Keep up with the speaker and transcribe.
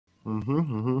What are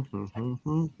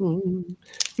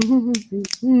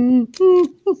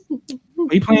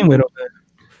you playing with over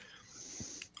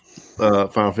there?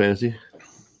 Final Fantasy.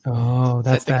 Oh,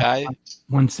 that's the that guy?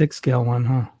 1/6 scale one,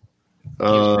 huh? He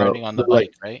was riding on the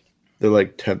bike, right? They're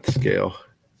like 10th scale.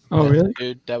 Oh, That's really? the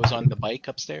dude that was on the bike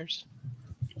upstairs?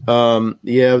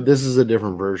 Yeah, this is a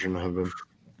different version of him.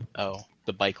 Oh,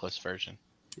 the bikeless version.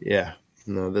 Yeah.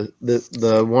 No,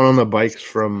 the one on the bike's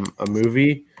from a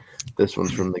movie. This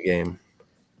one's from the game.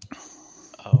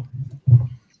 Oh.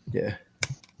 Yeah.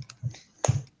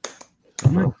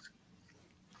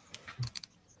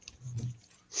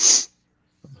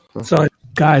 So,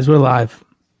 guys, we're live.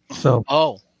 So,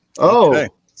 Oh, Okay.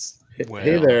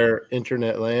 Hey there,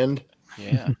 internet land.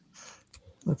 Yeah.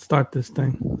 let's start this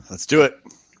thing. Let's do it.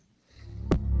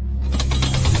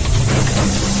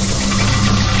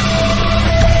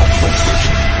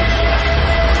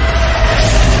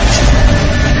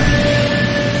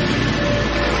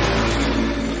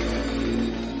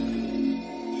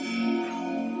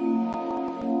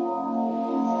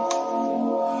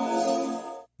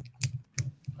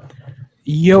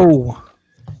 Yo,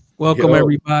 welcome Yo.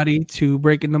 everybody to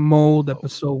Breaking the Mold,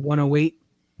 episode 108.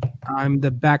 I'm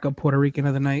the backup Puerto Rican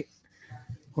of the night.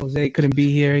 Jose couldn't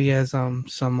be here. He has some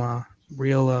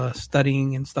real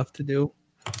studying and stuff to do.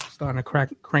 Starting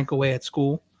to crank away at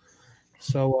school,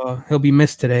 so he'll be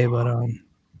missed today. But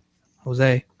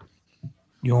Jose,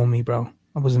 you owe me, bro.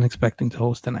 I wasn't expecting to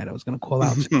host tonight. I was gonna call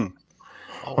out,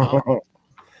 Oh, wow.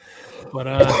 but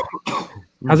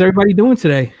how's everybody doing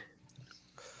today?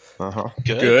 Good.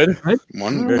 Good.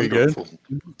 One Very good. wonderful.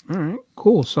 All right,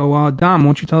 cool. So Dom, why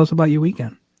don't you tell us about your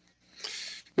weekend?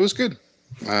 It was good.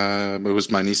 It was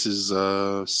my niece's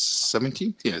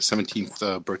 17th. Yeah,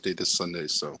 17th birthday this Sunday.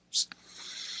 So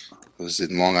I was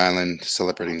in Long Island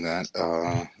celebrating that.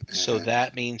 So and-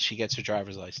 that means she gets her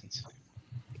driver's license.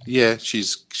 Yeah,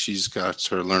 she's got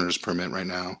her learner's permit right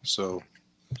now. So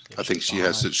I think she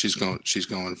has it. She's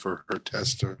going for her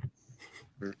test or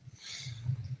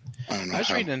I don't know. I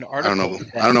was reading an I article.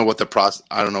 don't know what the process.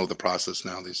 I don't know the process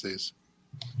now these days.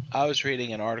 I was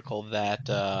reading an article that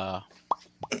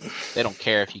they don't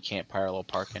care if you can't parallel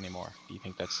park anymore. Do you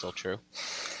think that's still true?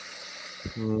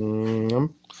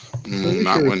 I'm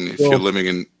Not sure when it's if you're still- living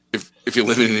in if you're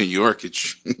living in New York,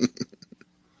 it's if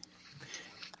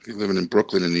you're living in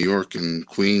Brooklyn and New York and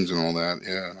Queens and all that.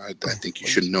 Yeah, I think you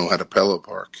should know how to parallel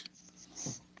park.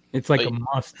 It's like Wait. a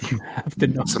must. You have to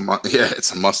know. It's a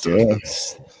must.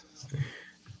 Yes.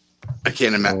 I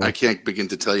can't begin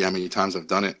to tell you how many times I've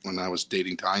done it. When I was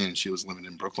dating Tanya and she was living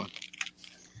in Brooklyn.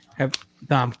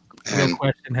 Dom, real And-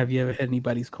 question: have you ever hit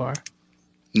anybody's car?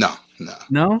 No.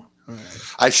 No.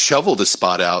 I shoveled a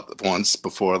spot out once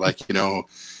before, like, it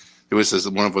was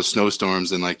one of those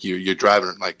snowstorms, and like you're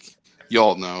driving, like you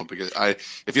all know, because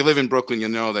if you live in Brooklyn, you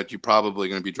know that you're probably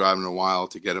going to be driving a while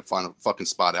to find a fucking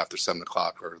spot after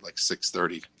 7:00 or like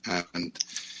 6:30, and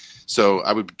so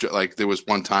I would there was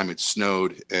one time it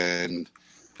snowed and.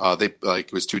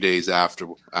 It was 2 days after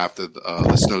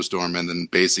the snowstorm, and then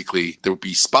basically there would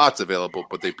be spots available,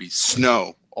 but there'd be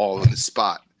snow all in the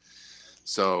spot.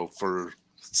 So for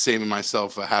saving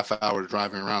myself a half hour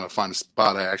driving around to find a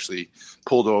spot, I actually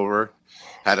pulled over,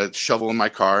 had a shovel in my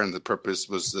car, and the purpose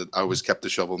was that I always kept the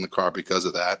shovel in the car because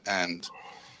of that. And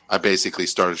I basically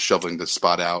started shoveling the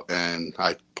spot out, and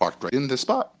I parked right in the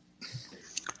spot.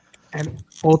 And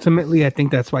ultimately, I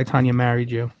think that's why Tanya married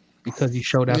you, because you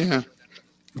showed up.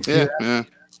 Yeah.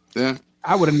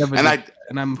 I would have never. And I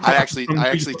actually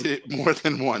did it more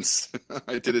than once.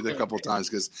 I did it a couple of times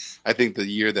because I think the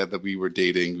year that we were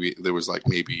dating, there was like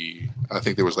 3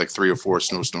 or 4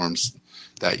 snowstorms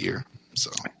that year. So,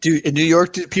 In New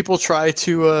York, do people try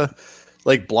to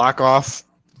block off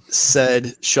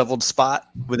said shoveled spot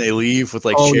when they leave with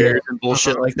chairs and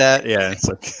bullshit like that? Yeah, it's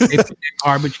like They put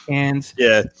garbage cans.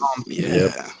 yeah.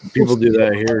 yeah. People do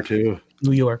that here too.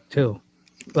 New York too.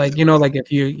 Like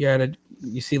if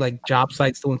you see like job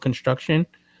sites doing construction,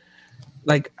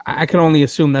 like I can only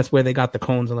assume that's where they got the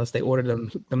cones unless they ordered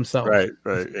them themselves. Right.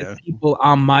 Yeah. There's people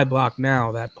on my block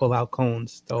now that pull out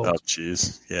cones. So Oh,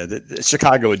 jeez. Yeah,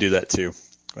 Chicago would do that too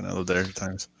when I lived there at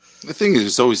times. The thing is,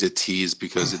 it's always a tease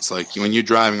because it's like when you're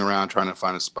driving around trying to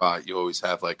find a spot, you always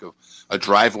have like a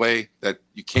driveway that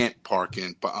you can't park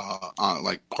in,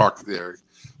 park there,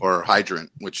 or hydrant,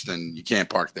 which then you can't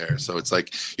park there. So it's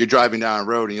like you're driving down a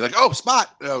road and you're like, oh,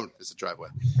 spot. No, it's a driveway.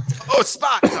 Oh,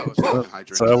 spot. No, it's not a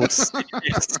hydrant. So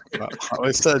I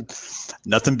always said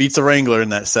nothing beats a Wrangler in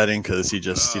that setting because you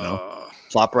just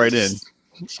plop right in.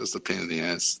 It's just a pain in the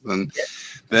ass.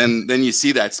 Then you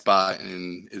see that spot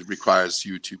and it requires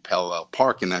you to parallel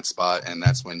park in that spot, and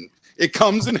that's when it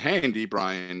comes in handy,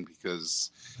 Brian,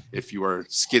 because if you are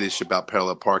skittish about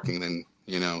parallel parking, then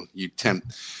you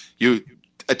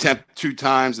attempt 2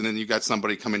 times, and then you got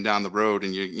somebody coming down the road,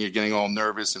 and you're getting all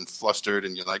nervous and flustered,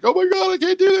 and you're like, "Oh my god, I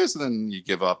can't do this!" And then you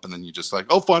give up, and then you just like,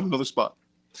 "I'll find another spot."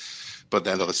 But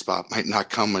that other spot might not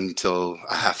come until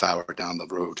a half hour down the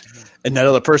road, and that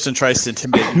other person tries to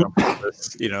intimidate you on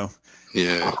purpose,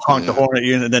 honk the horn at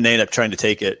you, and then they end up trying to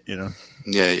take it,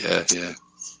 Yeah.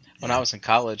 When I was in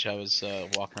college, I was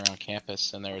walking around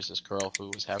campus, and there was this girl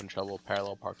who was having trouble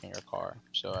parallel parking her car.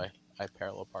 So I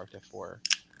parallel parked it for her.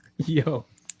 Yo,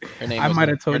 Her name I was, might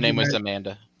have told her name you was that.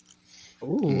 Amanda.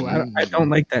 Ooh, I don't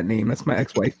like that name. That's my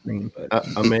ex-wife's name. But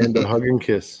Amanda, hug and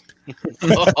kiss.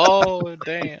 Oh,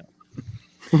 damn.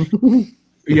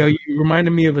 Yo, you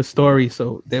reminded me of a story.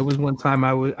 So there was one time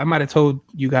I might have told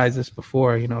you guys this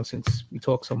before, since we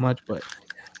talk so much, but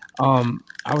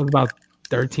I was about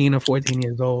 13 or 14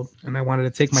 years old, and I wanted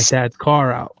to take my dad's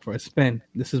car out for a spin.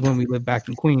 This is when we lived back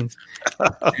in Queens.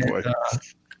 And,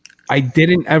 I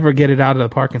didn't ever get it out of the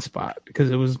parking spot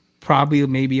because it was probably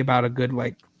maybe about a good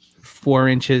 4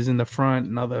 inches in the front,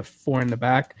 another 4 in the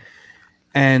back.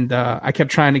 And I kept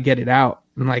trying to get it out.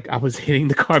 And I was hitting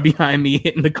the car behind me,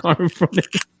 hitting the car in front of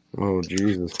me. Oh,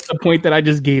 Jesus. To the point that I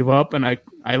just gave up, and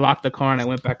I locked the car and I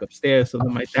went back upstairs. So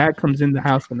then my dad comes in the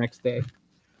house the next day.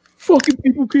 Fucking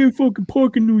people can't fucking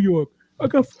park in New York. I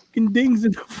got fucking dings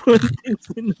in the front, dings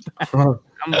in the back.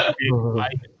 I'm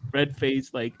like, red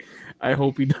face, I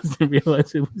hope he doesn't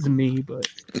realize it was me. But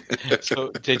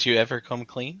So, did you ever come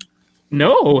clean?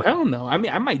 no, hell no. I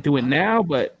mean, I might do it now,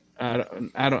 but I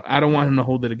don't want him to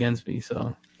hold it against me.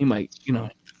 So he might,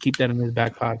 keep that in his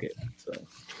back pocket. So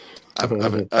I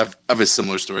have a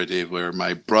similar story, Dave, where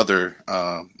my brother,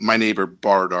 my neighbor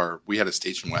borrowed we had a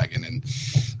station wagon, and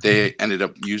they ended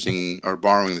up using or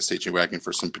borrowing the station wagon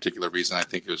for some particular reason. I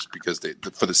think it was because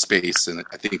for the space, and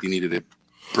I think they needed to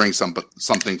bring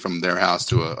something from their house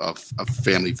to a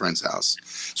family friend's house.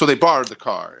 So they borrowed the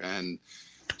car, and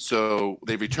so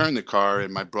they returned the car,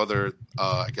 and my brother,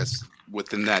 I guess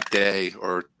within that day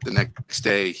or the next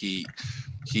day, he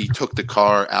took the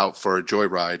car out for a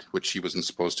joyride, which he wasn't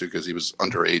supposed to because he was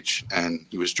underage and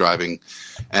he was driving.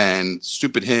 And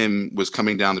stupid him was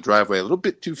coming down the driveway a little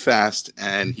bit too fast,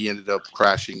 and he ended up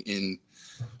crashing in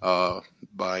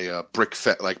by a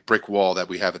brick wall that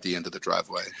we have at the end of the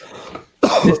driveway.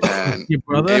 And your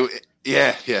brother?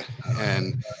 Yeah,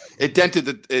 and it dented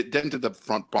the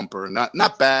front bumper.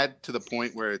 Not bad to the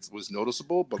point where it was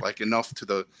noticeable, but enough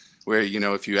to where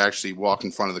if you actually walk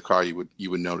in front of the car, you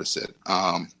would notice it.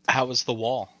 How was the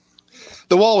wall?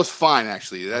 The wall was fine,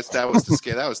 actually. That was the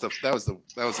scare. That was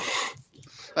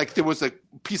there was a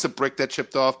piece of brick that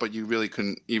chipped off, but you really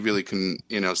couldn't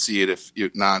see it if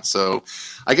you're not. So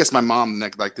I guess my mom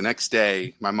the next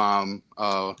day, my mom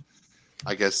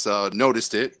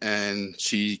noticed it, and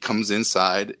she comes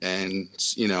inside, and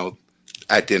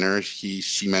at dinner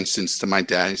she mentions to my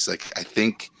dad, she's like, I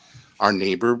think our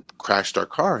neighbor crashed our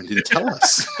car and didn't tell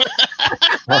us.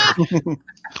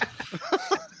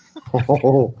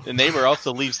 The neighbor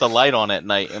also leaves the light on at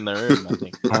night in the room, I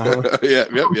think.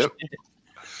 Yep.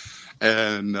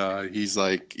 And he's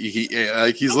like,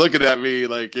 he's looking at me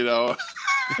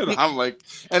and I'm like,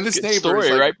 and this Good neighbor story,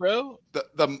 is right, bro?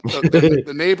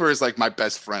 The neighbor is my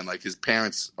best friend. His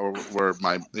parents were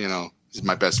my, he's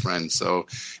my best friend. So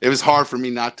it was hard for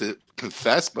me not to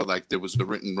confess, but there was a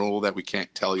written rule that we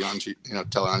can't tell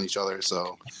on each other.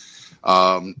 So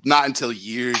not until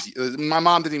years. My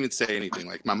mom didn't even say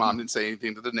anything. My mom didn't say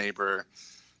anything to the neighbor.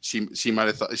 She might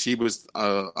have thought she was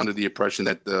under the impression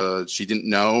that she didn't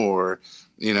know, or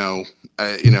so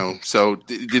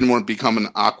it didn't want to become an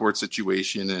awkward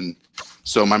situation, and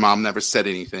so my mom never said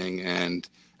anything. And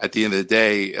at the end of the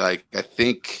day, I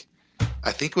think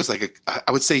it was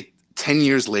I would say 10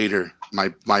 years later, my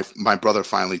brother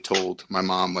finally told my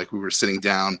mom. We were sitting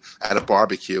down at a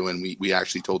barbecue, and we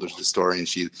actually told her the story, and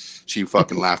she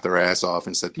fucking laughed her ass off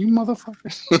and said, "You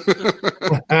motherfucker!"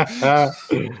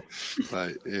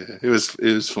 But yeah, it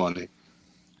was funny.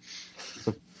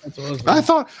 That's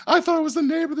awesome. I thought it was the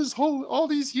neighbor all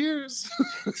these years.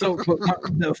 So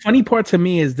the funny part to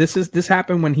me is this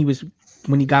happened when he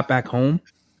got back home.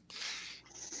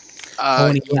 Or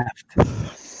when he left.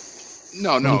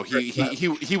 No.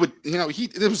 He would,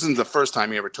 this wasn't the first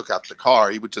time he ever took out the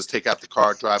car. He would just take out the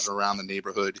car, drive it around the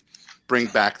neighborhood, bring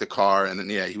back the car, and then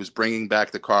he was bringing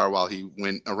back the car while he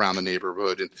went around the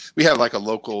neighborhood. And we had a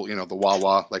local, the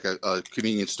Wawa, a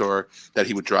convenience store that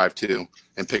he would drive to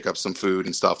and pick up some food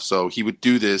and stuff. So he would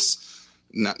do this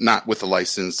not with a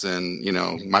license, and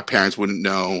my parents wouldn't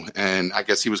know. And I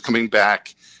guess he was coming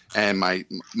back, and my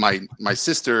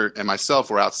sister and myself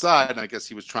were outside, and I guess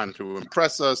he was trying to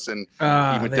impress us, and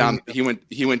he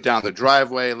went down the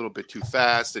driveway a little bit too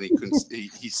fast, and he couldn't.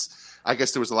 I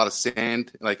guess there was a lot of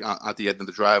sand like at the end of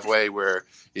the driveway where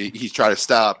he tried to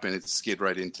stop, and it skid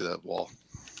right into the wall.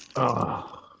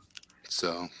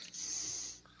 So.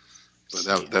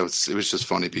 But it was just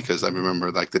funny because I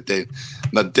remember like the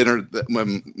dinner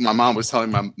when my mom was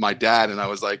telling my dad, and I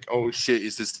was like, oh shit,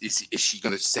 is she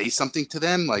going to say something to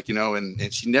them? Like,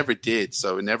 and she never did.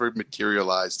 So it never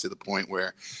materialized to the point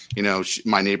where,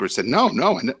 my neighbor said, no,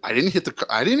 I didn't hit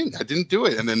I didn't do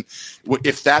it. And then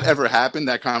if that ever happened,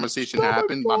 that conversation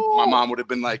happened, my mom would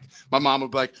be like,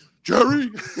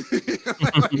 Jerry,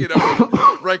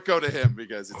 right, go to him,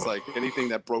 because it's like anything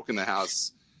that broke in the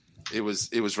house. It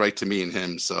was right to me and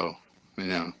him, so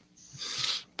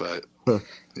but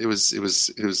it was it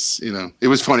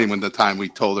was funny when the time we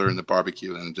told her in the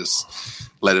barbecue and just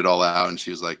let it all out, and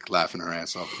she was like laughing her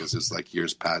ass off because it's like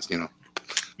years past,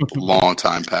 long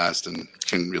time passed, and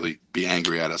couldn't really be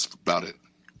angry at us about it.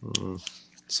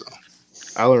 So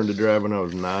I learned to drive when I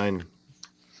was 9.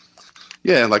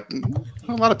 Yeah, like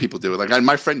a lot of people do it. Like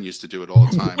my friend used to do it all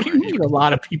the time. A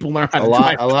lot of people learn how to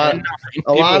drive. A lot of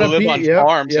people live on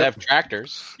farms have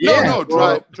tractors. Drive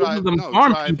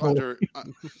underage.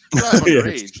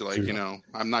 Like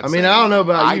I'm not. I mean, I don't know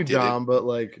about you, Dom, but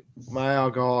like my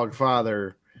alcoholic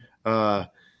father, ran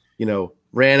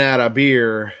out of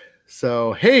beer.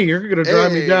 So hey, you're gonna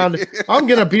drive me down. I'm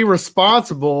gonna be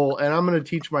responsible, and I'm gonna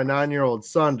teach my 9-year-old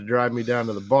son to drive me down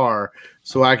to the bar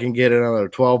so I can get another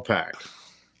 12-pack.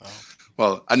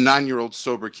 Well, a 9-year-old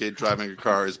sober kid driving a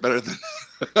car is better than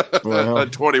a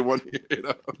 21.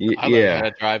 I learned how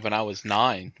to drive when I was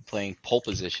 9, playing pole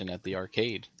position at the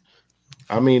arcade.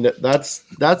 I mean, that's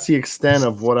the extent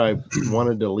of what I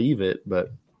wanted to leave it,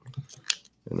 but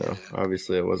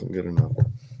obviously it wasn't good enough.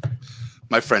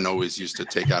 My friend always used to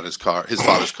take out his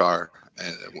father's car,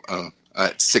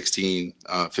 at 16,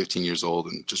 15 years old,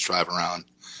 and just drive around.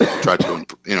 Try to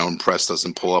impress us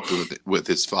and pull up with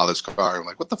his father's car. I'm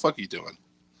like, what the fuck are you doing?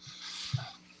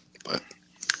 But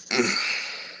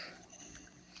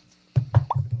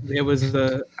there was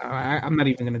I'm not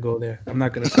even gonna go there. I'm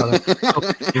not gonna tell it.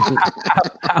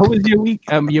 How was your week?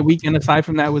 Your weekend aside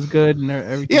from that was good and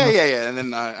everything. Yeah. And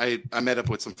then I met up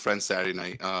with some friends Saturday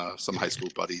night, some high school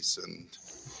buddies, and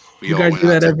you guys do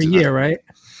that every year, right?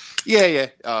 Yeah.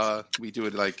 We do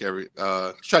it like try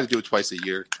to do it twice a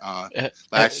year.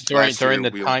 During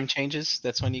the time changes,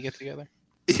 that's when you get together.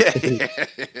 Yeah.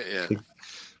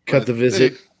 Cut the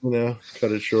visit,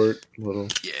 cut it short a little.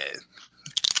 Yeah.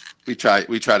 We try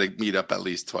to meet up at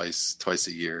least twice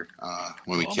a year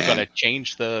when we can. I'm gonna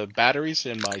change the batteries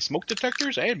in my smoke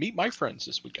detectors and meet my friends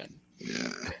this weekend.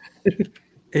 Yeah.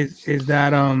 Is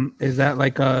that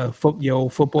like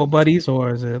football buddies,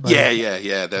 or is it? Like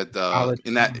yeah. That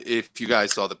in that, if you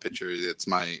guys saw the picture, it's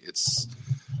my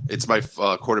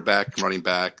quarterback, running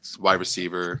back, wide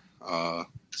receiver.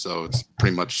 So it's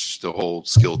pretty much the whole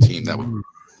skill team that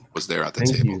was there at the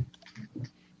table.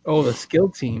 Oh, the skill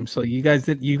team. So you guys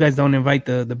don't invite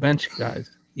the bench guys,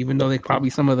 even though they're probably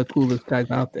some of the coolest guys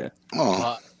out there.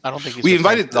 Oh. I don't think we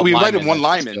invited one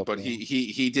lineman, but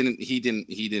he didn't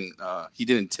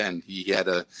attend. He had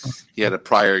a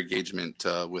prior engagement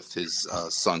with his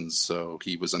sons, so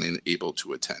he was unable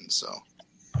to attend. So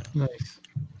nice.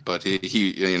 But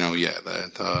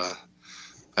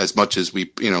as much as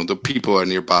we, the people are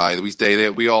nearby.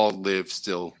 We all live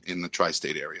still in the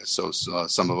tri-state area. So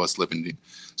some of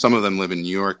them live in New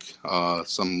York,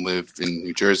 some live in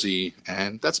New Jersey,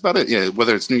 and that's about it. Yeah,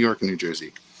 whether it's New York or New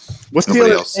Jersey. What's the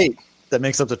other state that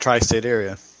makes up the tri-state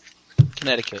area?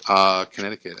 Connecticut.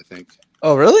 Connecticut, I think.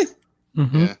 Oh, really?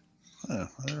 Mm-hmm. Yeah. I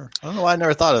don't know why I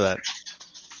never thought of that.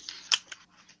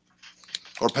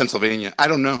 Or Pennsylvania. I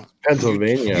don't know.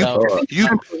 Pennsylvania.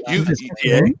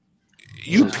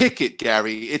 You pick it,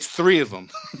 Gary. It's 3 of them.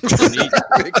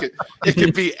 It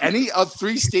could be any of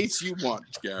 3 states you want,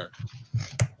 Gary.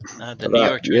 The New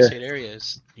York tri-state area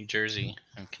is New Jersey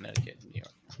and Connecticut and New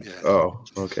York. Yeah. Oh,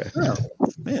 okay. Oh,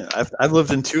 man, I've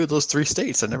lived in 2 of those 3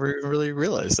 states. I never really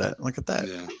realized that. Look at that.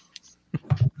 Yeah.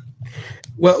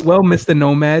 Well, Mr.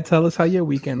 Nomad, tell us how your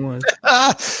weekend was.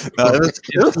 It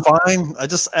was fine.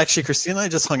 Christina and I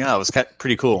just hung out. It was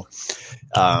pretty cool.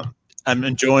 I'm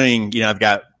enjoying, I've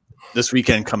got this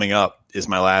weekend coming up is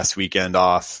my last weekend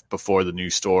off before the new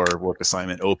store work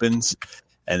assignment opens.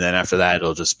 And then after that,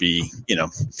 it'll just be,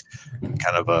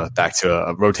 kind of back to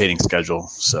a rotating schedule.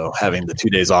 So having the 2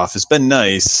 days off has been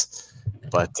nice,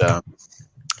 but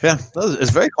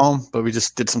it's very calm. But we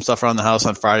just did some stuff around the house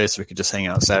on Friday, so we could just hang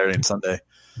out Saturday and Sunday.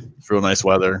 It's real nice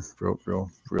weather,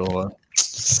 real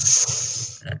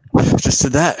Just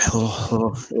did that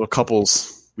little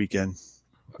couples weekend.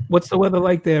 What's the weather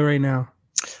like there right now?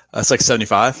 It's like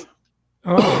 75.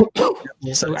 Oh,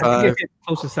 I 75. think it's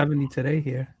close to 70 today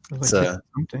here. It was It's like a 60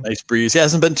 something. nice breeze. Yeah, it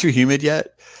hasn't been too humid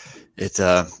yet. It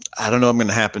I don't know what's going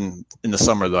to happen in the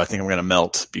summer though. I think I'm going to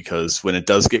melt because when it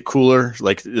does get cooler,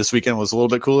 like this weekend was a little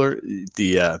bit cooler.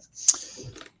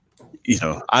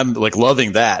 I'm like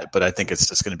loving that, but I think it's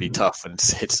just going to be tough when it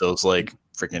hits those like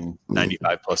freaking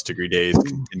 95 plus degree days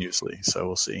continuously. So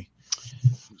we'll see.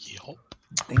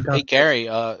 Hey Gary,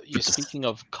 you speaking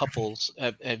of couples,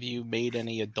 have you made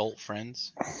any adult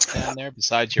friends down there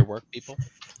besides your work people?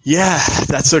 Yeah,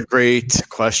 that's a great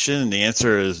question. The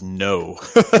answer is no.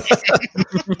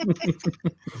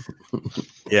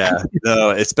 Yeah, no,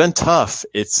 it's been tough.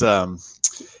 It's so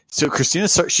Christina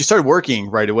she started working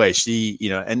right away. She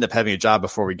ended up having a job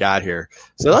before we got here,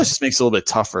 so that just makes it a little bit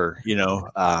tougher,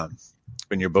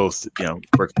 when you're both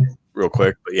working real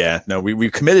quick. But yeah, no,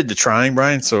 we committed to trying,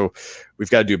 Brian. So we've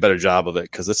got to do a better job of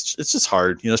it because it's just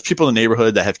hard. There's people in the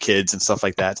neighborhood that have kids and stuff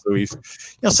like that. So we've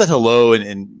said hello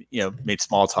and made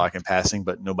small talk in passing,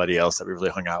 but nobody else that we really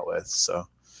hung out with. So.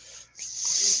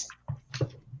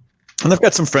 And I've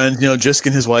got some friends, Jisk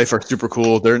and his wife are super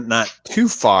cool. They're not too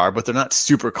far, but they're not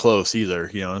super close either.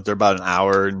 They're about an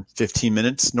hour and 15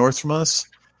 minutes north from us.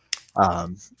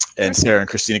 And Sarah and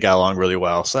Christina got along really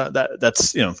well. So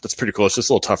that's pretty cool. It's just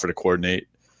a little tougher to coordinate.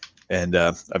 And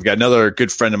I've got another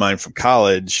good friend of mine from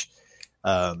college.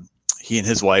 He and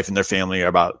his wife and their family are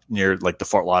about near like the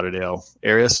Fort Lauderdale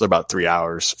area. So they're about 3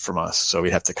 hours from us. So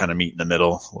we have to kind of meet in the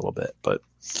middle a little bit, but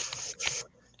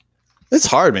it's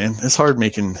hard, man. It's hard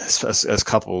making as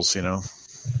couples,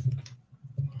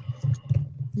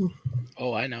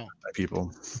 Oh, I know.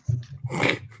 People.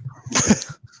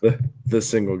 The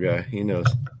single guy, he knows.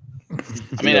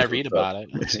 I mean, I read about it.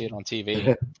 I see it on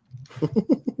TV.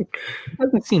 It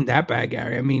doesn't seem that bad,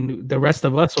 Gary. I mean, the rest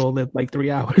of us all live like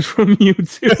 3 hours from you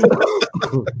too.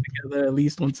 Together at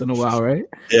least once in a while, right?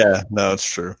 Yeah, no, it's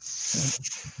true.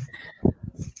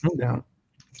 No doubt.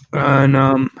 And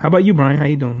how about you, Brian? How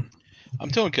you doing? I'm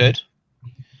doing good.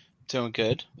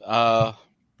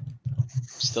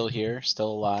 Still here,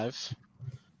 still alive.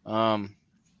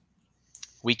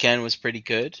 Weekend was pretty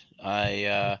good.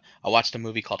 I watched a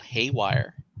movie called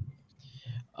Haywire.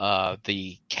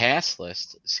 The cast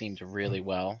list seemed really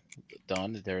well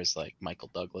done. There's like Michael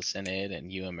Douglas in it,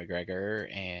 and Ewan McGregor,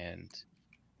 and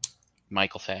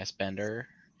Michael Fassbender,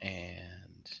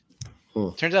 and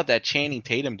turns out that Channing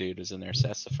Tatum dude was in there. So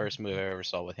that's the first movie I ever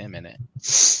saw with him in it.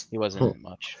 He wasn't in it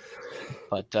much,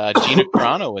 but Gina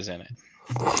Carano was in it.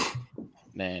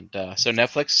 And so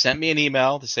Netflix sent me an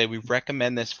email to say we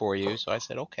recommend this for you. So I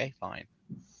said, okay, fine,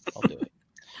 I'll do it,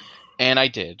 and I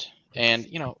did. And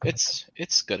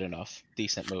it's good enough,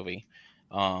 decent movie.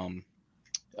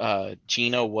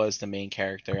 Gina was the main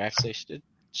character. Actually,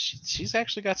 she's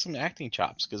actually got some acting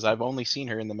chops because I've only seen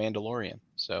her in The Mandalorian.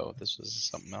 So this was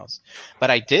something else. But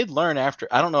I did learn after.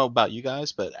 I don't know about you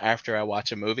guys, but after I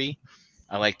watch a movie,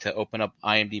 I like to open up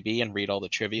IMDb and read all the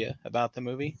trivia about the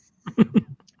movie.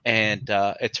 And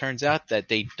it turns out that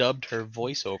they dubbed her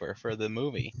voiceover for the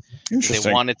movie.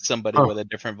 They wanted somebody with a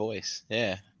different voice.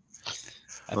 Yeah.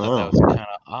 I thought that was kind of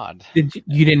odd.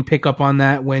 You didn't pick up on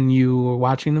that when you were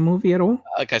watching the movie at all?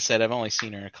 Like I said, I've only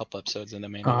seen her in a couple episodes in The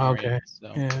Mandalorian. Oh, okay.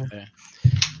 So, yeah.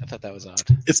 I thought that was odd.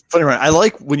 It's funny, right? I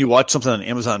like when you watch something on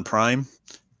Amazon Prime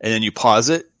and then you pause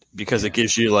it because it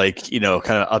gives you like, kind of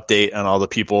update on all the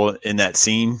people in that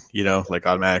scene, like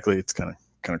automatically. It's kind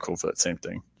of cool for that same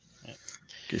thing. Yeah.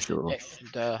 Gives you a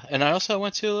little... And I also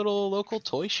went to a little local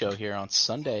toy show here on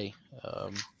Sunday.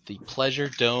 The Pleasure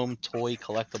Dome Toy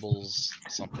Collectibles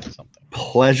something.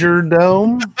 Pleasure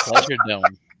Dome? Pleasure Dome.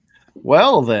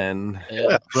 Well then,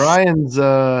 Yeah. Brian's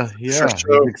he's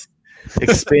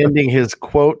expanding his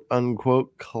quote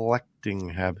unquote collecting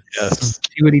habits. Yes.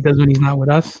 See what he does when he's not with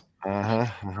us?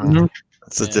 Mm-hmm.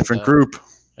 It's a different group.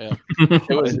 Yeah.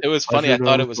 It was funny. I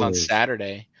thought it was on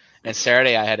Saturday. And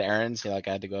Saturday I had errands. I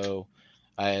had to go.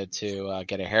 I had to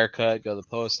get a haircut, go to the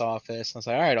post office. I was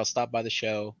like, all right, I'll stop by the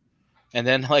show. And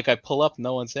then I pull up,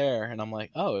 no one's there, and I'm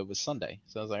like, oh, it was Sunday.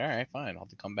 So I was like, all right, fine, I'll have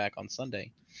to come back on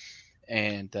Sunday.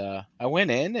 And I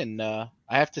went in, and I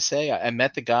have to say, I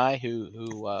met the guy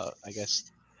who I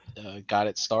guess got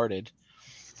it started.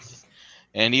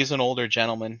 And he's an older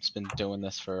gentleman. He's been doing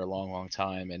this for a long, long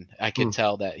time, and I could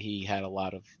tell that he had a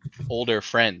lot of older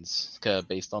friends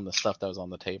based on the stuff that was on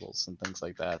the tables and things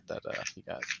like that. That he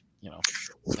got,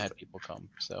 had people come.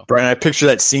 So Brian, I picture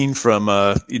that scene from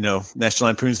National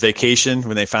Lampoon's Vacation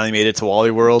when they finally made it to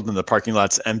Wally World and the parking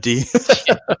lot's empty.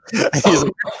 He's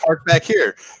like, park back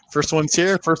here. First one's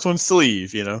here. First one's to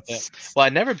leave. Yeah. Well,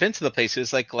 I'd never been to the place. It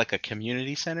was like a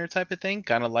community center type of thing,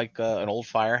 kind of like an old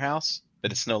firehouse,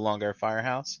 but it's no longer a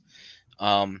firehouse.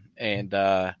 So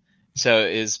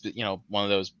it is, one of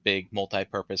those big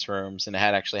multi-purpose rooms, and it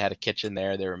actually had a kitchen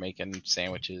there. They were making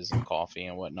sandwiches and coffee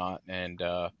and whatnot.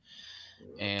 I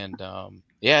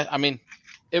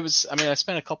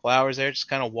spent a couple hours there just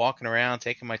kind of walking around,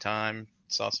 taking my time,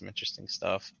 saw some interesting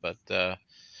stuff, but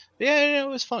it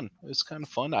was fun. It was kind of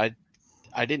fun. I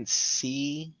didn't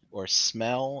see or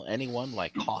smell anyone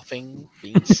like coughing,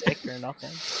 being sick or nothing.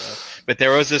 So, but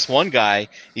there was this one guy,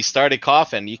 he started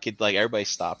coughing. You could everybody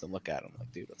stopped and look at him like,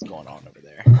 dude, what's going on over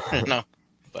there? No,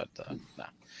 but no,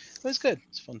 it was good.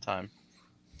 It's a fun time.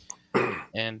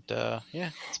 And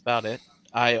that's about it.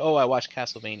 I watched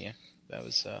Castlevania. That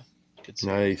was good stuff.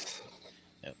 Nice.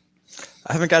 Yep.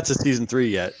 I haven't got to season 3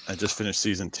 yet. I just finished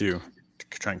season 2 to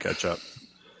try and catch up.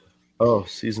 Oh,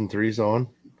 season 3's on.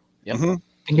 Yep. I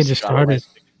think it just started.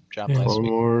 Clone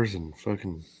Wars and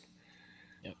fucking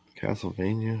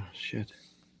Castlevania. Shit.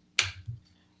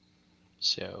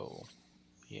 So,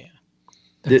 yeah.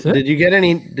 Did you get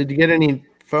any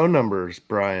phone numbers,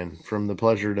 Brian, from the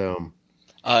Pleasure Dome?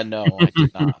 No, I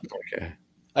did not. Okay.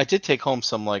 I did take home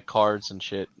some cards and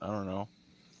shit. I don't know.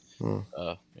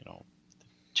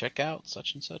 Check out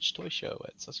such and such toy show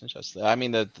at such and such. I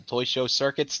mean, the toy show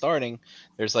circuit's starting.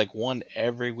 There's one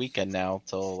every weekend now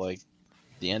till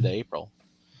the end of April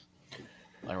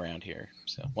around here.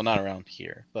 So, well, not around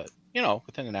here, but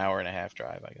within an hour and a half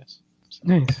drive, I guess. So.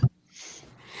 Nice.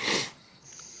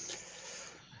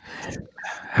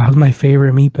 How's my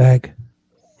favorite meat bag?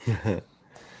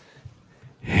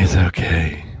 He's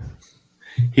okay.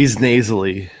 He's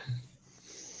nasally.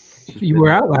 You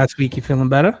were out last week. You feeling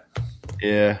better?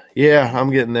 Yeah, I'm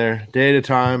getting there. Day at a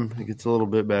time, it gets a little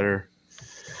bit better.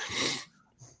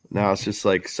 Now it's just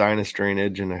sinus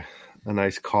drainage and a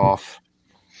nice cough.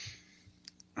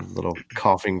 Little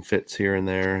coughing fits here and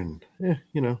there, and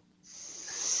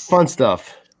fun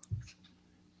stuff.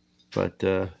 But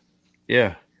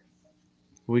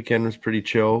weekend was pretty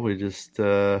chill. We just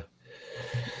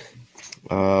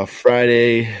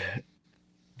Friday,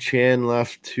 Chan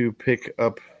left to pick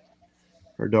up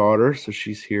her daughter, so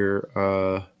she's here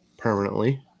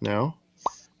permanently now.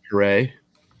 Hooray!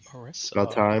 Marissa,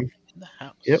 about time. In the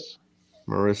house. Yep,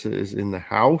 Marissa is in the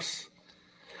house.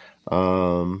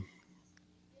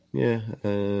 Yeah,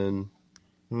 and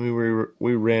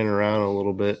we ran around a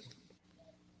little bit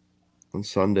on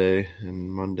Sunday and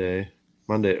Monday.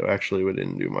 Monday, actually, we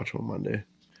didn't do much on Monday.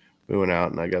 We went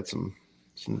out and I got some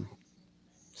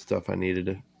stuff I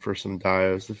needed for some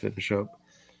dios to finish up.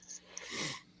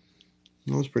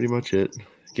 That was pretty much it.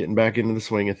 Getting back into the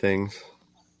swing of things.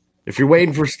 If you're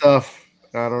waiting for stuff,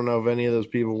 I don't know if any of those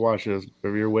people watch this, but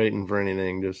if you're waiting for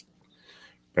anything, just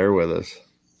bear with us.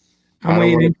 I'm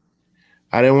waiting.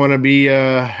 I didn't want to be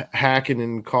hacking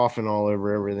and coughing all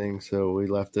over everything, so we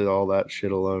left all that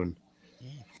shit alone.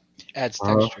 Adds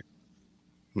texture.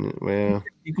 Well,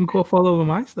 you can cough all over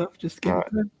my stuff. Just get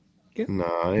it. No,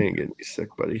 I ain't getting you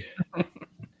sick, buddy. I'm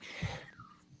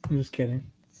just kidding.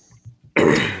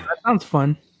 That sounds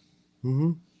fun.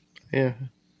 Mm-hmm. Yeah.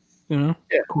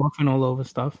 Coughing all over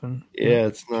stuff and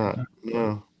it's not.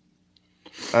 No.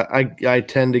 I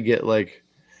tend to get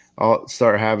I'll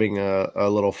start having a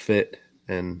little fit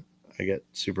and I get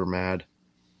super mad.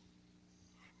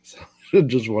 So I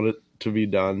just want it to be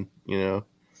done,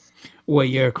 What,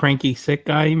 you're a cranky sick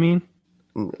guy, you mean?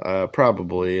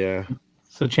 Probably, yeah.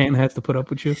 So Chan has to put up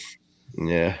with you?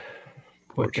 Yeah.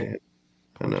 Poor Chan.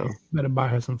 I know. Better buy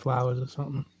her some flowers or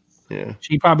something. Yeah.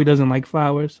 She probably doesn't like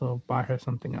flowers, so buy her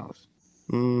something else.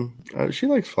 She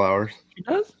likes flowers. She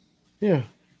does? Yeah.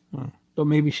 So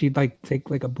maybe she'd take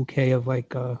a bouquet of I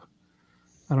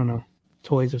don't know,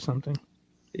 toys or something.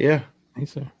 Yeah.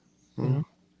 Nicer.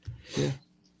 Yeah.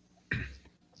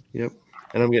 Yep.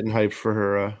 And I'm getting hyped for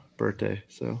her birthday,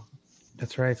 so.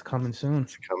 That's right. It's coming soon.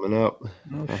 It's coming up.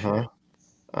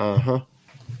 Oh,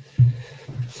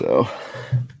 So,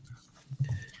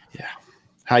 yeah.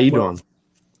 How you doing?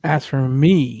 As for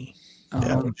me,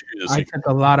 I took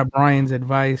a lot of Brian's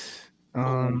advice.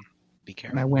 Be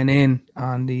careful. And I went in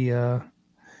on the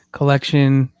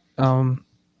collection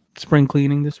spring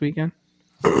cleaning this weekend.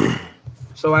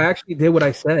 So I actually did what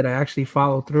I said. I actually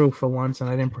followed through for once, and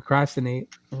I didn't procrastinate.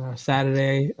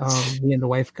 Saturday, me and the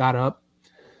wife got up,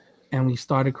 and we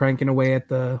started cranking away at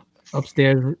the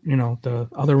upstairs, the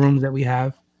other rooms that we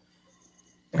have.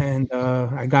 And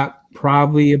I got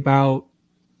probably about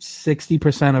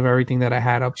 60% of everything that I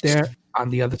had up there on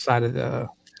the other side of the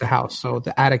house. So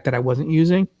the attic that I wasn't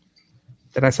using,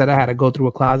 that I said I had to go through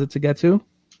a closet to get to,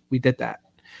 we did that.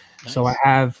 Nice. So I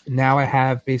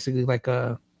have basically like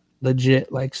a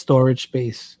legit like storage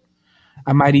space.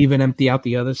 I might even empty out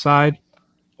the other side,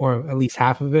 or at least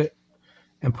half of it,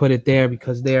 and put it there,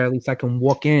 because there at least I can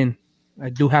walk in. I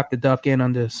do have to duck in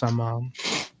under some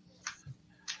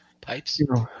pipes,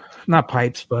 not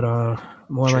pipes, but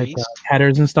more trees? Like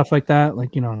headers and stuff like that,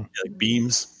 like like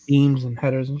beams and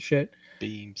headers and shit.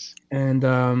 Beams. And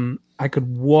I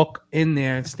could walk in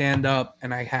there and stand up,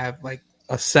 and I have like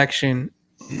a section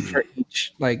for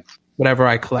each, like whatever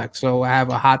I collect. So I have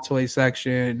a Hot Toy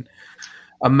section,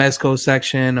 a Mezco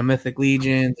section, a Mythic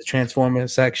Legion, the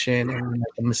Transformers section, and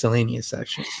like a miscellaneous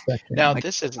section. Now like,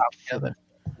 this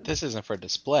isn't for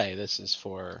display. This is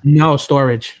for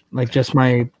storage, like just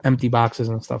my empty boxes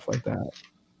and stuff like that.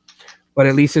 But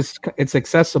at least it's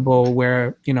accessible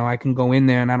where I can go in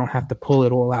there and I don't have to pull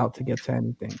it all out to get to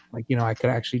anything. Like I could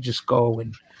actually just go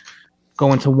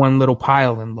into one little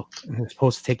pile and look, as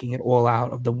opposed to taking it all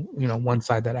out of the one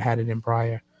side that I had it in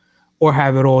prior, or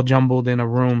have it all jumbled in a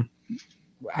room.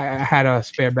 I had a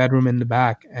spare bedroom in the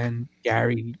back, and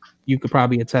Gary, you could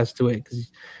probably attest to it,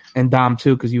 and Dom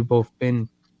too, because you've both been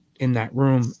in that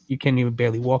room. You can't even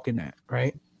barely walk in that,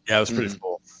 right? Yeah, it was pretty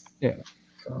full. Yeah,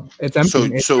 so it's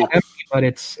empty. It's not empty, but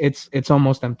it's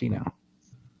almost empty now.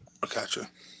 Gotcha.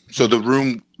 So the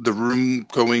room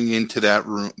going into that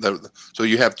room, so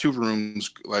you have two rooms,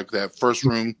 like that first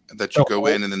room that you go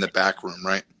in, and then the back room,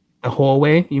 right? The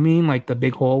hallway, you mean, like the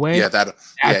big hallway? Yeah,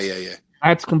 yeah.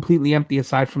 That's completely empty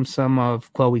aside from some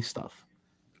of Chloe's stuff.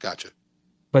 Gotcha.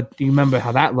 But do you remember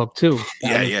how that looked too?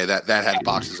 That had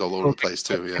boxes all over the place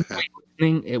too.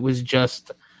 Yeah. It was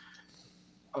just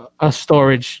a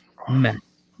storage mess,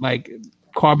 like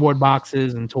cardboard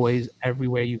boxes and toys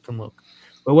everywhere you can look.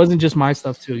 But it wasn't just my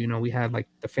stuff too. We had like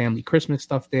the family Christmas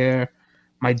stuff there,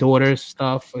 my daughter's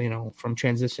stuff, from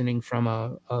transitioning from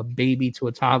a baby to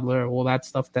a toddler, all that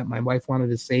stuff that my wife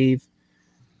wanted to save,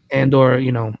 and or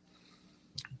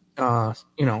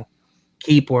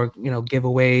keep or give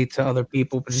away to other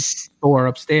people, but just store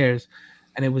upstairs.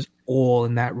 And it was all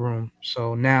in that room.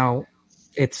 So now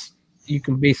we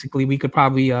could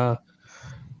probably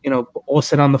all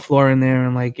sit on the floor in there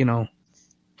and like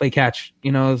play catch.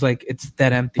 It's like it's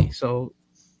dead empty. So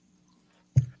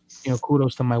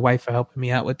kudos to my wife for helping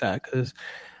me out with that, because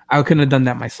I couldn't have done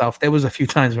that myself. There was a few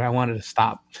times where I wanted to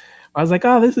stop. I was like,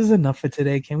 oh, this is enough for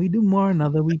today. Can we do more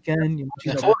another weekend?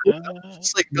 She's like,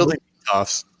 it's like building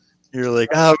offs. You're like,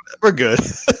 oh, we're good.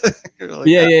 Like,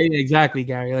 yeah, exactly,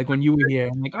 Gary. Like when you were here,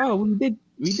 I'm like, oh, we did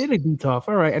a detox.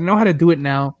 All right, I know how to do it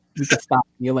now. We can stop.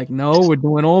 You're like, no, we're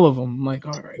doing all of them. I'm like,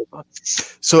 all right.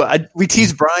 So we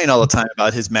tease Brian all the time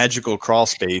about his magical crawl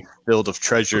space filled of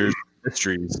treasures,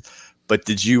 mysteries. But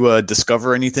did you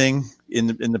discover anything in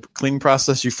the cleaning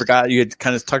process you forgot you had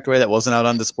kind of tucked away that wasn't out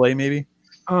on display? Maybe.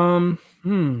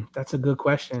 That's a good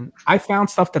question. I found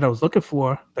stuff that I was looking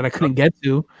for that I couldn't get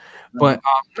to, but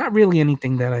not really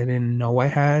anything that I didn't know I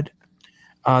had.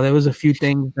 There was a few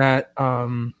things that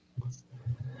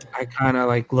I kind of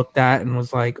like looked at and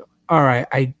was like, all right,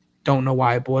 I don't know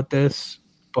why I bought this,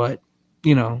 but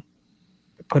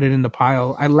put it in the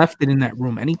pile. I left it in that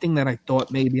room. Anything that I thought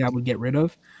maybe I would get rid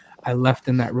of, I left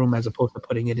in that room as opposed to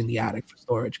putting it in the attic for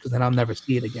storage, because then I'll never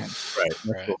see it again.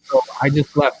 Right. So I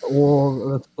just left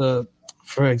all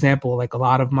for example, like a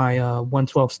lot of my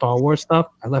 112 Star Wars stuff,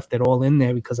 I left it all in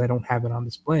there because I don't have it on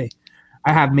display.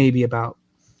 I have maybe about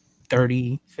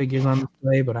 30 figures on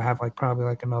display, but I have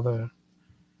probably another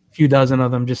few dozen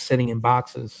of them just sitting in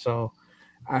boxes. So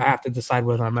I have to decide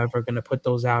whether I'm ever going to put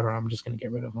those out or I'm just going to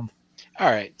get rid of them.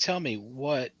 All right. Tell me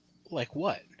what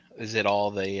is it? All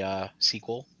the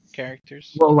sequel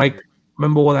characters? Well,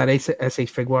 remember all that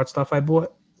SH Figuart stuff I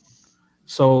bought?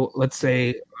 So let's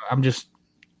say I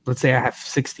have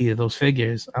 60 of those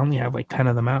figures. I only have 10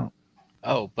 of them out.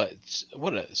 Oh, but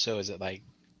so is it like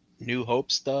New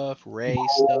Hope stuff, Rey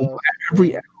stuff?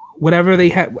 Whatever they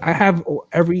have, I have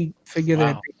every figure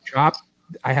that they dropped.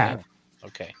 I have.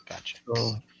 Okay, gotcha.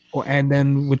 So, and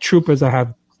then with Troopers, I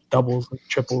have doubles and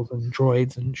triples and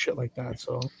droids and shit like that.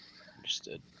 So,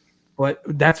 understood. But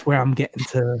that's where I'm getting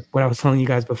to what I was telling you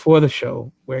guys before the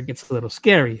show, where it gets a little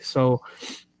scary. So,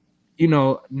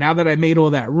 now that I made all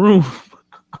that room,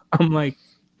 I'm like,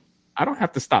 I don't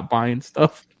have to stop buying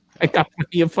stuff. I got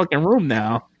plenty of fucking room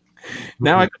now.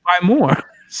 Now I can buy more.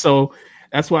 So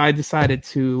that's why I decided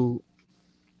to.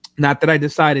 Not that I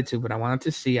decided to, but I wanted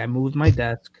to see. I moved my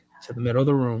desk to the middle of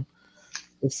the room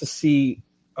just to see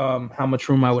how much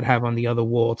room I would have on the other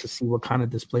wall to see what kind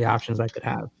of display options I could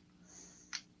have.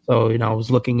 So, I was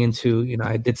looking into,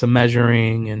 I did some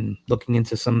measuring and looking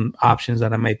into some options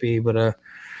that I might be able to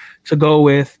go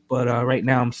with. But right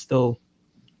now I'm still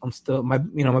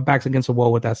my back's against the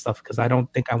wall with that stuff because I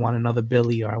don't think I want another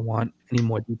Billy or I want any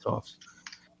more Detolfs.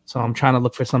 So I'm trying to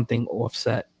look for something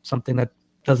offset, something that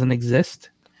doesn't exist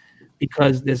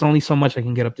because there's only so much I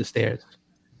can get up the stairs.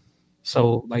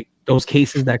 So like those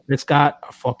cases that Chris got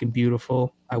are fucking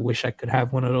beautiful. I wish I could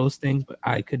have one of those things, but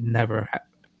I could never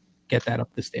get that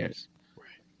up the stairs.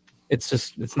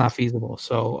 It's not feasible.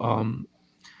 So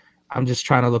I'm just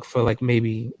trying to look for like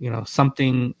maybe,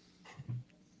 something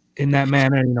in that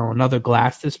manner, another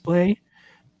glass display,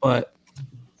 but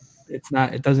it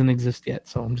doesn't exist yet.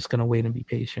 So I'm just going to wait and be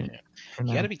patient.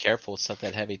 You got to be careful with stuff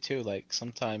that heavy too. Like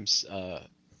sometimes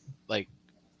like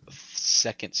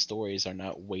second stories are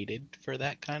not weighted for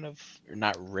that kind of, or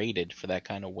not rated for that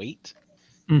kind of weight.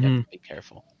 You have to be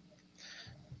careful.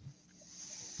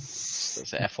 So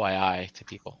it's a FYI to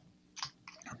people.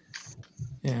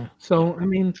 Yeah. So I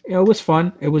mean, it was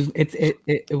fun. It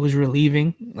was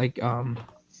relieving. Like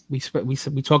we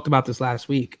talked about this last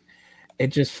week.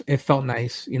 It felt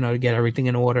nice, to get everything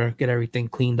in order, get everything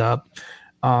cleaned up.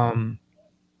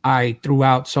 I threw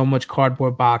out so much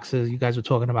cardboard boxes. You guys were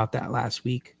talking about that last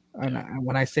week. And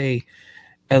when I say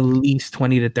at least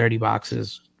 20 to 30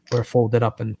 boxes were folded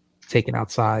up and taken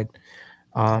outside,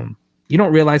 you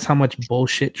don't realize how much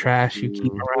bullshit trash you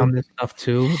keep around this stuff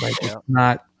too.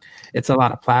 Like it's a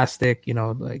lot of plastic,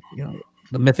 the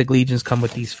Mythic Legions come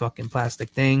with these fucking plastic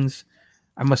things.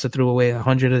 I must have threw away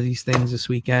 100 of these things this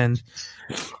weekend.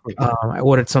 I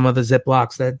ordered some of the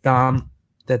Ziplocs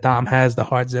that Dom has, the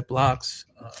hard Ziplocs.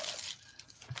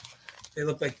 They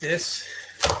look like this.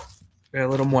 They're a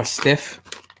little more stiff,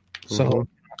 so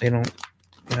they don't,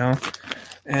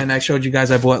 And I showed you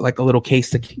guys I bought like a little case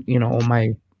to, all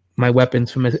my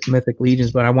weapons for Mythic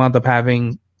Legions, but I wound up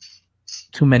having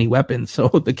too many weapons, so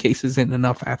the case isn't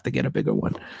enough. I have to get a bigger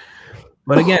one.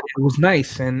 But again, it was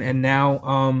nice, and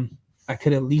now I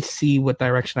could at least see what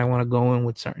direction I want to go in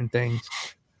with certain things.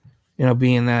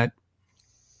 Being that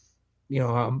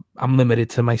I'm limited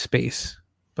to my space,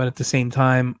 but at the same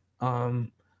time,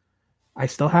 I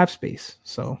still have space,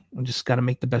 so I just got to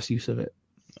make the best use of it.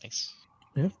 Nice.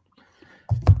 Yeah.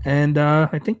 And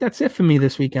I think that's it for me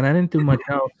this weekend. I didn't do much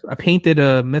else. I painted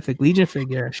a Mythic Legion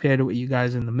figure. I shared it with you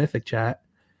guys in the Mythic chat.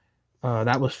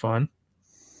 That was fun.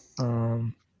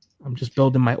 I'm just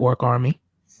building my orc army.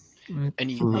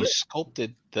 And you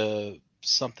sculpted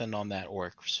something on that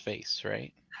orc's face,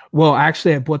 right? Well,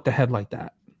 actually, I bought the head like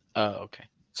that. Oh, okay.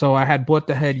 So I had bought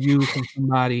the head used from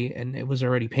somebody, and it was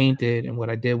already painted. And what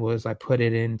I did was I put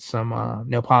it in some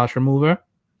nail polish remover,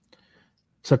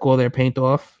 took all their paint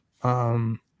off,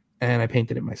 and I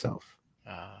painted it myself.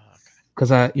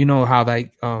 Because you know how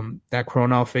that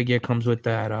Chronal figure comes with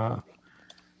that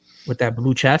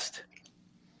blue chest.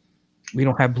 We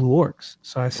don't have blue orcs,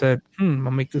 so I said, I'll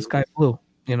make this guy blue.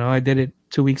 I did it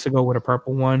 2 weeks ago with a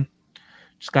purple one.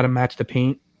 Just got to match the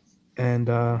paint, and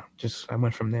I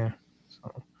went from there.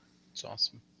 So it's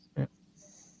awesome. Yeah.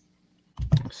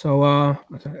 So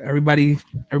everybody's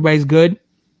good.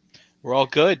 We're all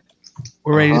good.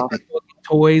 We're ready to start talking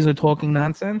toys or talking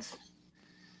nonsense.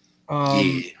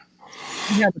 We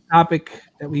have a topic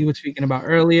that we were speaking about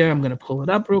earlier. I'm going to pull it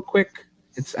up real quick.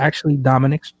 It's actually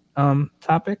Dominic's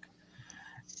topic.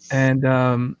 And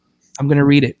I'm going to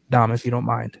read it, Dom, if you don't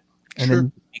mind. And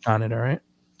then speak on it, all right?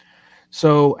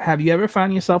 So have you ever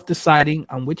found yourself deciding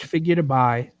on which figure to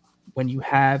buy when you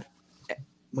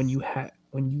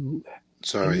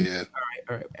Sorry, yeah.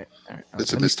 All right.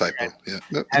 It's a mistypo. Yeah.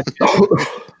 Nope.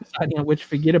 Deciding on which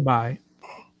figure to buy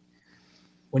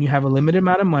when you have a limited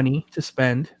amount of money to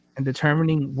spend and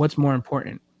determining what's more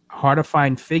important. A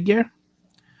hard-to-find figure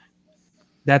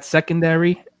that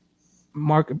secondary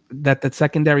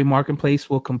marketplace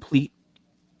will complete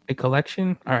a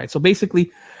collection. All right. So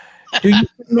basically, do you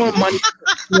spend more money?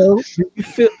 Do you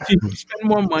spend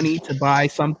more money to buy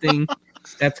something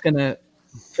that's gonna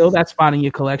fill that spot in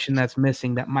your collection that's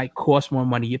missing that might cost more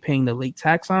money? You're paying the late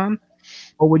tax on,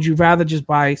 or would you rather just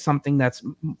buy something that's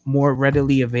more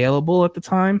readily available at the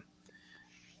time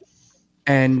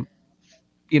and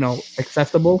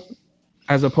accessible,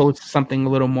 as opposed to something a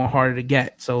little more harder to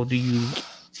get? So do you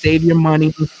save your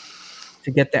money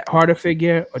to get that harder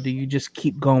figure, or do you just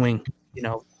keep going,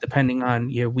 depending on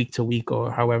your week to week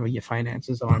or however your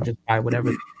finances are, and just buy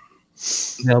whatever?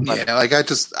 Yeah, like I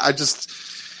just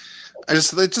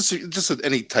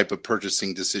any type of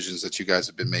purchasing decisions that you guys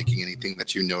have been making, anything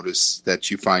that you notice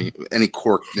that you find, any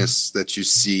quirkiness that you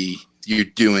see you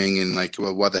doing, and like,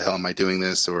 well, why the hell am I doing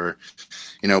this? Or,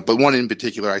 but one in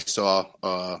particular I saw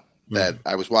that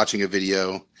I was watching a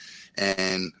video,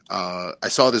 and I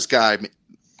saw this guy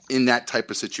in that type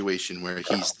of situation where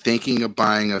he's thinking of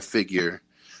buying a figure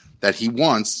that he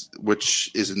wants,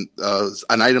 which is an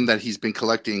item that he's been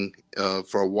collecting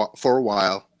for a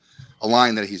while, a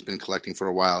line that he's been collecting for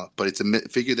a while, but it's a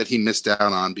figure that he missed out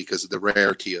on because of the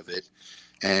rarity of it,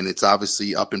 and it's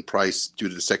obviously up in price due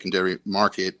to the secondary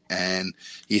market, and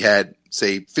he had,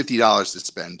 say, $50 to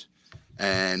spend,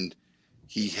 and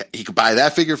he could buy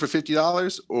that figure for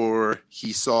 $50, or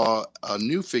he saw a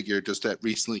new figure just that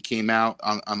recently came out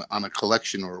on a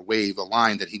collection or a wave, a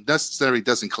line that he necessarily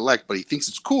doesn't collect, but he thinks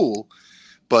it's cool,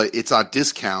 but it's on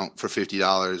discount for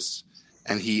 $50.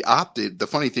 And he opted. The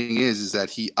funny thing is that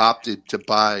he opted to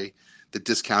buy the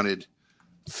discounted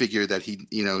figure that he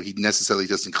necessarily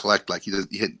doesn't collect. Like he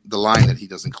hit the line that he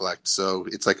doesn't collect. So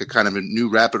it's like a kind of a new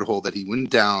rabbit hole that he went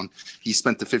down. He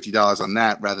spent the $50 on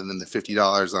that rather than the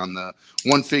 $50 on the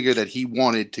one figure that he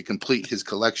wanted to complete his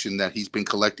collection that he's been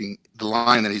collecting, the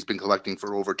line that he's been collecting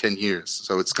for over 10 years.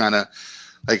 So it's kind of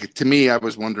like, to me, I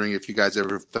was wondering if you guys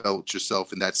ever felt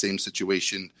yourself in that same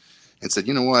situation and said,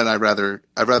 you know what, I'd rather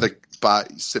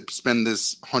spend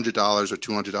this $100 or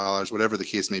 $200, whatever the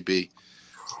case may be,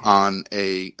 on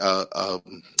a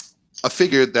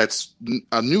figure that's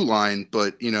a new line,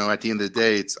 but at the end of the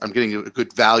day, I'm getting a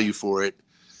good value for it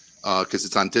because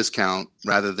it's on discount,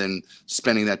 rather than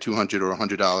spending that $200 or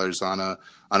 $100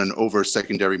 on an over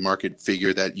secondary market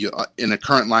figure that you in a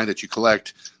current line that you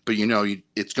collect, but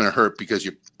it's going to hurt because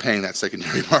you're paying that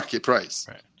secondary market price.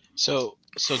 Right. So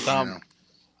Dom.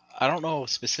 I don't know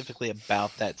specifically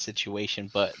about that situation,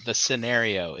 but the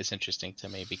scenario is interesting to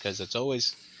me because it's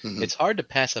always it's hard to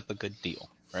pass up a good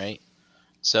deal, right?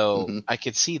 So I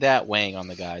could see that weighing on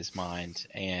the guy's mind.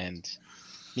 And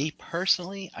me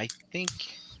personally, I think,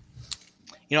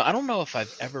 I don't know if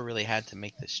I've ever really had to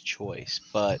make this choice,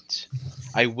 but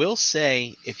I will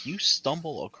say if you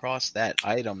stumble across that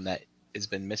item that has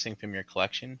been missing from your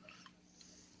collection,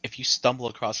 if you stumble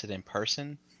across it in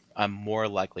person, I'm more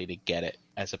likely to get it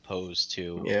as opposed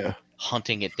to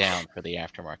hunting it down for the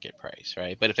aftermarket price,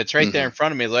 right? But if it's right there in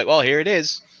front of me, it's like, well, here it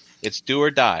is. It's do or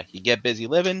die. You get busy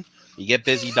living, you get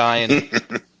busy dying,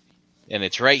 and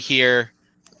it's right here.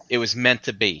 It was meant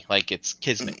to be. Like, it's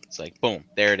kismet. It's like, boom,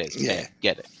 there it is. Yeah.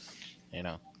 Get it. Kind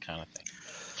of thing.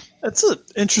 That's an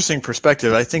interesting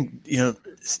perspective. I think, you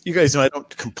guys know I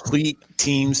don't complete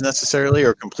teams necessarily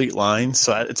or complete lines,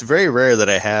 so it's very rare that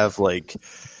I have, like,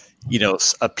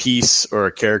 a piece or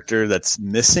a character that's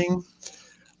missing.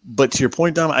 But to your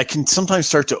point, Dom, I can sometimes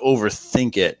start to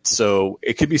overthink it. So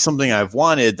it could be something I've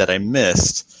wanted that I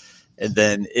missed, and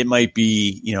then it might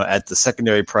be, at the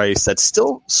secondary price that's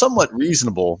still somewhat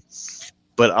reasonable,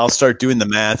 but I'll start doing the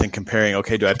math and comparing,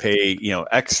 okay, do I pay,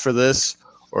 X for this?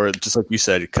 Or just like you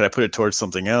said, could I put it towards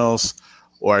something else?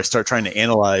 Or I start trying to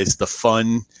analyze the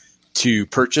fun to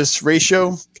purchase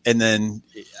ratio, and then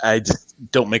I just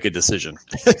don't make a decision.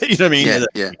 You know what I mean?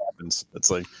 Yeah. Happens. It's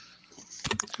like,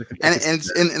 and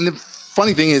the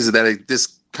funny thing is that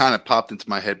this kind of popped into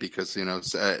my head because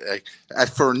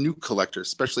for a new collector,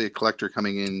 especially a collector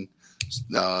coming in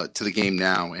to the game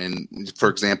now, and for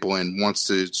example, and wants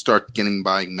to start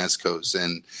buying Mezcos,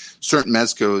 and certain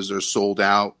Mezcos are sold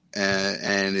out,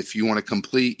 and if you want to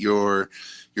complete your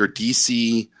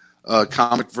DC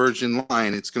comic version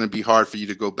line, it's going to be hard for you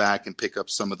to go back and pick up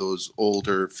some of those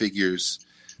older figures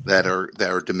that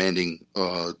are demanding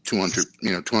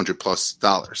 $200 plus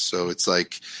dollars. So it's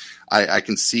like I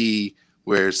can see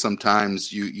where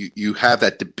sometimes you have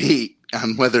that debate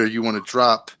on whether you want to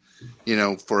drop,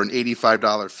 for an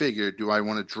 $85 figure, do I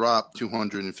want to drop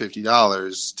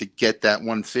 $250 to get that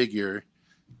one figure?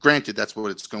 Granted, that's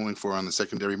what it's going for on the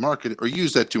secondary market, or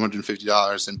use that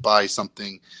 $250 and buy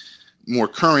something more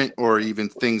current, or even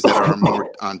things that are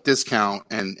more on discount,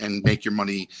 and make your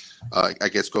money, I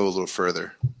guess, go a little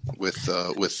further with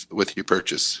your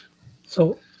purchase.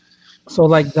 So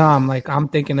like Dom, like I'm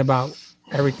thinking about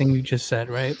everything you just said,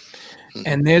 right?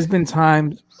 And there's been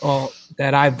times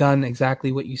that I've done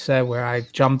exactly what you said, where I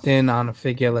jumped in on a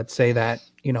figure, let's say that,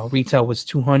 retail was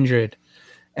 $200,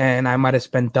 and I might have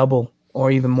spent double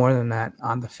or even more than that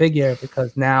on the figure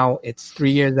because now it's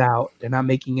 3 years out. They're not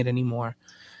making it anymore.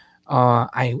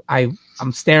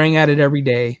 I'm staring at it every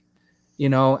day,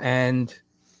 and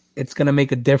it's going to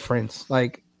make a difference,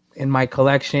 like in my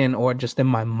collection or just in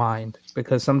my mind,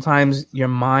 because sometimes your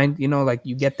mind, like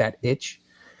you get that itch.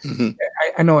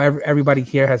 I know everybody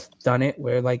here has done it,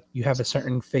 where like you have a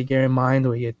certain figure in mind,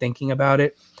 or you're thinking about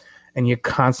it, and you're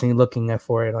constantly looking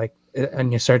for it, like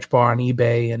in your search bar on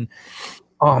eBay, and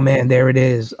oh man, there it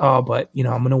is. Oh, but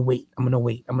I'm gonna wait.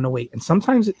 And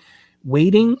sometimes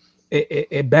waiting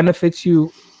it benefits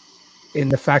you in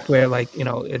the fact where like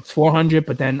it's 400,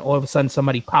 but then all of a sudden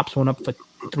somebody pops one up for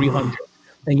 300,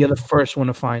 and you're the first one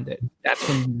to find it. That's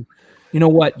when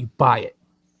you buy it.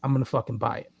 I'm gonna fucking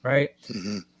buy it, right?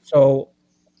 Mm-hmm. So,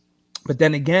 but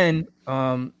then again,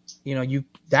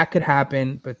 that could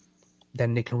happen, but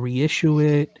then they can reissue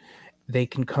it. They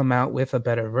can come out with a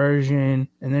better version,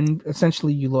 and then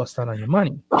essentially you lost out on your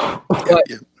money. But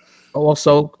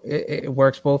also, it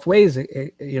works both ways.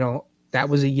 That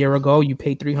was a year ago. You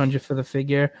paid $300 for the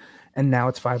figure, and now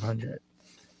it's $500,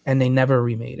 and they never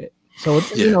remade it. So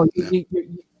you're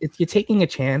taking a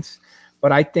chance.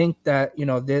 But I think that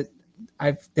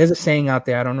there's a saying out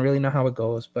there. I don't really know how it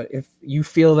goes, but if you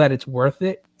feel that it's worth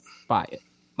it, buy it.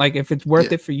 Like if it's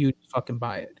worth it for you, fucking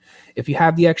buy it. If you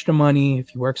have the extra money,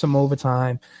 if you work some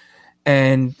overtime,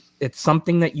 and it's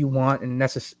something that you want, and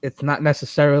it's not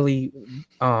necessarily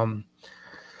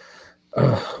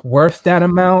worth that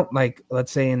amount. Like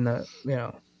let's say in the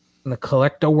in the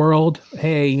collector world,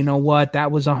 hey, you know what?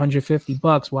 That was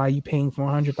 $150. Why are you paying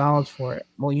 $400 for it?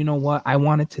 Well, you know what? I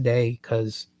want it today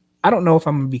because I don't know if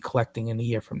I'm gonna be collecting in a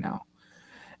year from now.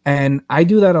 And I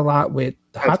do that a lot with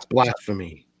That's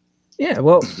blasphemy. Yeah,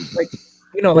 well, like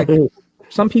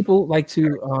some people like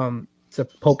to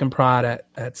poke and prod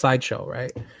at Sideshow,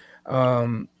 right?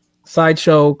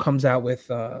 Sideshow comes out with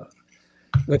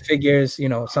figures,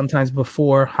 sometimes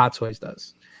before Hot Toys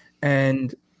does,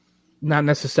 and not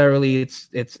necessarily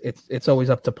it's always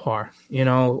up to par,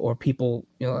 or people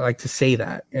like to say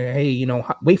that, hey,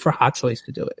 wait for Hot Toys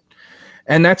to do it,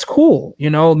 and that's cool.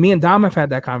 Me and Dom have had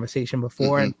that conversation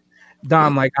before, and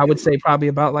Dom, like I would say probably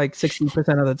about like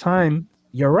 60% of the time,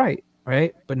 you're right,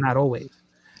 but not always.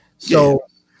 So,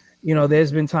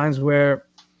 there's been times where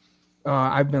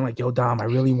I've been like, yo, Dom, I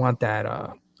really want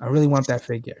that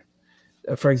figure.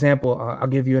 For example, I'll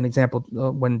give you an example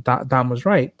when Dom was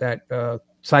right, that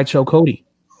Sideshow Cody.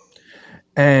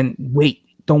 And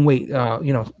don't wait.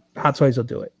 Hot Toys will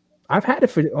do it. I've had it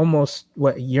for almost,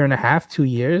 a year and a half, 2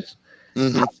 years.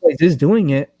 Mm-hmm. Hot Toys is doing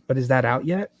it, but is that out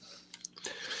yet?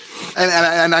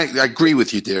 And I agree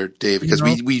with you there, Dave, because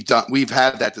we've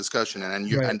had that discussion,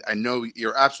 and I know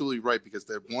you're absolutely right, because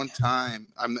there one time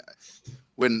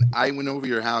when I went over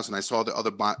your house and I saw the other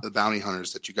the bounty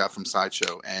hunters that you got from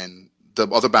Sideshow, and the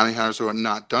other bounty hunters are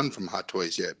not done from Hot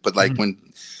Toys yet, but like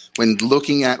when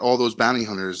looking at all those bounty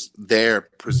hunters there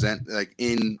present like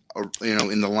in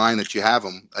the line that you have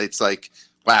them, it's like,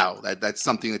 wow, that's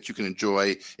something that you can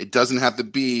enjoy. It doesn't have to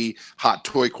be hot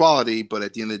toy quality, but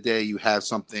at the end of the day, you have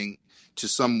something to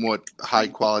somewhat high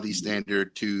quality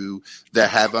standard that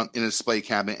have in a display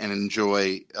cabinet and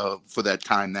enjoy for that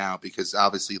time now. Because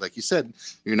obviously, like you said,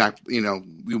 you're not,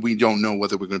 we don't know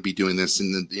whether we're going to be doing this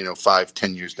in the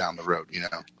 5-10 years down the road,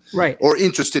 right? Or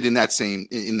interested in that same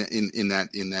in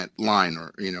that line,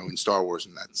 or in Star Wars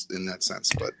in that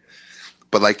sense,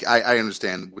 But like I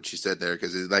understand what you said there,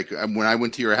 because like when I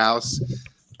went to your house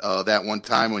that one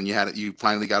time when you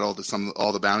finally got all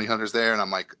the bounty hunters there, and I'm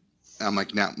like,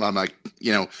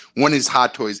 when is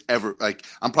Hot Toys ever, like,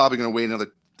 I'm probably going to wait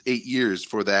another 8 years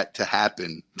for that to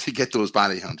happen, to get those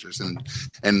bounty hunters,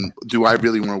 and do I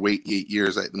really want to wait 8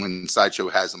 years when Sideshow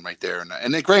has them right there?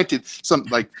 And they, granted, some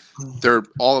like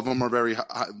all of them are very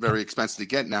very expensive to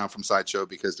get now from Sideshow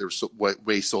because they're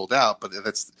way sold out. But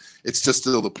it's just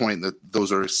still the point that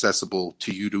those are accessible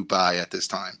to you to buy at this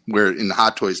time, where in the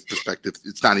Hot Toys perspective,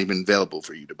 it's not even available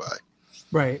for you to buy.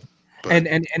 Right. But,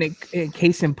 and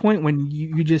case in point, when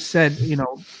you just said,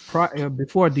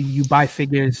 before, do you buy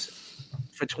figures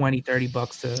for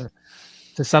 $20-$30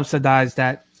 to subsidize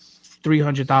that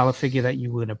 $300 figure that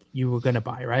you were gonna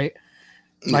buy, right?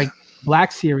 Like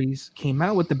Black Series came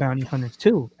out with the bounty hunters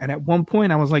too, and at one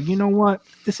point I was like, you know what,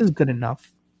 this is good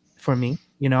enough for me,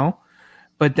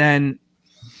 but then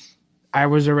I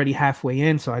was already halfway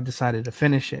in, so I decided to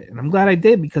finish it, and I'm glad I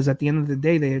did, because at the end of the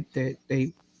day,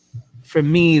 they for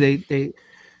me,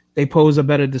 they pose a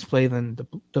better display than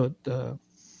the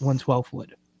 112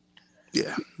 would.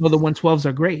 Yeah. Well, the 112s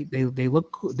are great. They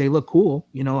look cool.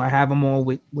 I have them all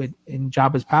with in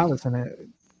Jabba's palace, and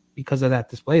because of that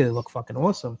display, they look fucking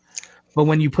awesome. But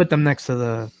when you put them next to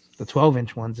the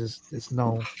 12-inch ones, there's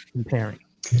no comparing.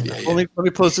 Well, let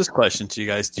me pose this question to you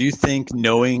guys: do you think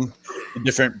knowing the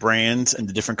different brands and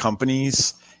the different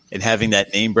companies and having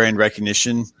that name brand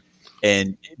recognition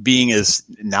and being as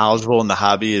knowledgeable in the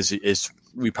hobby as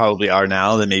we probably are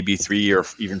now than maybe 3 or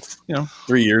even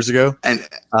 3 years ago. And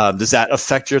does that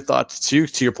affect your thoughts too?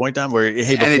 To your point, Don, where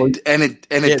hey,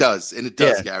 it does,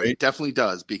 yeah, Gary, it definitely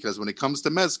does, because when it comes to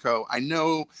Mezco, I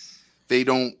know they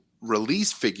don't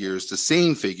release figures the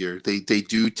same figure. They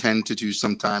do tend to do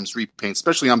sometimes repaint,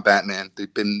 especially on Batman.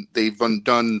 They've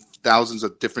done thousands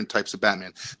of different types of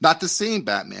Batman, not the same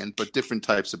Batman, but different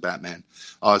types of Batman.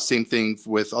 Same thing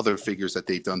with other figures that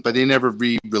they've done, but they never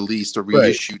re-released or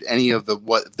reissued any of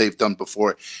what they've done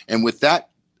before. And with that,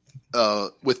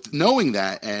 with knowing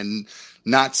that and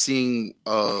not seeing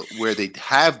where they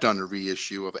have done a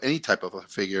reissue of any type of a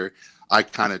figure, I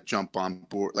kind of jump on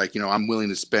board. Like, I'm willing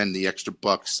to spend the extra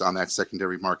bucks on that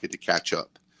secondary market to catch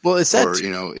up. Well, it's that,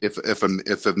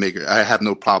 if a maker, I have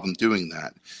no problem doing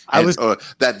that.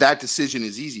 That decision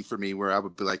is easy for me, where I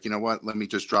would be like, you know what, let me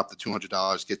just drop the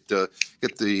 $200, get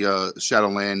the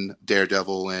Shadowland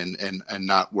Daredevil, and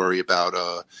not worry about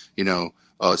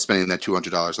spending that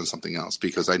 $200 on something else,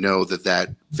 because I know that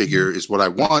figure is what I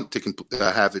want to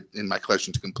have it in my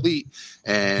collection to complete,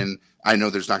 and I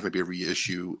know there's not going to be a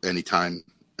reissue anytime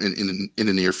in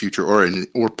the near future,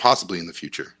 or possibly in the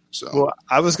future. So, well,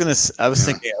 I was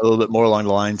thinking a little bit more along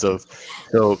the lines of,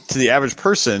 so to the average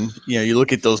person, you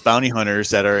look at those bounty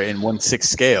hunters that are in 1/6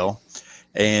 scale,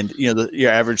 and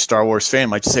your average Star Wars fan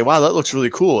might just say, "Wow, that looks really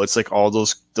cool." It's like all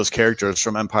those characters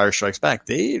from Empire Strikes Back.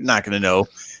 They're not going to know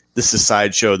this is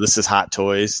Sideshow, this is Hot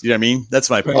Toys. You know what I mean? That's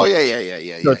my point. Oh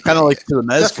yeah. So kind of like to the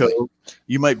Mezco, definitely.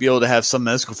 You might be able to have some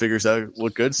Mezco figures that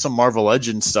look good, some Marvel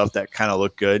Legends stuff that kind of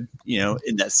look good,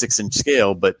 in that 6-inch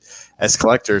scale. But as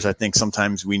collectors, I think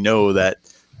sometimes we know that,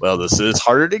 well, this is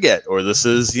harder to get, or this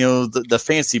is, the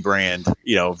fancy brand,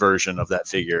 version of that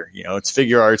figure. It's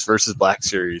Figure Arts versus Black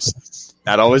Series.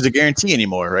 Not always a guarantee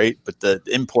anymore, right? But the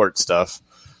import stuff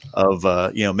of,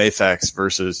 Mayfax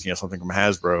versus, something from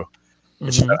Hasbro.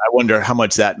 Mm-hmm. I wonder how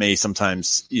much that may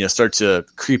sometimes, start to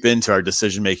creep into our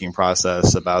decision-making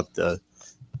process about the,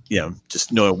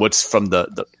 just knowing what's from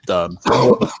the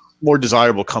more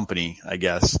desirable company, I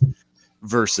guess,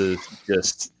 versus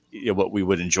just what we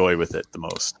would enjoy with it the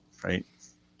most, right?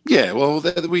 Yeah, well,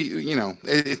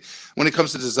 when it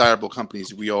comes to desirable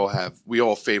companies, we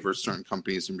all favor certain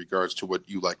companies in regards to what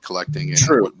you like collecting and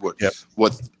True.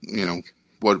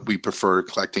 what we prefer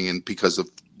collecting, and because of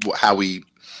how we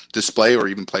display or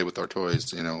even play with our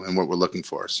toys, and what we're looking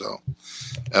for. So,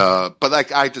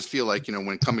 but I just feel like,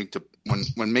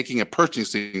 when making a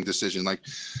purchasing decision, like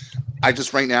I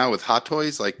just right now with Hot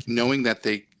Toys, like knowing that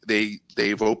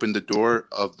they've opened the door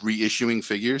of reissuing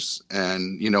figures,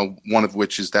 and one of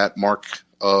which is that Mark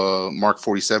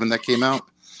 47 that came out.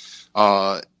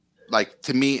 Like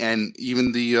to me, and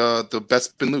even the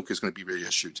Bespin Luke is going to be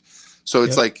reissued. So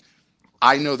it's like,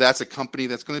 I know that's a company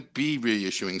that's going to be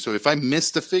reissuing. So if I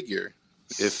missed a figure,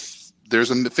 if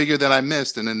there's a figure that I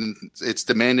missed, and then it's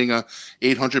demanding a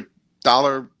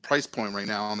 $800 price point right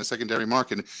now on the secondary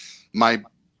market, my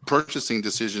purchasing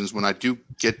decisions, when I do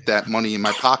get that money in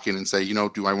my pocket and say,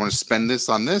 do I want to spend this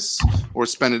on this or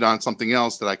spend it on something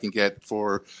else that I can get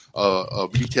for a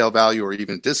retail value or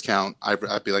even a discount,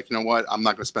 I'd be like, you know what, I'm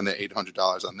not going to spend that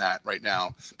 $800 on that right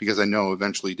now, because I know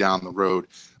eventually down the road,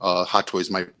 Hot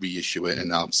Toys might reissue it,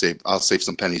 and I'll save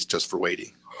some pennies just for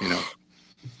waiting.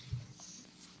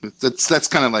 That's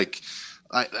kind of like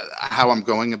how I'm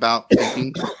going about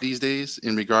thinking these days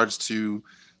in regards to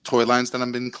toy lines that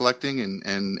I've been collecting,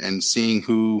 and seeing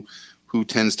who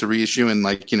tends to reissue, and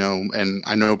and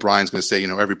I know Brian's going to say,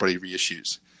 everybody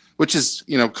reissues, which is,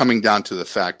 coming down to the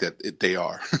fact that they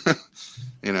are,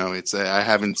 it's I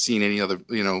haven't seen any other,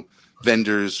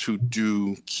 vendors who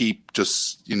do keep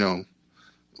just,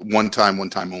 one time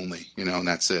only, and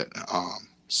that's it.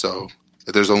 So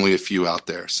there's only a few out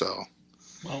there. So,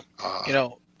 well,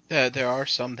 there are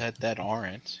some that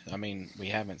aren't. I mean, we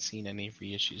haven't seen any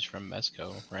reissues from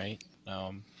Mezco, right?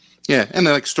 Yeah, and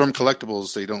like Storm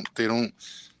Collectibles, they don't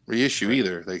reissue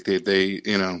either. Like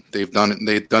they've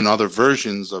done other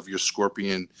versions of your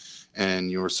Scorpion and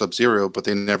your Sub-Zero, but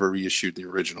they never reissued the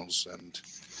originals.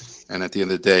 And at the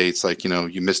end of the day, it's like,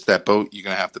 you missed that boat, you're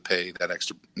gonna have to pay that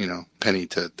extra penny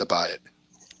to buy it.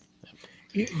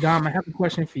 Dom, I have a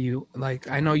question for you.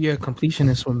 Like, I know you're a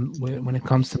completionist when it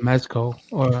comes to Mezco,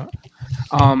 or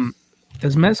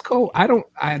does Mezco? I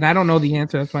don't know the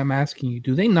answer. That's why I'm asking you.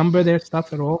 Do they number their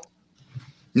stuff at all?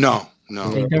 No.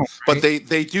 They don't, right? But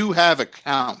they do have a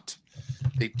count.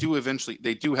 They do have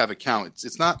a count.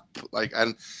 It's not like I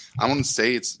wouldn't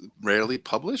say it's rarely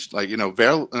published. Like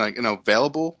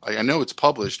available. I know it's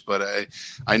published, but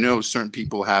I know certain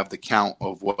people have the count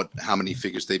of how many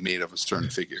figures they made of a certain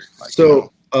figure. Like,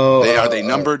 so are they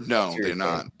numbered? No, they're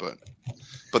not.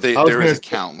 But there is a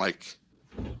count. Like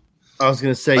I was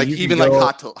gonna say, like you even can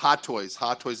like go- Hot Toys.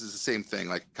 Hot Toys is the same thing.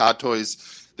 Like Hot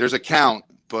Toys, there's a count,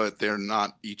 but they're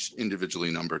not each individually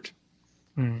numbered.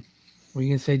 What are you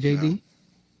gonna say, JD?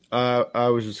 I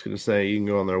was just gonna say you can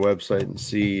go on their website and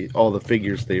see all the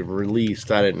figures they've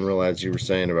released. I didn't realize you were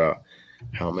saying about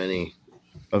how many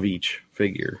of each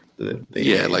figure that they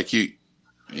made.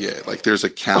 like there's a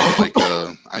count. Like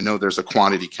I know there's a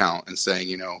quantity count, and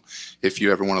saying if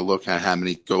you ever want to look at how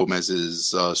many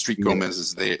Gomez's Street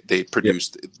Gomez's they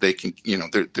produced, they can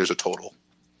there's a total.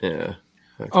 Yeah.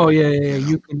 Okay. Oh yeah.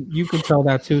 You can tell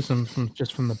that too. From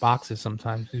just from the boxes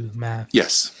sometimes do the math.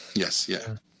 Yes.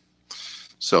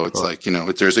 So it's like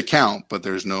there's a count, but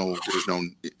there's no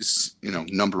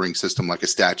numbering system like a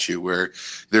statue where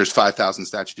there's 5,000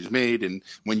 statues made, and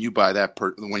when you buy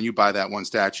that one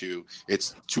statue,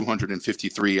 it's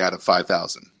 253 out of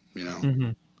 5,000.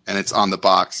 And it's on the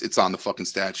box, it's on the fucking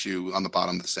statue, on the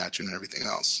bottom of the statue, and everything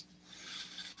else.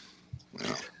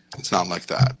 It's not like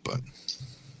that, but.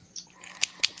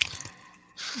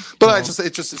 But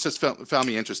it just found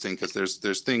me interesting because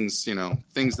there's things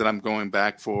that I'm going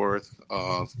back for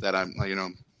that I'm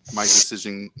my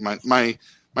decision my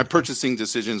purchasing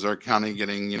decisions are kind of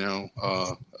getting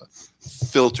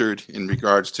filtered in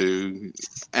regards to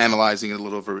analyzing it a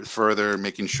little bit further,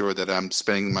 making sure that I'm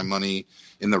spending my money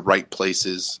in the right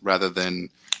places rather than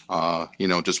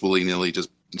just willy-nilly just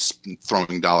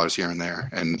throwing dollars here and there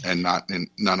and not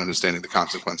understanding the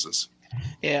consequences.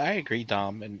 Yeah, I agree,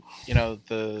 Dom. And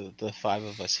the five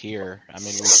of us here, I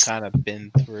mean, we've kind of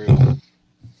been through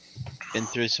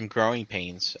some growing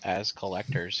pains as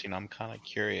collectors. I'm kind of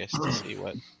curious to see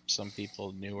what some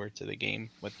people newer to the game,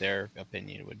 what their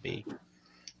opinion would be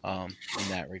in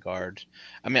that regard.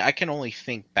 I mean, I can only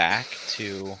think back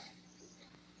to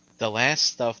the last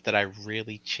stuff that I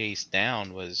really chased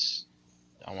down was,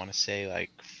 I want to say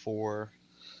like what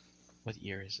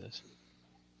year is this?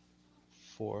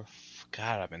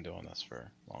 God, I've been doing this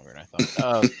for longer than I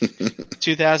thought.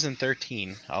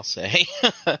 2013, I'll say.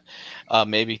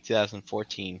 Maybe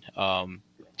 2014.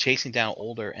 Chasing down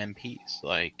older MPs,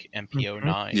 like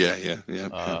MP09. Yeah.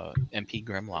 MP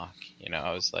Grimlock.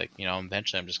 I was like,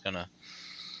 eventually I'm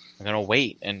gonna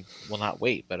wait, and well, not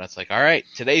wait, but it's like, all right,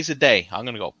 today's the day. I'm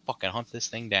gonna go fucking hunt this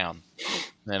thing down.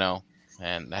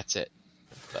 And that's it.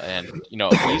 And,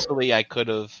 easily I could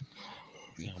have,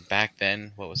 back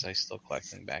then, what was I still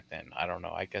collecting back then? I don't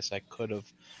know. I guess I could have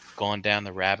gone down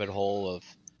the rabbit hole of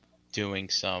doing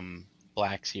some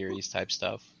Black Series type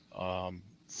stuff.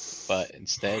 But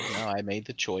instead, I made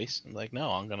the choice. I'm like, no,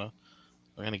 I'm gonna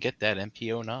get that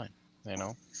MP09.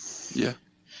 Yeah.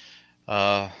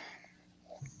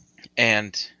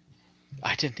 And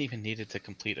I didn't even need it to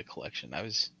complete a collection.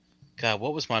 God,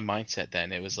 what was my mindset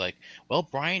then? It was like, well,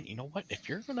 Brian, you know what? If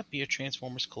you're going to be a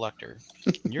Transformers collector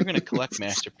and you're going to collect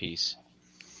Masterpiece,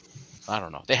 I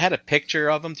don't know. They had a picture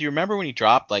of him. Do you remember when he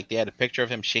dropped? Like, they had a picture of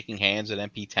him shaking hands at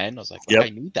MP10. I was like, I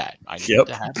need that. I need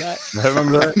to have that. I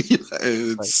remember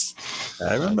that.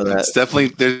 I remember that. It's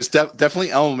there's definitely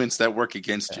elements that work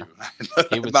against you.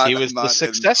 He was the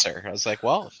successor. I was like,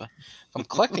 well, if I'm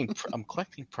collecting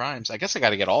primes, I guess I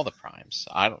got to get all the primes.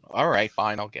 I don't know. All right,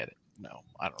 fine, I'll get it. No,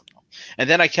 I don't know. And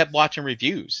then I kept watching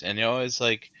reviews, and it's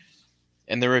like,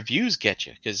 and the reviews get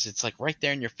you because it's like right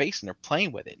there in your face, and they're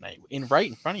playing with it, and right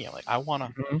in front of you. I'm like, I want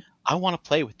to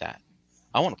play with that.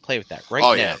 I want to play with that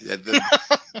right now. Yeah,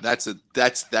 that's an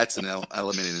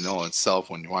element in and of itself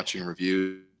when you're watching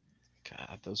reviews.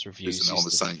 God, those reviews. And all of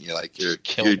a sudden, you're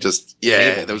just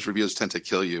those reviews tend to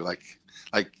kill you. Like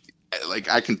I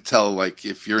can tell, like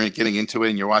if you're getting into it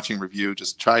and you're watching review,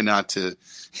 just try not to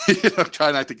get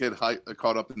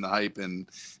caught up in the hype and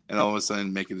all of a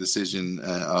sudden make a decision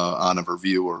on a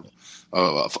review or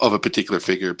of a particular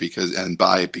figure and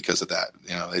buy it because of that.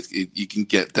 You can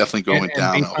get definitely going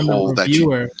down a hole that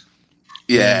you.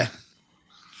 Yeah.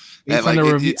 And like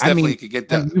it definitely could get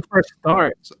down. When you first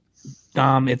start,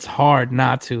 Dom, it's hard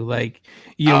not to. Like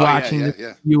you're watching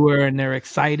the viewer and they're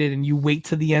excited, and you wait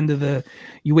to the end. They're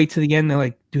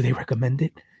like, do they recommend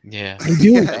it? Yeah, they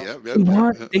do.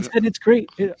 They said it's great.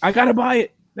 I gotta buy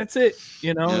it. That's it.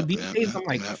 These days I'm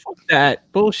like, fuck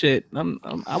that bullshit.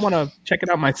 I want to check it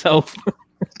out myself.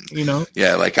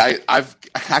 Yeah, like I've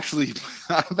actually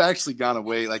I've actually gone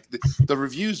away. Like the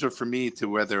reviews are for me to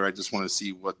whether I just want to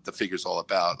see what the figure's all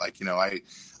about. Like,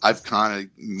 I've kind of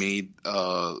made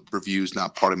reviews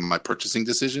not part of my purchasing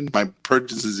decision. My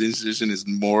purchasing decision is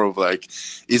more of like,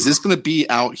 is this going to be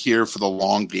out here for the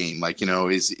long game? Like,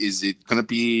 is it going to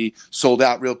be sold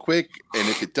out real quick? And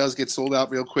if it does get sold out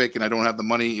real quick and I don't have the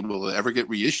money, will it ever get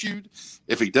reissued?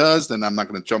 If it does, then I'm not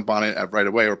going to jump on it right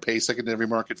away or pay secondary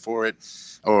market for it.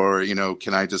 Or,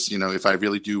 can I just, if I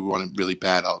really do want it really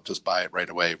bad, I'll just buy it right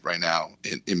away, right now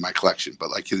in my collection.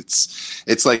 But like,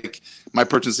 it's like my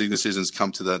purchasing decisions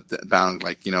come to the bound,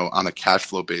 like, on a cash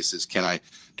flow basis.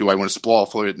 Do I want to sprawl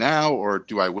for it now, or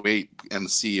do I wait and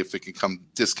see if it can come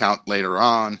discount later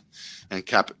on and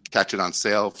catch it on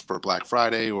sale for Black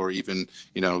Friday, or even,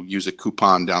 use a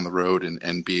coupon down the road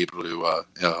and be able to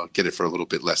get it for a little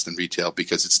bit less than retail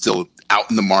because it's still out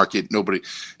in the market.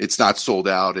 It's not sold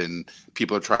out, and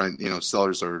people are trying,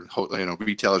 sellers or,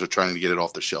 retailers are trying to get it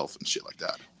off the shelf and shit like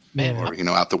that. Man,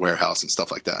 or, out the warehouse and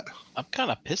stuff like that. I'm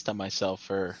kind of pissed at myself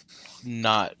for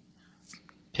not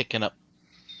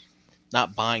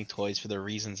buying toys for the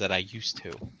reasons that I used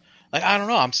to. Like, I don't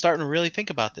know. I'm starting to really think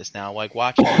about this now. Like,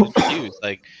 watching the reviews,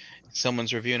 like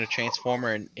someone's reviewing a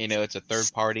Transformer and, it's a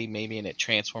third party maybe, and it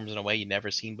transforms in a way you've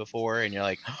never seen before. And you're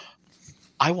like,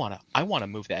 I want to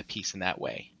move that piece in that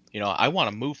way. I want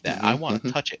to move that. I want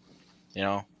to touch it.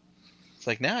 It's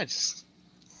like, now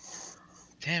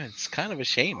damn, it's kind of a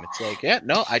shame. It's like, yeah,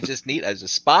 no, I just need as a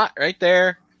spot right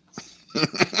there.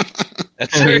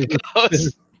 That's where it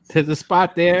goes. There's a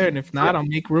spot there, and if not, I'll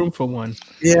make room for one.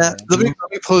 Yeah, let me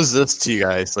pose this to you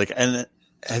guys. Like, and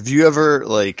have you ever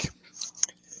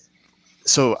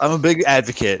so I'm a big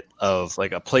advocate of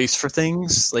like a place for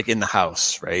things like in the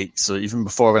house, right? So even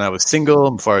before when I was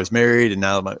single, before I was married, and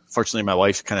now fortunately my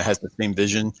wife kind of has the same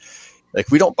vision. Like,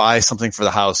 we don't buy something for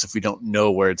the house if we don't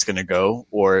know where it's going to go,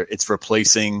 or it's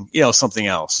replacing, something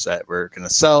else that we're going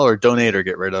to sell or donate or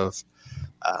get rid of.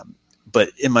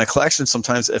 But in my collection,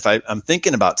 sometimes if I'm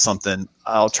thinking about something,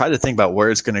 I'll try to think about where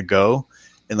it's going to go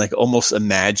and like almost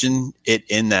imagine it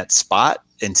in that spot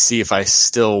and see if I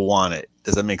still want it.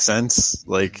 Does that make sense?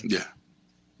 Like, yeah.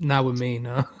 Not with me,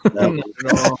 no. Not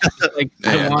at all. Like,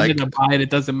 I wanted to buy it. It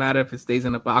doesn't matter if it stays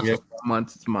in a box for 4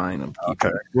 months. It's mine. I'm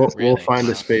keeping it. We'll find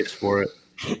a space for it.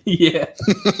 Yeah.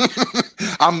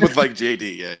 I'm with like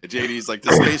JD. Yeah, JD's like,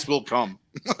 the space will come.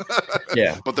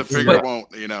 Yeah, but the figure won't.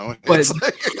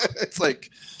 It's like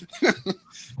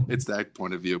it's that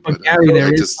point of view. But Gary,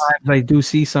 there is times I do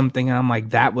see something and I'm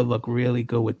like, that would look really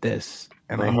good with this,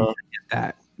 and I need to get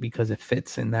that because it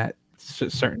fits in that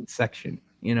certain section.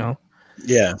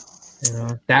 Yeah.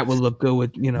 That would look good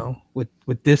with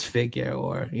with this figure,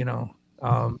 or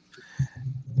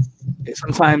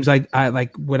sometimes I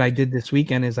like what I did this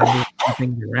weekend is I moved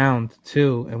things around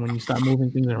too. And when you start moving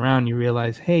things around, you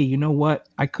realize, hey, you know what?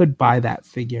 I could buy that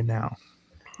figure now.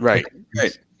 Right.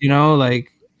 Right.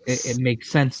 Like it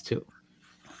makes sense too.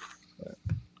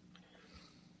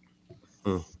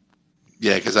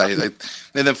 Yeah, because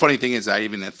and the funny thing is, I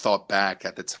even had thought back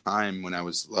at the time when I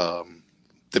was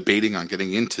debating on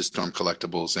getting into Storm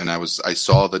Collectibles, and I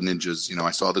saw the ninjas,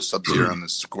 I saw the Sub-Zero and the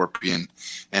Scorpion,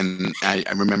 and I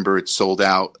remember it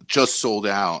just sold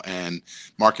out, and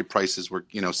market prices were,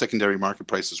 secondary market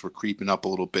prices were creeping up a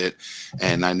little bit,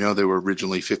 and I know they were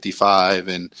originally 55,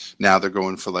 and now they're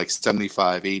going for like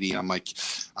 75, 80. I'm like,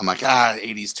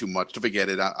 80 is too much. Forget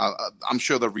it. I'm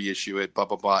sure they'll reissue it, blah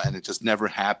blah blah, and it just never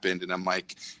happened. And I'm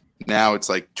like, now it's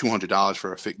like $200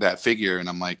 for that figure, and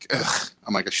I'm like,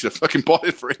 I should have fucking bought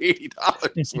it for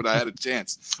 $80 when I had a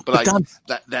chance. But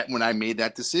that when I made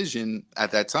that decision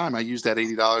at that time, I used that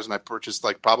 $80 and I purchased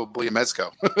like probably a Mezco.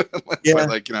 Yeah.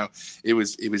 But it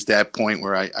was that point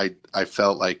where I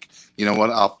felt like, you know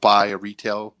what, I'll buy a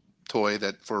retail toy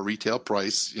that for a retail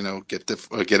price, get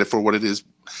it for what it is,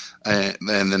 and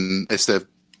then instead of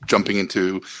jumping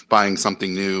into buying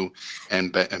something new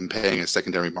and paying a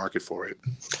secondary market for it.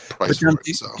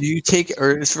 Do you take,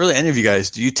 or it's really any of you guys,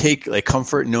 do you take like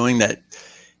comfort knowing that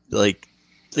like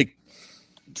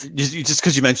just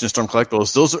because you mentioned Storm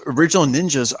Collectibles, those original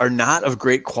ninjas are not of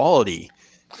great quality.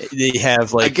 They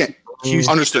have like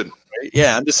understood. Right?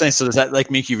 Yeah, I'm just saying. So does that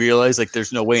like make you realize like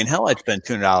there's no way in hell I'd spend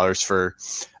 $200 for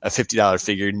a $50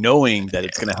 figure, knowing that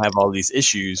it's going to have all these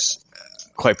issues,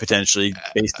 quite potentially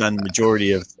based on the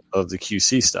majority of the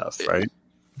QC stuff, right?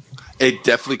 It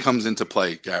definitely comes into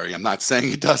play, Gary. I'm not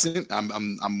saying it doesn't.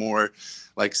 I'm more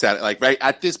like sad. Like right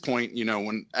at this point,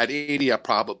 when at 80, I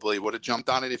probably would have jumped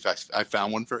on it if I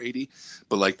found one for 80.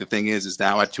 But like the thing is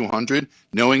now at 200,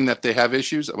 knowing that they have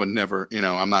issues, I would never.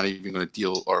 I'm not even going to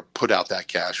deal or put out that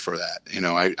cash for that.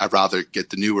 I'd rather get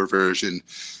the newer version,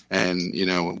 and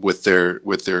with their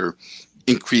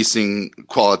increasing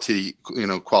quality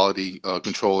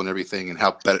control and everything, and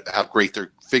how great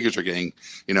their figures are getting.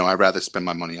 I'd rather spend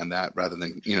my money on that rather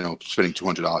than spending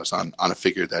 $200 on a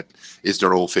figure that is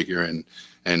their old figure,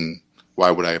 and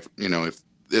why would I have if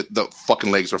the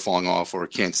fucking legs are falling off or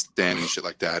can't stand and shit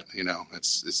like that,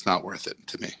 it's not worth it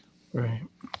to me. Right.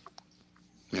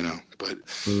 But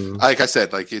like I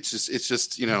said, like it's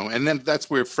just and then that's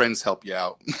where friends help you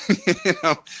out.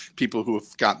 People who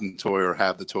have gotten the toy or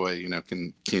have the toy,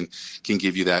 can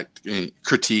give you that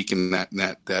critique and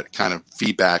that kind of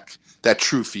feedback, that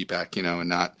true feedback, and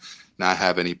not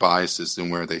have any biases in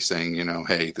where they're saying,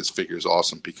 hey, this figure is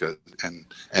awesome because and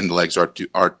the legs are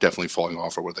definitely falling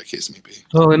off or whatever the case may be.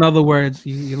 So in other words,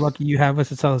 you're lucky you have us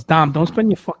to tell us, Dom, don't spend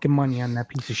your fucking money on that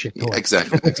piece of shit toy. Yeah,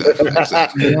 exactly.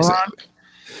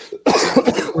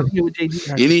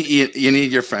 You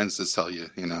need your friends to tell you,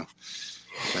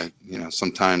 that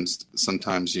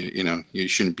sometimes you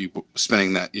shouldn't be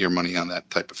spending your money on that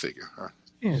type of figure. Or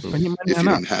spend your money if on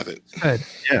you us. don't have it. Good.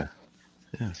 Yeah.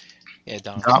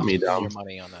 Don't Got me, spend Dom. your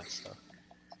money on that stuff.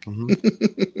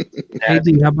 AD,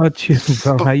 how about you,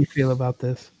 bro? How you feel about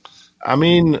this? I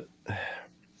mean,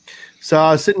 so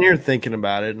I was sitting here thinking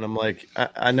about it, and I'm like,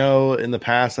 I know in the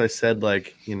past I said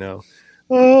like,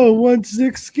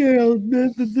 1/6 scale,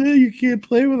 you can't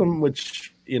play with them,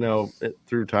 which,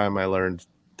 through time I learned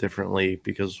differently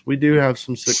because we do have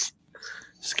some 6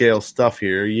 scale stuff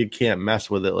here. You can't mess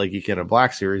with it like you can a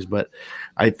Black Series, but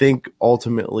I think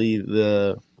ultimately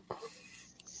the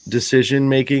decision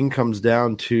making comes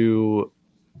down to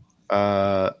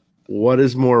what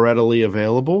is more readily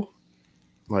available.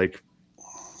 Like,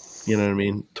 you know what I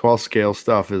mean? 12 scale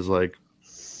stuff is like,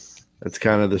 it's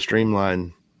kind of the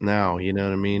streamline now, you know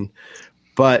what I mean?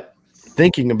 But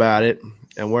thinking about it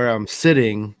and where I'm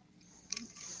sitting,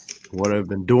 what I've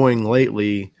been doing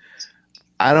lately,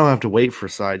 I don't have to wait for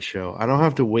Sideshow. I don't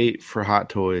have to wait for Hot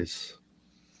Toys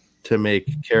to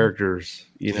make characters,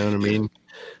 you know what I mean?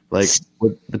 Like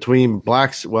between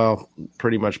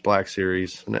pretty much Black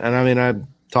Series. And I mean, I'm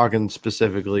talking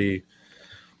specifically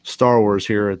Star Wars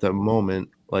here at the moment.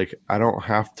 Like, I don't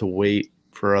have to wait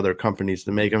for other companies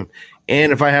to make them.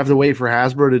 And if I have to wait for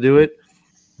Hasbro to do it,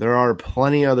 there are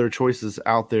plenty other choices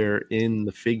out there in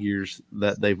the figures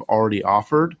that they've already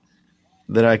offered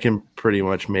that I can pretty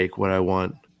much make what I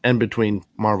want. And between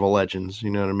Marvel Legends, you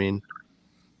know what I mean?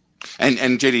 And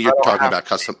JD, you're talking about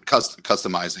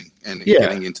customizing and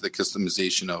getting into the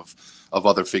customization of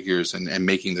other figures and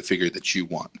making the figure that you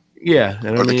want. Yeah,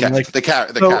 and or the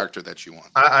character that you want.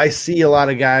 I see a lot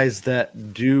of guys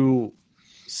that do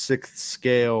 6th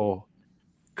scale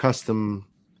custom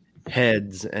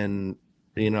heads, and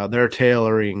they're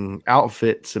tailoring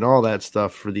outfits and all that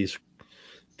stuff for these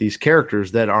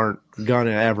characters that aren't gonna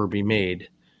ever be made.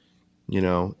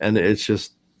 And it's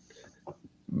just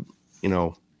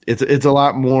it's a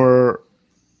lot more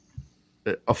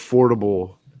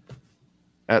affordable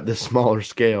at the smaller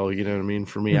scale, you know what I mean?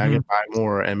 For me, I can buy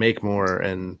more and make more,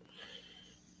 and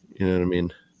you know what I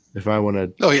mean? If I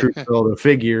want to build a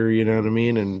figure, you know what I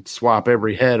mean, and swap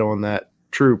every head on that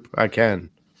troop, I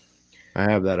can. I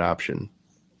have that option.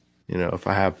 If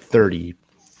I have 30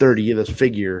 of this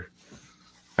figure,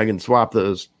 I can swap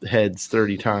those heads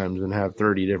 30 times and have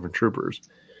 30 different troopers.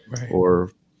 Right.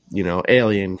 Or,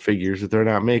 alien figures that they're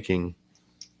not making.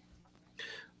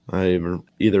 I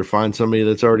either find somebody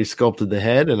that's already sculpted the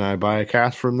head and I buy a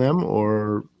cast from them,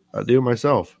 or I do it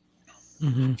myself.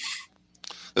 Mm-hmm.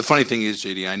 The funny thing is,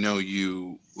 JD, I know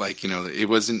you it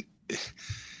wasn't.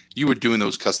 You were doing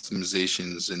those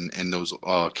customizations and those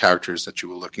characters that you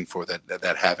were looking for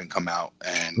that haven't come out,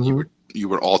 and you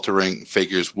were altering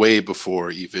figures way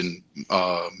before even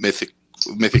Mythic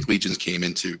Legions came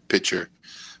into picture.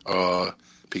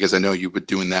 Because I know you were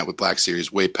doing that with Black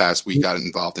Series way past we got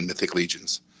involved in Mythic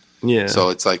Legions. Yeah. So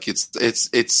it's like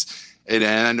and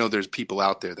I know there's people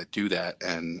out there that do that,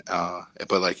 and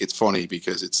but like it's funny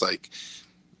because it's like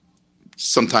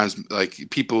sometimes like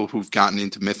people who've gotten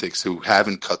into Mythics who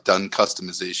haven't done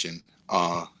customization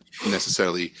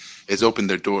necessarily has opened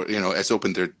their door. It's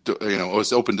opened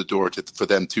the door for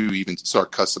them to even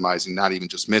start customizing not even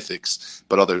just Mythics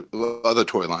but other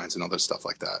toy lines and other stuff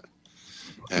like that.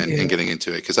 and getting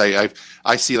into it, because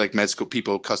I see like Mezco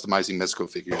people customizing Mezco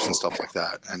figures and stuff like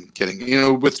that, and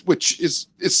getting, which is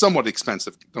somewhat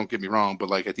expensive. Don't get me wrong, but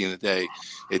like at the end of the day,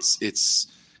 it's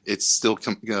still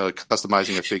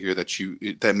customizing a figure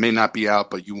that may not be out,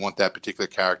 but you want that particular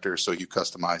character, so you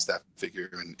customize that figure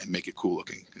and make it cool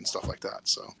looking and stuff like that.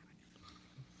 So,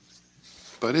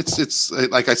 but it's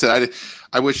like I said,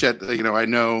 I wish that I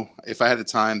know if I had the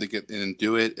time to get in and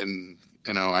do it, and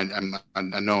I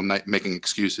know I'm not making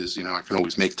excuses. I can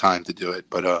always make time to do it,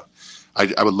 but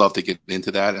I would love to get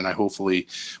into that, and I hopefully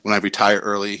when I retire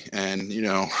early and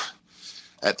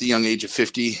at the young age of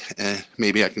 50,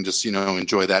 maybe I can just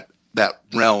enjoy that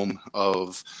realm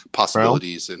of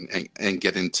possibilities and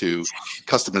get into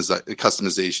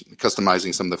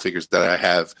customizing some of the figures that I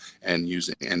have, and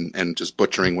using and just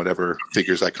butchering whatever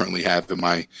figures I currently have in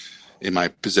my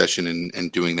possession,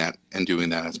 and doing that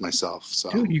as myself. So,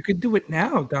 dude, you could do it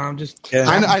now, Dom. Just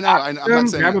I know. I'm not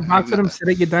saying grab a box of them, sit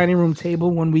at your dining room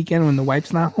table one weekend when the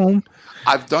wife's not home.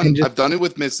 I've done it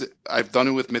with Mythic. I've done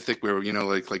it with Mythic, where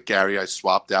like Gary, I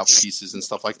swapped out pieces and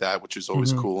stuff like that, which is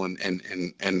always cool, and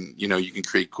you can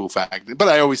create cool facts. But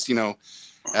I always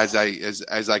as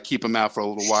I keep them out for a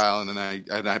little while, and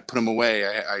then I put them away,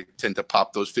 I tend to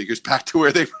pop those figures back to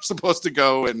where they were supposed to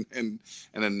go, and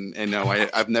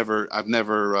I've never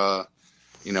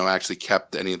actually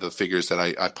kept any of the figures that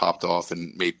I popped off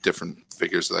and made different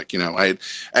figures. Like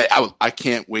I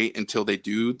can't wait until they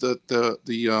do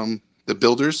the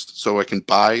builders, so I can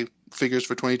buy figures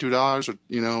for $22,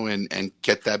 and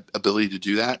get that ability to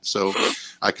do that, so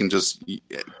I can just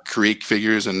create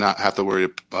figures and not have to worry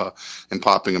and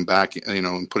popping them back,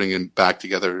 and putting them back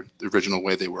together the original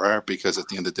way they were, because at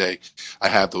the end of the day, I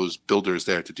have those builders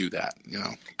there to do that,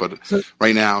 But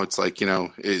right now, it's like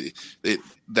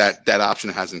that option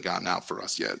hasn't gotten out for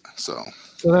us yet. So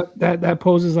that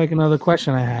poses like another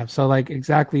question I have. So like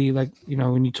exactly like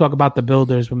when you talk about the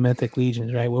builders with Mythic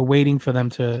Legions, right? We're waiting for them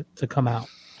to come out.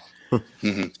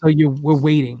 Mm-hmm. So we're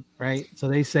waiting, right? So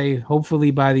they say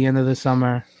hopefully by the end of the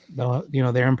summer,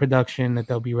 they're in production, that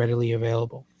they'll be readily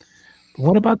available. But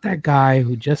what about that guy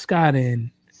who just got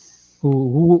in?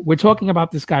 Who we're talking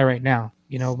about this guy right now,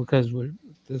 because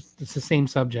it's the same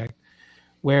subject,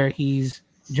 where he's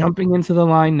jumping into the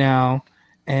line now,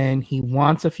 and he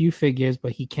wants a few figures,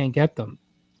 but he can't get them,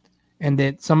 and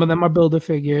that some of them are builder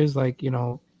figures, like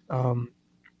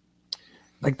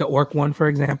like the Orc one, for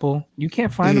example, you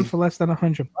can't find them for less than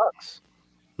 $100.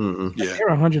 Yeah, they're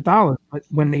 $100, but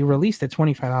when they released it,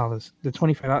 $25. The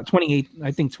 $28,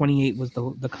 I think 28 was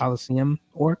the Coliseum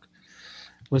Orc,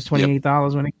 was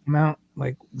 $28 when it came out.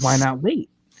 Like, why not wait?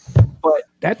 But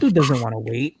that dude doesn't want to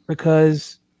wait,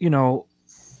 because 6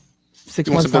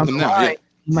 months down the line,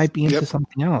 he might be into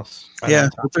something else. Yeah,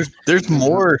 but there's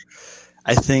more.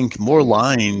 I think more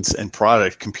lines and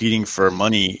product competing for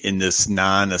money in this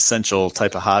non-essential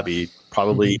type of hobby.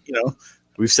 Probably,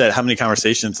 we've said how many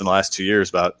conversations in the last 2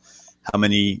 years about how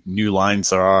many new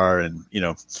lines there are, and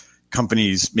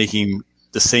companies making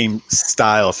the same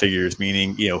style of figures.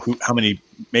 Meaning, how many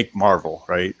make Marvel,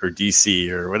 right, or DC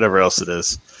or whatever else it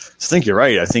is. So I think you're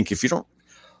right. I think if you don't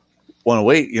want to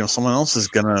wait, someone else is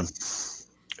gonna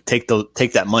take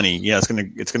that money.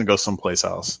 It's gonna go someplace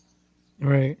else.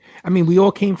 Right. I mean, we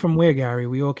all came from where, Gary?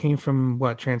 We all came from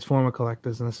Transformer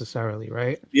collectors necessarily,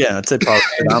 right? Yeah, I'd say probably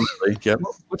predominantly. Yep.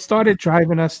 What started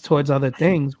driving us towards other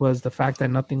things was the fact that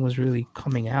nothing was really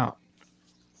coming out.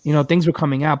 Things were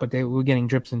coming out, but they were getting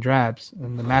drips and drabs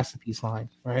in the Masterpiece line,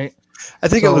 right? I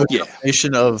think it was a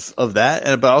combination of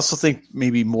that, but I also think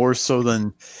maybe more so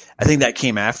than I think that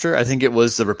came after. I think it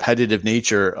was the repetitive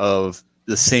nature of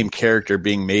the same character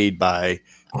being made by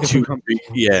two and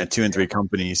three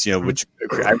companies, which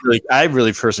I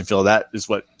really personally feel that is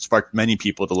what sparked many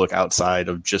people to look outside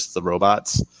of just the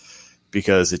robots,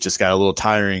 because it just got a little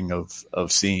tiring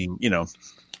of seeing,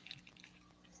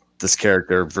 this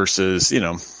character versus,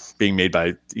 being made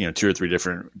by, 2 or 3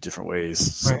 different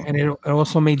ways. So. Right. And it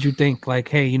also made you think like,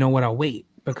 hey, you know what? I'll wait,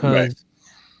 because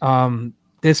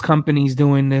this company's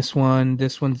doing this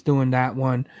one's doing that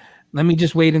one. Let me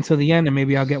just wait until the end, and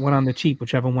maybe I'll get one on the cheap,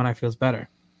 whichever one I feels better.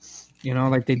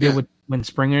 Like they did with when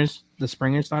the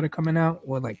Springers started coming out,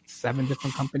 or like 7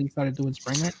 different companies started doing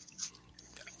Springer.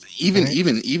 Even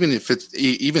if it's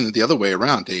even the other way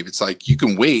around, Dave, it's like you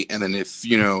can wait, and then if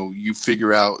you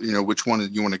figure out which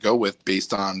one you want to go with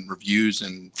based on reviews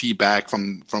and feedback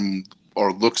from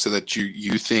or looks that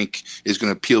you think is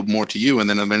going to appeal more to you, and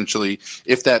then eventually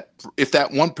if that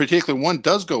one particular one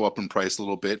does go up in price a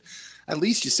little bit, at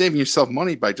least you're saving yourself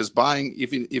money by just buying.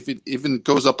 If it even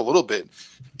goes up a little bit,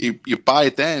 you buy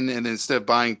it then, and then instead of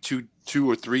buying two 2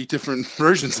 or 3 different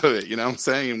versions of it, you know what I'm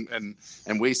saying?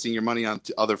 And wasting your money on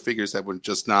other figures that were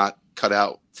just not cut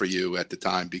out for you at the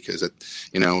time because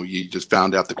you just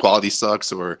found out the quality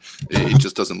sucks or it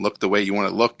just doesn't look the way you want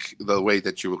to look, the way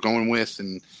that you were going with.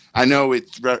 And I know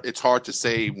it's hard to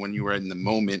say when you were in the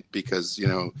moment because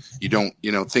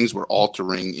things were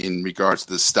altering in regards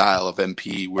to the style of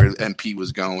MP, where MP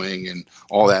was going and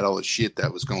all the shit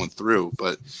that was going through.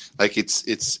 But like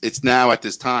it's now at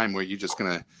this time where you're just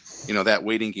gonna that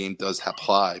waiting game does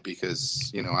apply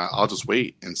because I'll just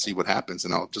wait and see what happens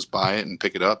and I'll just buy it and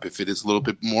pick it up. If it is a little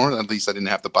bit more, at least I didn't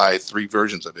have to buy 3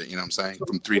 versions of it, you know what I'm saying,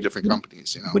 from 3 different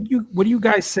companies. What do you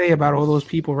guys say about all those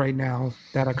people right now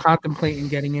that are contemplating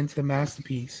getting into the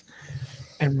Masterpiece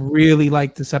and really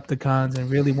like Decepticons and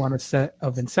really want a set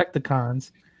of Insecticons,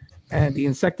 and the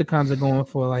Insecticons are going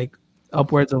for like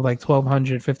upwards of like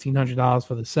 $1,200, $1,500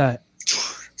 for the set?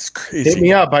 It's crazy. Hit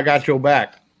me up, I got your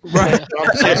back. Right.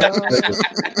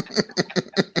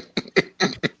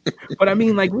 But I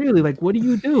mean, like, really, like, what do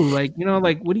you do? Like,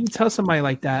 what do you tell somebody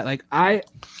like that? Like, I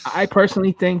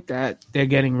personally think that they're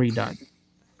getting redone.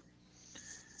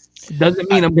 Doesn't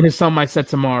mean I'm going to sell my set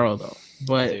tomorrow, though.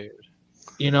 But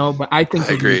but I think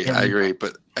I agree.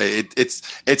 But it's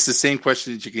the same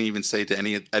question that you can even say to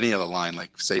any other line.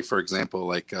 Like, say for example,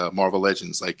 like Marvel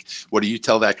Legends. Like, what do you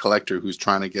tell that collector who's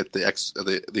trying to get the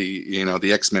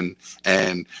X-Men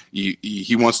and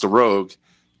he wants the Rogue,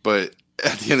 but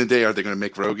at the end of the day, are they going to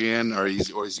make Rogue again, or is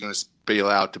he going to bail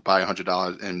out to buy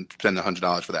 $100 and spend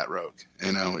 $100 for that Rogue?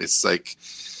 It's like,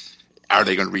 are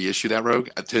they going to reissue that Rogue?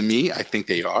 To me, I think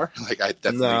they are. Like, I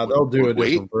definitely they'll do a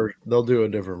different version. They'll do a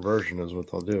different version, is what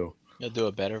they'll do. They'll do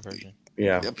a better version.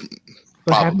 Yeah, yep.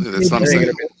 Probably. That's what I'm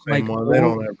saying. They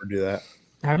don't ever do that.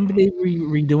 Haven't they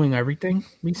redoing everything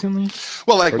recently?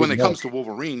 Well, like when it comes to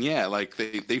Wolverine, yeah, like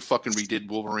they fucking redid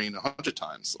Wolverine 100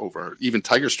 times over. Even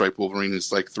Tiger Stripe Wolverine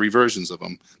is like 3 versions of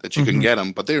them that you can get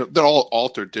them, but they're all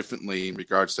altered differently in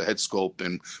regards to head sculpt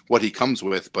and what he comes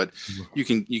with. But you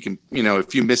can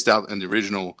if you missed out on the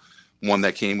original one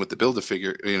that came with the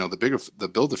Build-A-Figure, the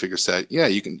Build-A-Figure set, yeah,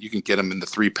 you can get them in the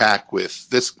 3-pack with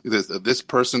this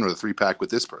person or the 3-pack with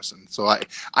this person. So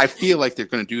I feel like they're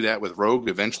going to do that with Rogue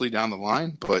eventually down the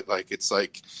line, but like it's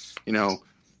like,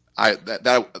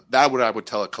 that what I would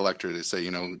tell a collector to say,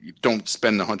 you don't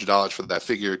spend $100 for that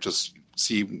figure, just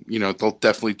see, they'll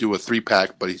definitely do a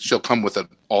 3-pack, but she'll come with an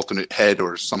alternate head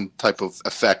or some type of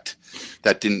effect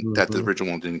that the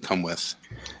original one didn't come with.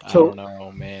 I don't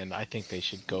know, man. I think they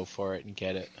should go for it and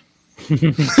get it.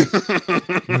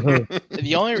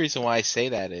 The only reason why I say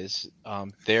that is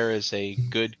there is a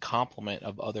good complement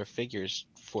of other figures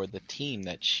for the team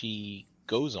that she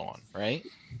goes on, right?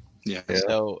 Yeah.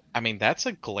 So, I mean, that's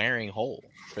a glaring hole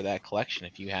for that collection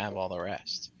if you have all the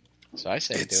rest. So I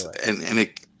say do it. And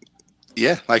it,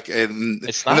 yeah, like, and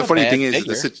it's not the funny thing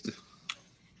figure. is,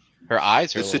 her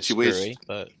eyes are a the little situation, screwy,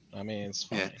 but I mean, it's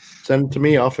fine. Yeah. Send it to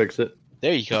me, I'll fix it.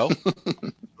 There you go.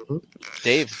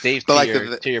 Dave,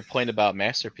 to your point about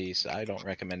Masterpiece, I don't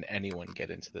recommend anyone get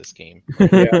into this game.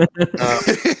 Yeah.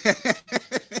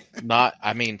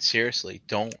 I mean, seriously,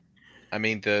 don't. I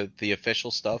mean, the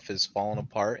official stuff is falling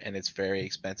apart and it's very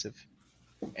expensive.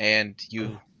 And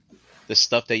the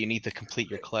stuff that you need to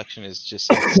complete your collection is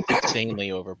just insanely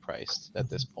overpriced at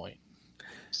this point.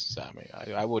 So, I mean,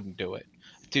 I wouldn't do it.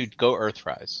 Dude, go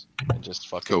Earthrise and just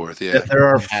fucking go Earth. Yeah, there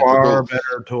are far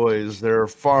better toys. There are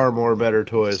far more better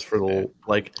toys for the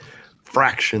like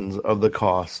fractions of the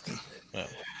cost.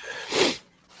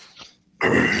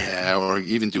 Yeah, or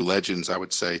even do Legends. I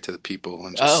would say to the people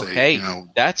and just say,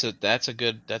 that's a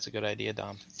good idea,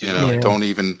 Dom.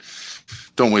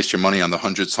 Don't waste your money on the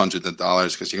hundreds of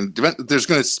dollars because there's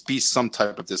going to be some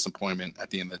type of disappointment at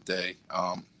the end of the day.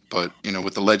 But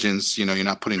with the Legends, you're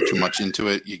not putting too much into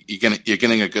it. You're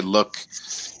getting a good look.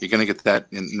 You're gonna get that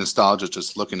nostalgia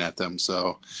just looking at them.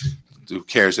 So who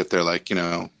cares if they're like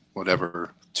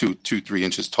whatever 2-3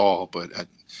 inches tall? But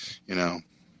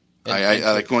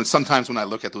I like sometimes when I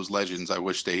look at those Legends, I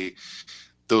wish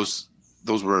those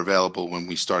were available when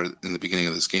we started in the beginning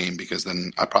of this game because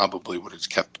then I probably would have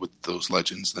kept with those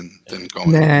Legends than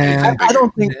going. I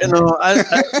don't think I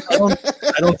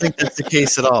don't think that's the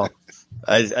case at all.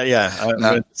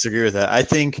 I would disagree with that. I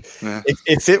think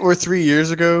if it were 3 years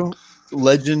ago,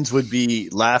 Legends would be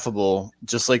laughable,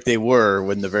 just like they were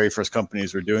when the very first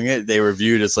companies were doing it. They were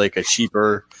viewed as like a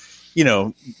cheaper,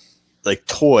 like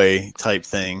toy type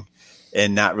thing,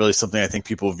 and not really something I think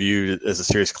people viewed as a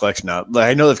serious collection now. Like,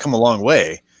 I know they've come a long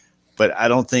way, but I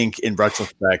don't think in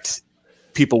retrospect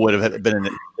people would have been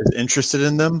as interested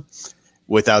in them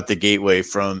without the gateway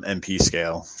from MP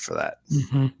scale for that.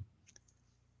 Mm-hmm.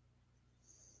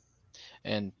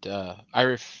 And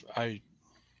I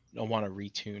want to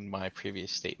retune my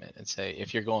previous statement and say,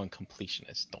 if you're going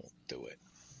completionist, don't do it.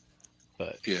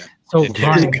 But Yeah. So if there's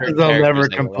Brian, Because certain they'll never characters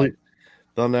that you complete. like-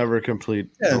 They'll never complete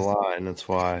Yeah. the line. That's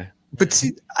why. But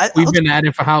see, we've been at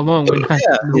it for how long? We're not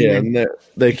Yeah. moving. Yeah, and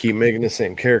they keep making the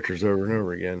same characters over and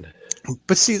over again.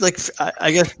 But see, like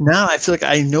I guess now I feel like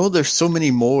I know there's so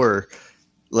many more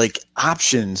like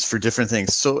options for different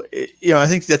things. So I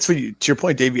think that's what to your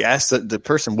point, Dave. You asked the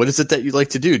person, what is it that you like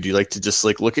to do? Do you like to just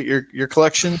like look at your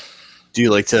collection? Do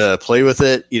you like to play with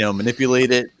it?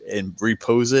 Manipulate it and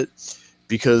repose it?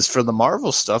 Because for the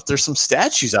Marvel stuff, there's some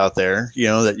statues out there,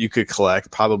 that you could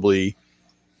collect probably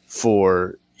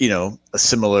for a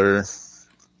similar.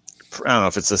 I don't know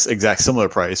if it's this exact similar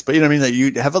price, but that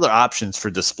you have other options for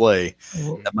display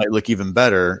that might look even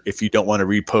better if you don't want to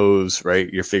repose, right,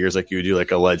 your figures like you would do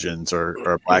like a Legends or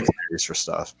a Black Series for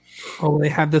stuff. Oh, they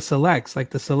have the selects. Like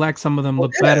the selects, some of them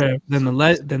look better than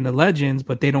the Legends,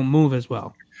 but they don't move as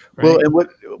well. Right? Well, and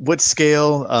what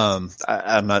scale?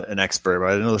 I'm not an expert,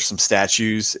 but I know there's some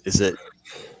statues. Is it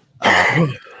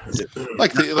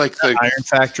like the Iron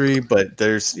Factory? But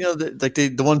there's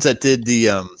the ones that did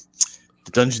the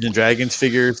Dungeons and Dragons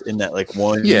figures in that like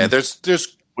one. Yeah, there's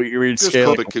what you read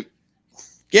scale.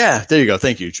 Yeah, there you go.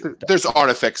 Thank you. There's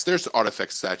artifacts. There's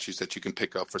artifact statues that you can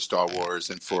pick up for Star Wars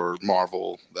and for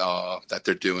Marvel that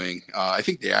they're doing. I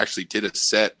think they actually did a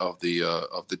set of the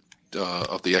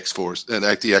X-Force,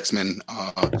 like the X-Men,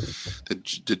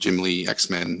 the Jim Lee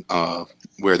X-Men,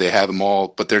 where they have them all,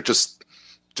 but they're just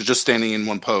standing in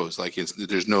one pose. Like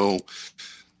there's no.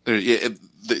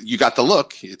 You got the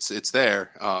look. It's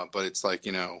there, but it's like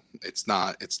it's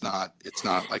not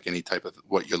like any type of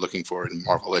what you're looking for in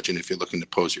Marvel Legend if you're looking to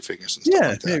pose your figures and stuff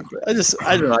like that.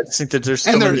 I don't know. I just think that there's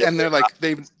they're like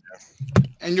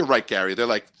and you're right, Gary. They're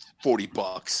like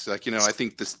 $40. Like I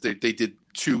think they did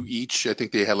 2 each. I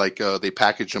think they had like they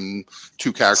packaged them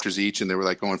 2 characters each, and they were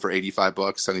like going for $85,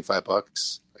 $75, like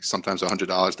sometimes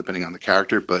 $100 depending on the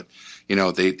character. But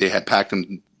they had packed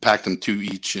them 2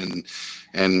 each, and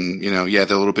they're a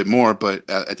little bit more, but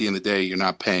at the end of the day, you're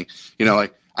not paying,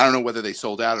 like, I don't know whether they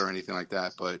sold out or anything like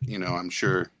that, but, I'm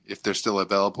sure if they're still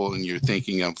available and you're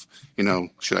thinking of,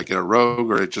 should I get a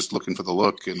Rogue or just looking for the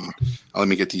look and let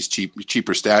me get these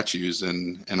cheaper statues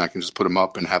and I can just put them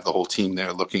up and have the whole team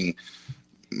there looking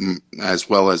as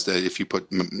well as that if you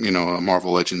put, a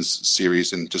Marvel Legends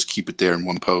series and just keep it there in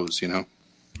one pose,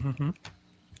 Mm-hmm.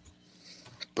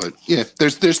 But yeah,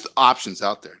 there's options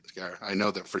out there, Gary. I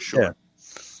know that for sure. Yeah.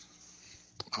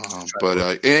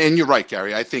 But and you're right,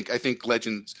 Gary. I think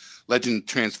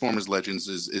Transformers Legends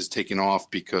is taking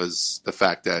off because the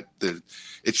fact that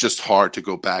it's just hard to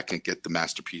go back and get the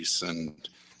masterpiece and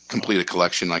complete a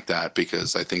collection like that,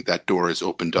 because I think that door is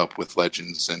opened up with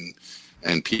Legends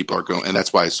and people are going, and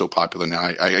that's why it's so popular now.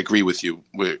 I agree with you.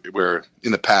 Where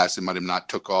in the past it might have not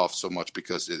took off so much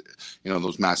because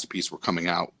those masterpieces were coming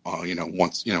out,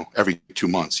 once, every 2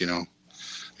 months,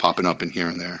 popping up in here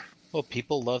and there. Well,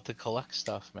 people love to collect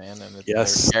stuff, man, and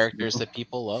Yes. they're characters that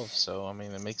people love. So I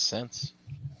mean, it makes sense.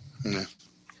 Yeah.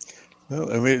 Well,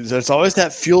 I mean, there's always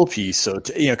that fuel piece. So,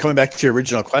 coming back to your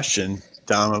original question,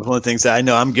 Dom, one of the things that I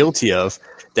know I'm guilty of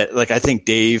that, like, I think,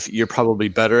 Dave, you're probably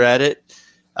better at it,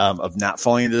 of not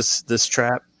falling into this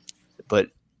trap. But,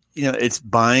 it's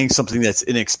buying something that's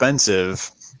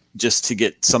inexpensive just to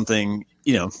get something,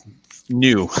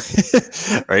 new,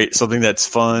 right? Something that's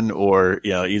fun, or,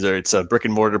 either it's a brick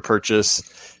and mortar purchase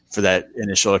for that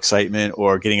initial excitement,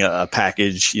 or getting a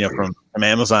package, from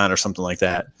Amazon or something like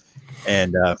that.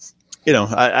 And,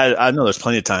 I know there's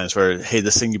plenty of times where, hey,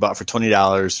 this thing you bought for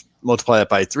 $20, multiply that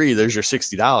by 3, there's your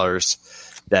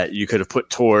 $60 that you could have put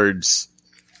towards,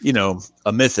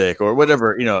 a mythic or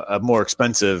whatever, a more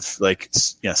expensive, like,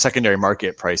 secondary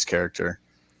market price character.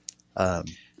 But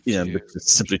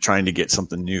simply trying to get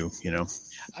something new,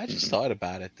 I just thought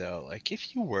about it though. Like,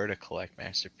 if you were to collect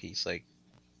Masterpiece, like,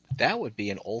 that would be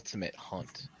an ultimate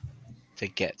hunt to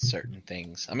get certain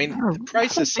things. I mean, the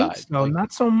price aside, no,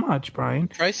 not so much, Brian.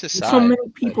 Price There's aside, so many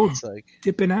people it's like,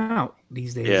 dipping out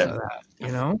these days. Yeah. Of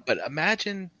that, But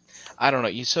imagine, I don't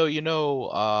know.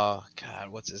 God,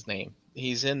 what's his name?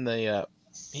 He's in the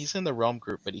Realm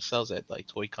Group, but he sells at like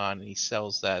Toy-Con, and he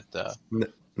sells that.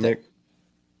 Nick.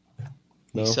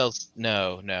 He sells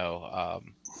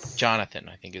Jonathan,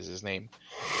 I think is his name.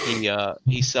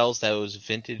 He sells those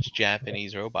vintage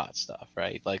Japanese robot stuff,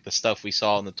 right? Like the stuff we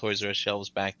saw on the Toys R Us shelves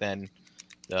back then.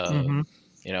 And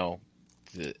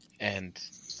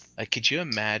like, could you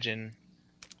imagine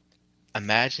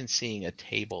seeing a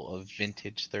table of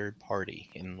vintage third party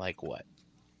in like what,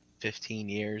 15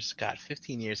 years? God,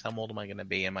 15 years. How old am I going to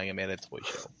be? Am I going to be at a toy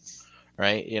show?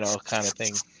 right? Kind of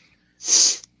thing.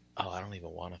 Oh, I don't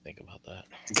even want to think about that.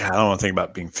 God, I don't want to think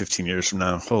about being 15 years from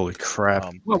now. Holy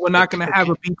crap! Well, we're not going to have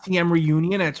a BTM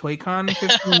reunion at ToyCon in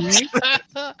 15 years.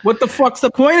 What the fuck's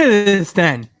the point of this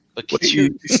then? But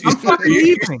you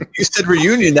said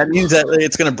reunion. That means that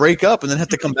it's going to break up and then have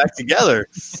to come back together.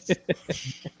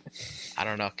 I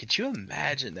don't know. Could you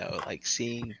imagine though, like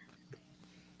seeing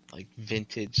like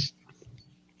vintage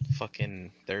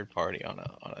fucking third party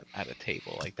at a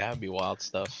table? Like that would be wild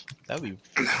stuff. That would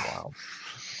be wild.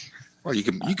 Well, you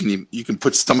can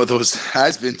put some of those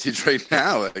as vintage right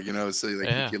now, so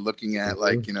if you're looking at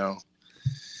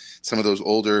some of those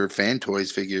older fan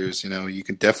toys figures, you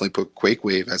can definitely put Quake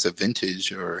Wave as a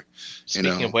vintage. Or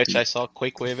speaking of which, I saw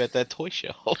Quake Wave at that toy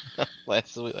show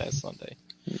last Sunday.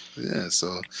 Yeah,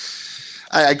 so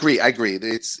I agree.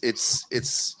 It's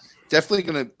definitely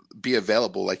going to be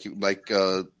available. Like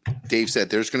Dave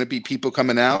said, there's going to be people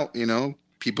coming out,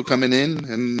 people coming in,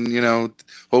 and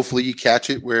hopefully you catch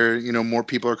it where more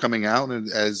people are coming out,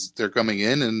 and as they're coming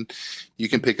in, and you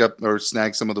can pick up or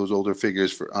snag some of those older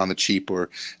figures on the cheap,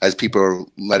 or as people are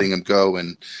letting them go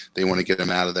and they want to get them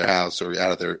out of their house or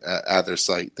out of their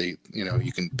site, they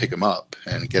you can pick them up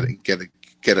and get a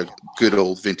good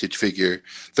old vintage figure,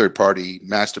 third party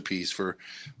masterpiece for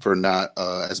not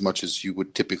as much as you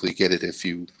would typically get it if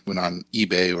you went on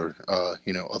eBay or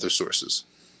other sources.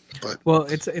 But well,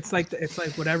 it's like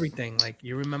with everything. Like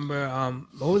you remember,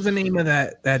 what was the name of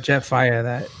that Jetfire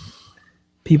that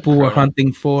people were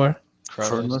hunting for?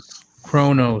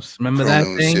 Chronos. Remember that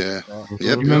thing? Yeah.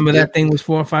 Yep, remember that thing was $400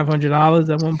 or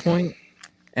 $500 at one point,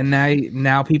 and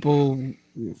now people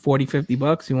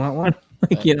 $40-$50. You want one?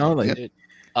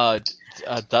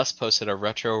 Dust posted a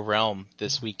Retro Realm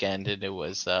this weekend, and it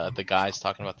was the guys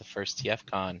talking about the first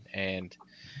TFCon, and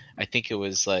I think it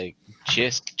was like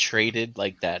Jisk traded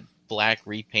like that black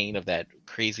repaint of that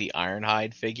crazy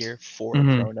Ironhide figure for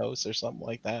Chronos or something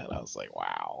like that. I was like,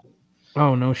 wow.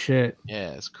 Oh no shit.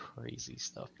 Yeah, it's crazy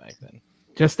stuff back then.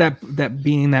 Just that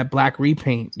being that black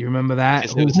repaint. You remember that?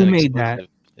 Who made that?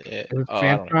 It was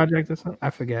Fan Project or something? I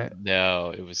forget.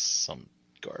 No, it was some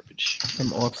garbage.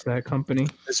 Some offset company.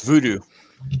 It's Voodoo.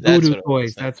 Voodoo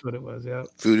Toys. That's what it was. Yep.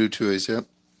 Voodoo Toys. Yep.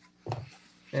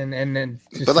 And then,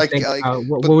 just but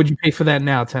what would you pay for that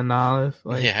now?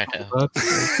 $10? Yeah,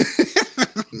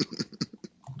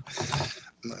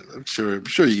 I'm sure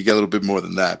you can get a little bit more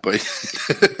than that, but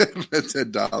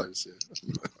 $10.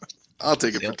 Yeah. I'll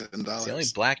take it for $10. It's the only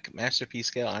black masterpiece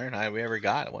scale Ironhide we ever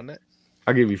got, wasn't it?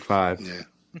 I'll give you $5. Yeah,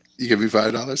 you give me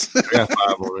 $5. Yeah,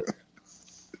 $5 on it.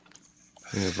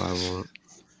 Yeah, $5 on it.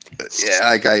 Yeah,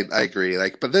 I agree.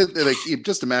 But then,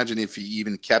 just imagine if you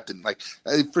even kept it.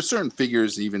 For certain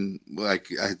figures, even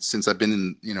since I've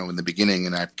been in the beginning,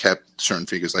 and I've kept certain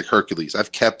figures like Hercules.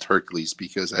 I've kept Hercules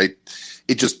because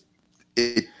it's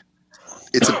a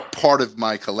part of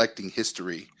my collecting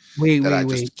history. I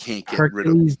just can't get rid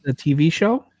of. Hercules, the TV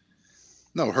show?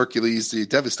 No, Hercules, the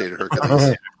Devastator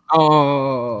Hercules.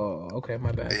 Oh, okay,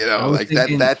 my bad.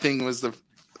 That thing was the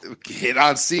hit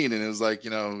on scene, and it was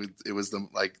it was the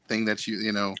thing that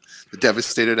the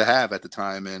Devastator to have at the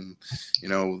time, and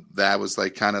that was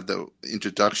kind of the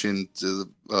introduction to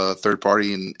the third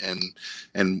party and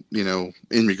in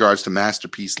regards to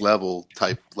masterpiece level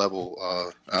at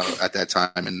that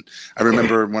time. And I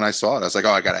remember when I saw it, I was like,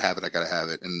 oh, I gotta have it,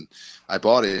 and I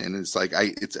bought it, and it's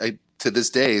to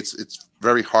this day it's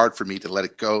very hard for me to let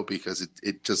it go because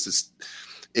it just is,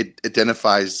 it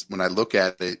identifies when I look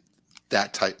at it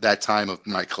that time of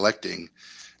my collecting,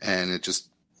 and it just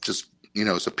it's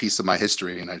a piece of my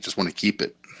history, and I just want to keep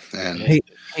it. And hey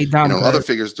Dom, other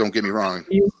figures, don't get me wrong.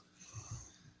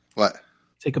 What?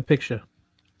 Take a picture.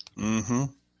 Mm-hmm.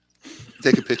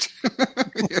 Take a picture.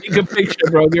 Take a picture,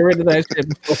 bro. Get rid of that shit.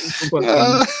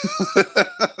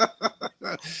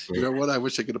 You know what? I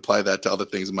wish I could apply that to other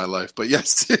things in my life, but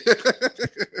yes. Dude.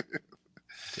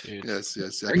 Yes.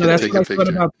 That's what I thought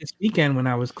about this weekend when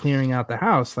I was clearing out the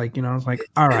house. I was like,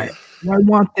 all right, I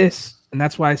want this. And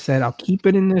that's why I said I'll keep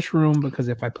it in this room, because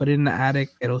if I put it in the attic,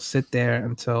 it'll sit there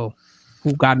until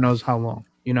God knows how long,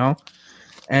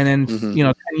 And then,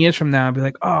 10 years from now, I'll be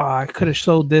like, oh, I could have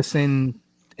sold this in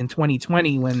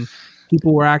 2020 when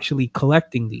people were actually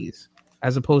collecting these,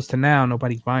 as opposed to now,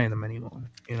 nobody's buying them anymore,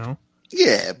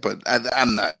 Yeah, but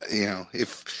I'm not,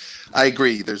 if I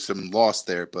agree, there's some loss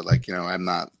there, but I'm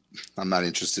not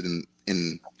interested in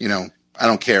I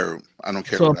don't care. I don't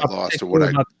care what I lost or what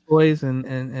about the toys and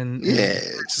yeah,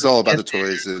 it's just all about the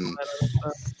toys and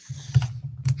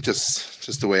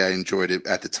just the way I enjoyed it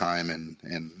at the time, and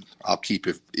I'll keep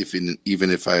it even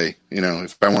if I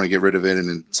if I want to get rid of it and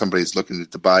then somebody's looking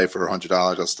to buy it for $100,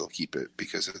 I'll still keep it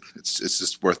because it's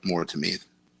just worth more to me.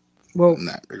 Well, in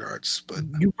that regards, but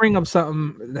you bring up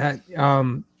something that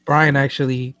Brian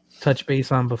actually touched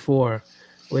base on before,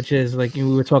 which is like we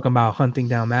were talking about hunting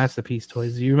down masterpiece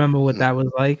toys. Do you remember what that was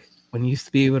like when you used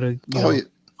to be able to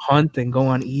hunt and go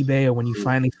on eBay, or when you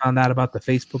finally found out about the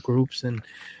Facebook groups and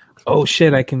oh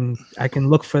shit, I can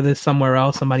look for this somewhere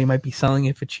else. Somebody might be selling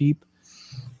it for cheap,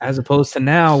 as opposed to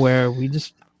now where we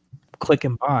just click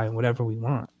and buy whatever we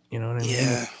want. You know what I mean?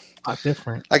 Yeah, it's a lot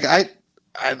different. Like I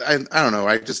don't know.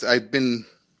 I've been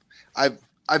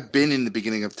in the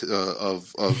beginning of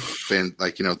fan,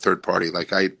 like third party.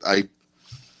 Like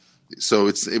so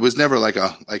it was never like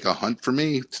a hunt for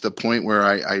me to the point where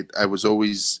I was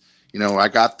always I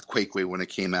got the Quakeway when it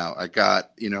came out. I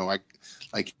got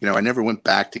I never went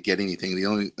back to get anything. The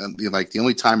only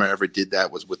time I ever did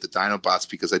that was with the Dinobots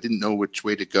because I didn't know which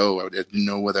way to go. I didn't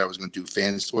know whether I was going to do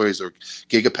Fans Toys or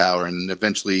Gigapower, and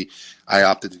eventually I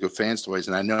opted to go Fans Toys.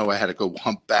 And I know I had to go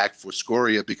hunt back for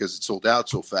Scoria because it sold out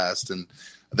so fast, and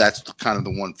that's kind of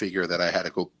the one figure that I had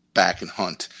to go back and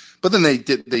hunt. But then they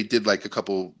did like a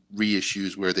couple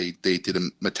reissues where they did a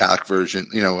metallic version,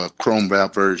 a chromed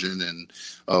out version, and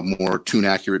a more tune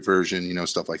accurate version,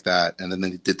 stuff like that. And then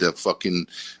they did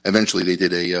eventually they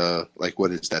did a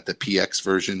what is that, the PX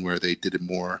version where they did it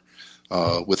more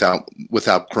without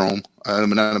chrome,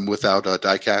 without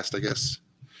diecast, I guess.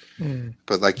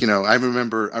 But I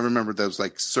remember those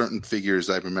like certain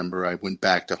figures. I remember I went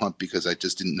back to hunt because I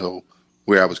just didn't know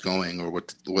where I was going or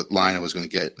what line I was going to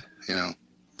get,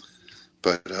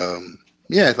 But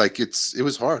yeah, like it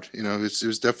was hard, it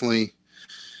was definitely,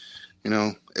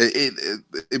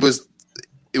 it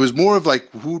was more of like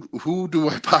who do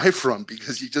I buy from,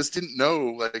 because you just didn't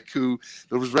know like who.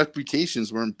 Those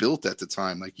reputations weren't built at the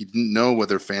time. Like you didn't know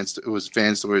whether it was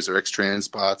Fans Toys or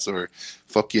X-Transbots or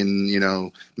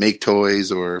fucking Make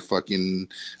Toys or fucking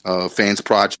Fans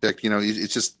Project.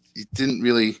 It didn't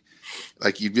really,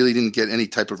 like, you really didn't get any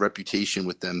type of reputation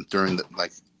with them during that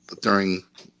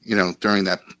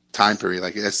time period.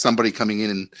 Like as somebody coming in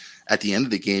and at the end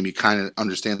of the game, you kind of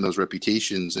understand those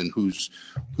reputations and who's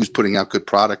putting out good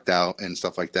product out and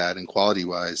stuff like that, and quality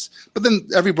wise. But then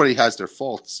everybody has their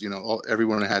faults,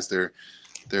 everyone has their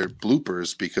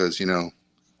bloopers because,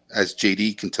 as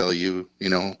JD can tell you,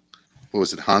 what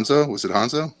was it? Hanzo? Was it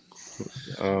Hanzo?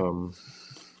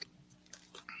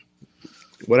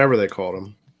 Whatever they called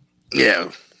him.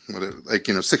 Yeah. Like,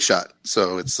 Six Shot.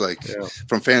 So it's like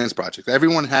from Fans Project.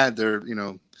 Everyone had their,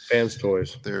 Fans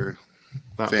Toys. Their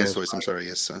Fans Toys. I'm sorry.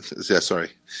 Yes. Yeah.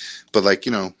 Sorry. But like,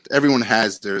 everyone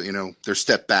has their, their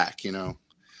step back,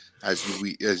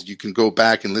 as you can go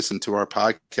back and listen to our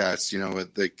podcasts,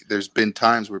 like there's been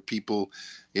times where people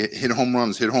hit home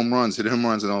runs, and all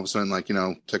of a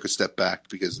sudden, take a step back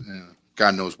because,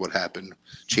 God knows what happened.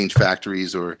 Change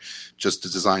factories, or just the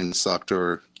design sucked,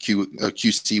 or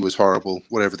QC was horrible,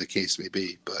 whatever the case may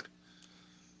be. But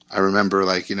I remember,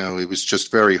 it was just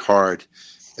very hard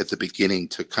at the beginning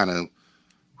to kind of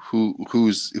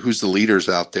who's the leaders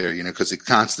out there, because it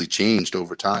constantly changed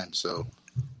over time. So,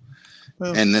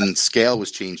 and then scale was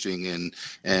changing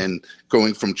and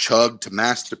going from Chug to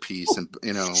Masterpiece, and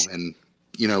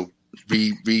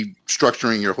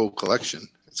restructuring your whole collection.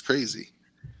 It's crazy.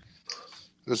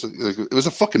 It was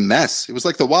a fucking mess. It was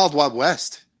like the Wild Wild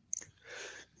West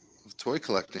of toy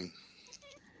collecting.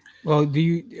 Well, all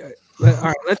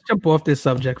right, let's jump off this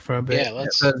subject for a bit. Yeah,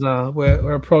 let's. Because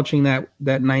we're approaching that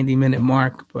 90-minute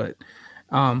mark. But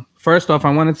first off,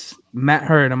 I wanted Matt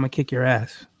Hurd. I'm gonna kick your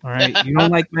ass. All right, you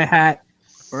don't like my hat,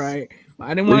 all right?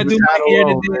 I didn't want to do my hair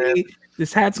today. Man.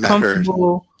 This hat's Matt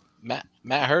comfortable. Hurd.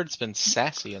 Matt Hurd's been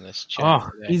sassy in this chat.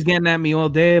 Oh, today. He's getting at me all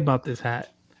day about this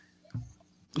hat.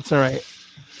 It's all right.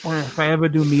 If I ever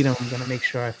do meet him, I'm gonna make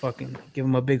sure I fucking give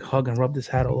him a big hug and rub this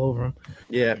hat all over him.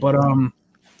 Yeah. But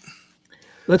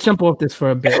let's jump off this for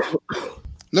a bit.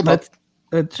 Let's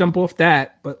jump off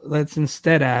that, but let's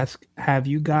instead ask: have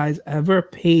you guys ever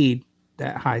paid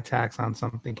that high tax on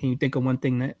something? Can you think of one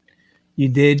thing that you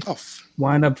did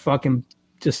wind up fucking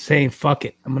just saying "fuck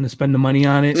it"? I'm gonna spend the money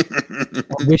on it. I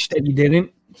wish that you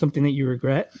didn't. Something that you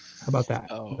regret. How about that?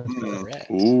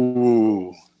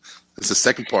 Ooh. It's the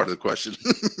second part of the question.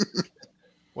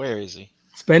 Where is he?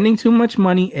 Spending too much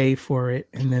money, A, for it,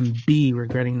 and then B,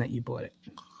 regretting that you bought it.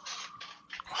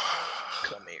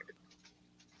 Come here.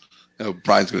 Oh,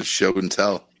 Brian's going to show and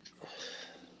tell.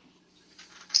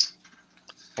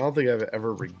 I don't think I've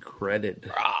ever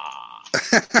regretted.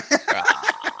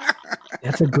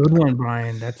 That's a good one,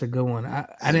 Brian. That's a good one.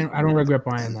 I don't regret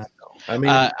buying that though. I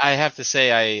mean, I have to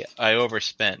say I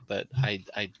overspent, but I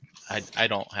I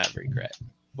don't have regret.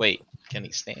 Wait, can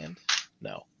he stand?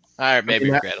 No. I maybe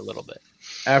regret a little bit.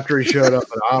 After he showed up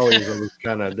at Ollie's, I was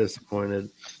kind of disappointed.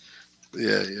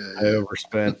 Yeah. I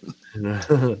overspent.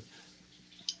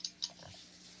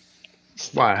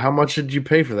 Why? How much did you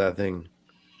pay for that thing?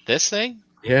 This thing?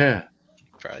 Yeah.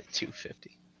 Probably $250.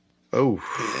 Oh.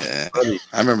 Yeah.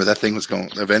 I remember that thing was going.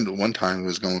 Event one time it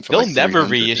was going for. They'll like never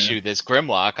 300, reissue this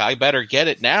Grimlock. I better get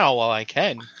it now while I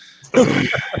can.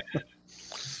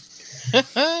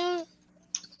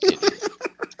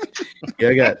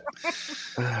 Yeah,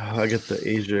 I got the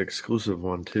Asia exclusive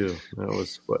one too. That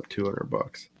was what,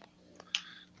 $200.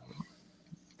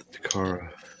 The Takara,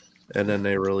 and then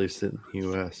they released it in the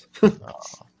US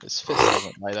This fist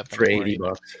doesn't light up for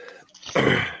anymore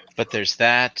 $80. But there's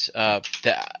that.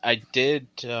 That I did.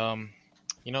 Dave,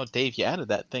 you added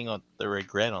that thing on the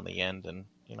regret on the end, and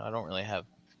I don't really have.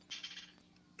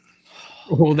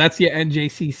 Well, that's your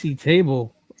NJCC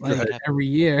table, like every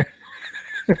year.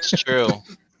 It's true.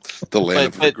 The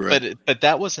land of regret. But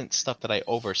that wasn't stuff that I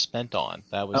overspent on.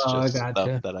 That was just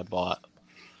stuff that I bought.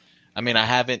 I mean, I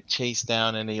haven't chased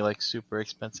down any like super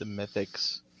expensive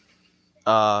mythics.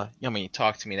 Talk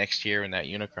to me next year when that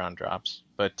Unicron drops.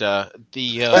 But I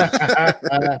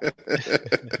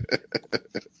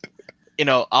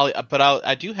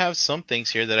do have some things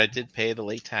here that I did pay the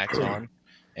late tax on,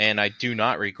 and I do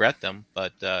not regret them.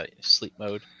 But Sleep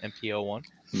Mode MPO1.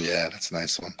 Yeah, that's a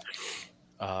nice one.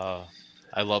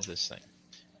 I love this thing.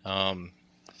 And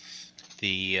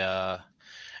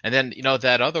then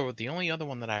the only other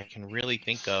one that I can really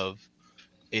think of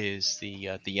is the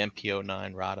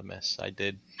MPO9 Rodimus. I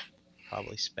did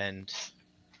probably spend,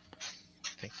 I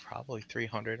think probably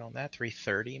 $300 on that,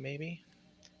 $330 maybe,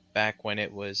 back when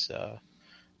it was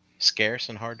scarce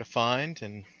and hard to find,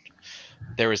 and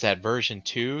there was that version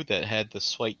 2 that had the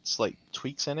slight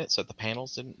tweaks in it so the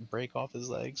panels didn't break off his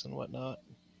legs and whatnot,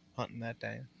 hunting that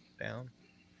down.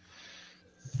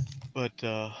 But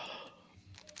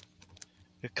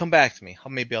come back to me.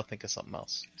 Maybe I'll think of something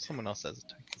else. Someone else has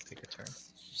to take a turn.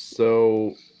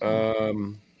 So,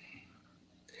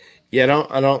 yeah,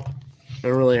 I don't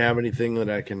really have anything that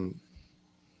I can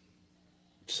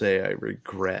say I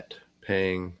regret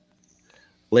paying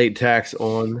late tax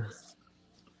on.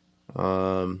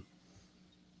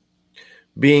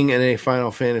 Being in a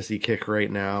Final Fantasy kick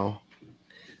right now,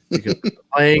 because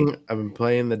I've been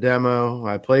playing the demo.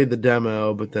 I played the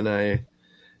demo, but then I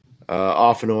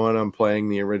off and on I'm playing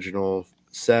the original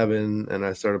 7, and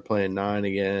I started playing 9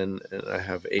 again, and I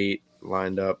have 8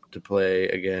 lined up to play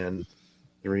again,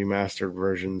 the remastered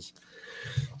versions.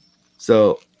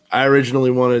 So I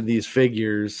originally wanted these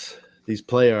figures, these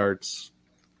play arts,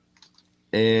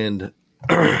 and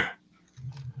I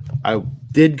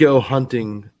did go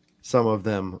hunting some of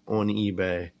them on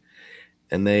eBay,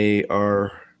 and they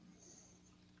are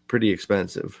pretty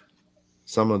expensive.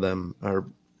 Some of them are,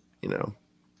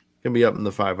 can be up in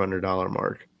the $500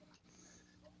 mark.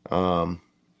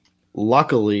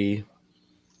 Luckily,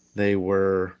 they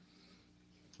were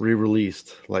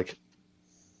re-released like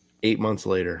 8 months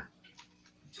later.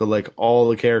 So like all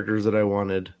the characters that I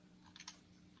wanted,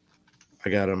 I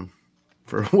got them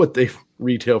for what they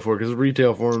retail for, because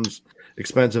retail for them's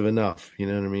expensive enough. You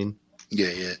know what I mean?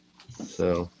 Yeah.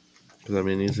 So, because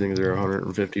these things are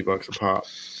 $150 a pop.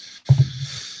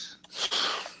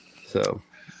 So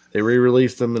they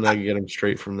re-released them, and I can get them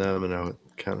straight from them, and I would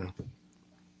kind of.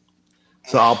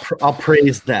 So I'll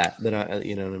praise that I,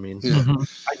 you know what I mean. Yeah. Mm-hmm.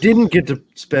 I didn't get to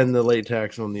spend the late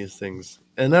tax on these things,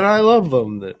 and then I love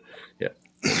them. Yeah.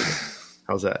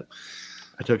 How's that?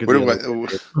 I took it.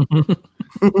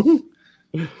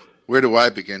 Where do I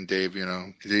begin, Dave?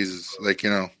 Jesus,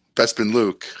 Bespin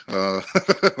Luke.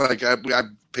 Like I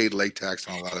paid late tax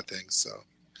on a lot of things, so.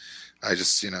 I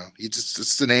just,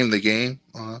 it's the name of the game,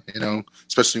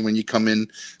 especially when you come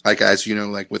in, like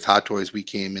with Hot Toys, we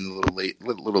came in a little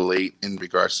late in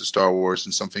regards to Star Wars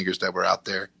and some figures that were out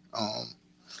there.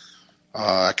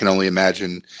 I can only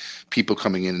imagine people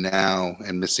coming in now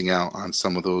and missing out on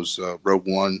some of those Rogue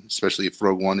One, especially if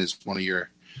Rogue One is one of your,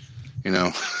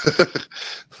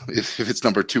 if it's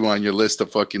number 2 on your list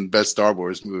of fucking best Star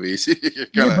Wars movies, you're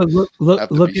gonna look at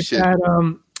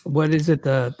that. What is it?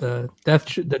 The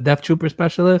Death Trooper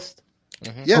specialist?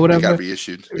 Mm-hmm. Yeah, whatever. It got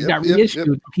reissued. It got reissued.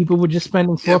 Yep. People were just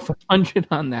spending $400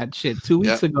 on that shit 2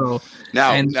 weeks ago.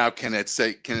 Now, can a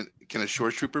Shore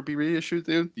Trooper be reissued?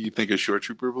 Dude? Do you think a Shore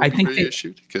Trooper will be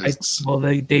reissued?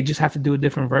 They just have to do a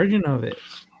different version of it.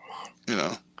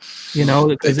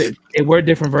 Because there were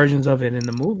different versions of it in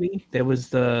the movie. There was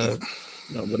the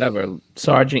whatever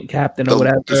sergeant, captain, or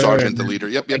whatever. The sergeant, the leader.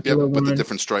 Yep. With the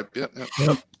different stripe. Yep.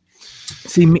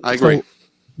 See, I agree. So,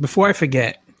 before I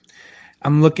forget,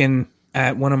 I'm looking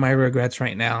at one of my regrets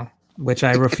right now, which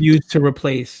I refuse to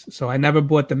replace. So I never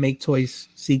bought the Make Toys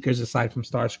Seekers aside from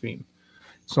Starscream.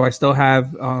 So I still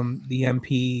have the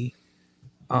MP,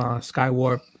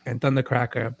 Skywarp, and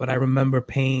Thundercracker. But I remember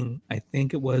paying, I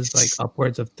think it was like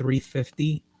upwards of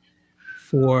 $350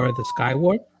 for the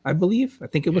Skywarp. I believe. I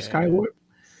think it was Skywarp.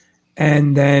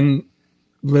 And then,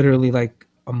 literally like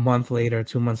a month later,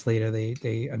 2 months later,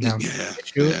 they announced the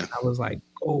issue. Yeah. I was like,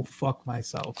 "Oh fuck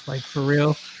myself!" Like for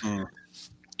real.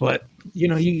 But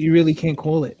you really can't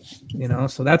call it.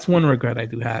 So that's one regret I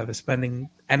do have is spending,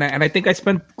 and I think I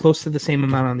spent close to the same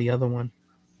amount on the other one.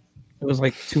 It was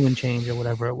like 2 and change or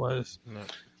whatever it was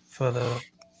for the.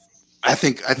 I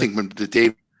think when the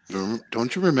day.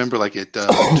 Don't you remember like at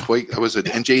Toy? I was at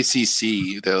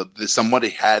NJCC. Somebody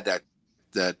had that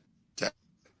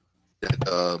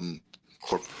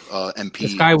MP the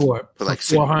Skywarp for like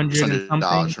 $400 and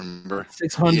something. Remember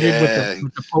 $600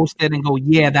 with the post-it and go,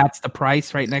 that's the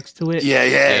price right next to it.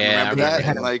 Remember that? They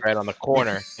had it right on the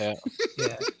corner. Yeah.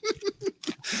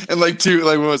 And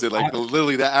what was it? Like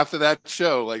literally that after that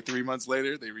show, like 3 months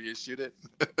later, they reissued it.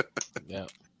 Yeah.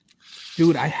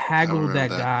 Dude, I haggled that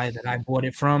guy that I bought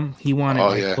it from. He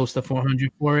wanted close to $400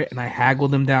 for it, and I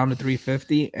haggled him down to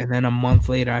 $350. And then a month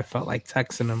later, I felt like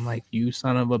texting him, like, "You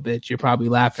son of a bitch, you're probably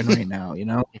laughing right now,"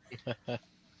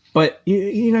 But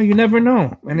you never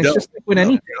know, and it's just like with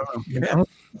anything, you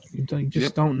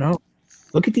just don't know.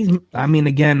 Look at these. I mean,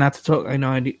 again, not to talk. I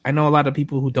know a lot of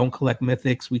people who don't collect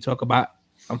mythics. We talk about.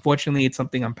 Unfortunately, it's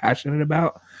something I'm passionate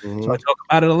about, so I talk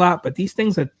about it a lot. But these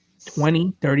things are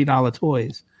 $20, $30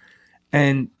 toys.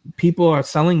 And people are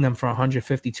selling them for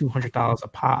 $150, $200 a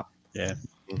pop. Yeah.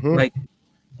 Like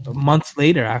months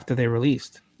later after they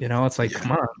released. It's like,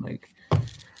 come on. Like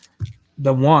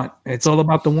the want. It's all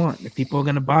about the want. If people are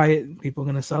going to buy it, people are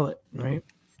going to sell it. Right?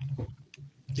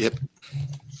 Yep.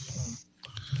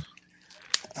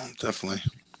 Definitely.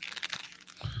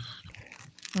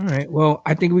 All right. Well,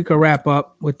 I think we could wrap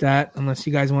up with that unless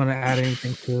you guys want to add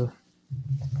anything to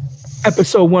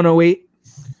episode 108.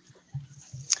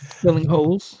 Filling them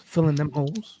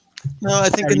holes. No, I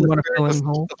think in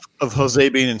the of Jose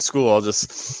being in school, I'll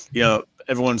just,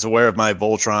 everyone's aware of my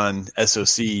Voltron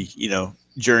SOC,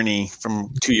 journey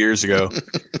from 2 years ago,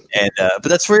 and but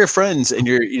that's for your friends, and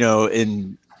you're,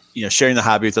 sharing the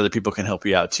hobby with other people can help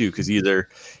you out too. Because either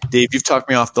Dave, you've talked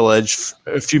me off the ledge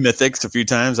a few mythics a few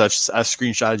times. I've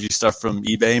screenshotted you stuff from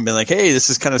eBay and been like, "Hey, this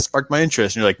has kind of sparked my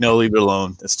interest," and you're like, "No, leave it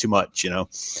alone. That's too much,"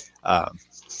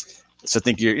 So I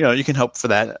think you can help for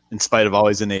that in spite of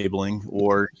always enabling,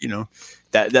 or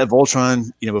that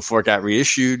Voltron before it got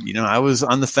reissued, I was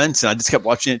on the fence and I just kept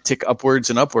watching it tick upwards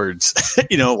and upwards,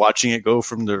 watching it go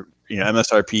from the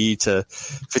MSRP to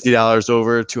 $50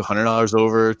 over to $100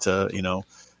 over to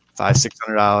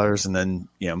 $500-$600, and then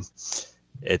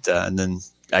and then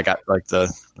I got like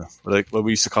what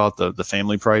we used to call it the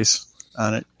family price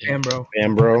on it. Fambro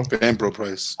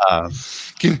price.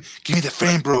 Give me the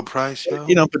Fambro price, yo.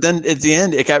 But then at the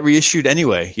end it got reissued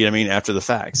anyway, after the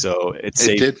fact. So it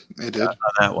did on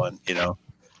that one,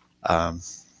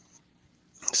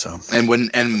 so and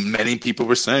many people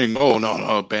were saying, "Oh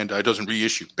no, Bandai doesn't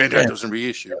reissue. Doesn't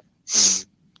reissue."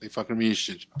 They fucking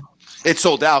reissued. It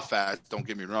sold out fast, don't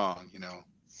get me wrong,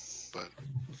 but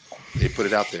they put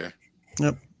it out there.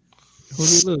 Yep. Who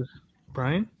did you lose?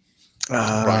 Brian?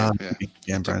 Brian,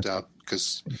 Brian. Jumped out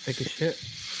because take a shit.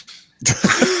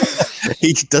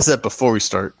 He does that before we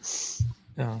start.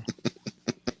 Oh.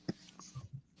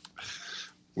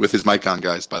 With his mic on,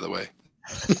 guys. By the way,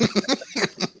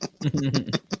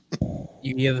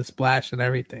 you hear the splash and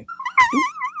everything.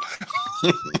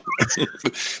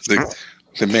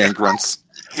 the man grunts.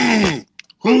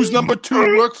 Who's number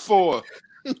 2 work for?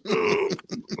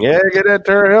 Yeah, get that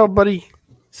to her help, buddy.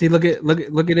 See, look at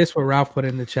this. What Ralph put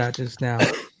in the chat just now.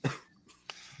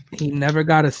 He never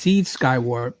got a Seed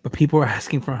Skywarp, but people are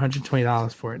asking for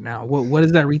 $120 for it now. What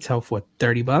does that retail for?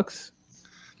 $30?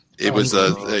 It was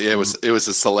it was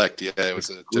a select. Yeah, it was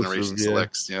a Generation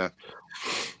Selects. Yeah,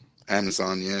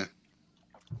 Amazon. Yeah,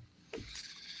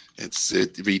 it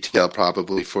retail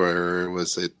probably for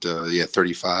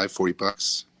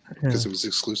 $35-$40 because it was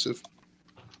exclusive.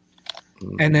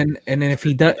 And then if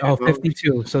he does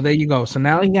 52. So there you go. So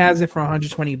now he has it for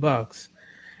 $120,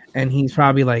 and he's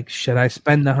probably like, should I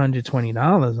spend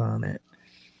 $120 on it?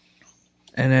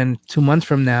 And then 2 months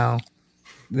from now,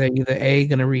 they're either A,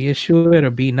 gonna reissue it, or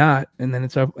B, not, and then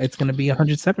it's gonna be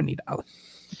 $170.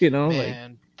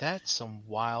 Man, that's some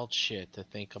wild shit to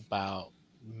think about.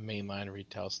 Mainline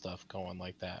retail stuff going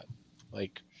like that.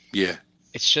 Like, yeah,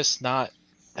 it's just not.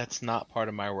 That's not part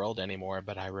of my world anymore.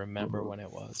 But I remember when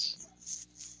it was.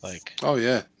 Like, oh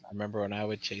yeah, remember when I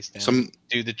would chase down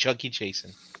do the chunky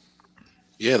chasing.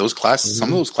 Yeah, those classes. Some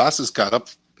of those classes got up,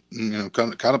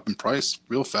 got up in price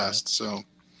real fast. So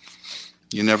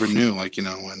you never knew,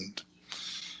 and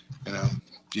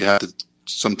you have to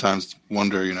sometimes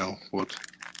wonder, what.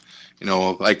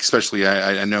 Like especially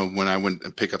I know when I went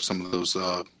and pick up some of those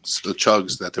the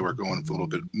chugs that they were going for a little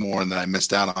bit more and that I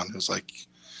missed out on. It was like,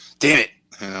 damn it,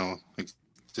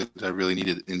 I really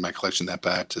needed in my collection that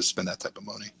bad to spend that type of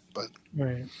money. But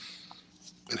right,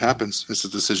 it happens. It's a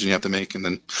decision you have to make and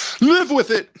then live with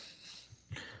it.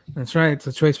 That's right. It's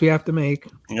a choice we have to make.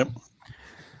 Yep.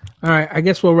 All right, I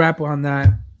guess we'll wrap on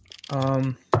that.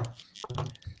 You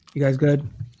guys good?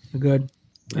 We're good.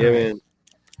 Yeah, man.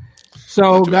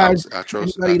 So, guys,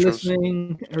 everybody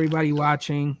listening, everybody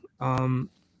watching,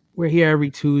 we're here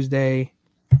every Tuesday,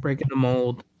 breaking the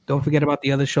mold. Don't forget about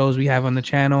the other shows we have on the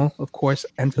channel. Of course,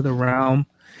 Enter the Realm,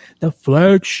 the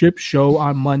flagship show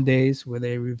on Mondays, where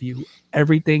they review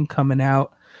everything coming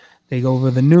out. They go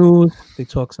over the news. They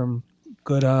talk some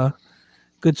good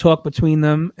talk between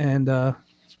them, and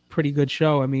it's a pretty good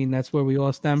show. I mean, that's where we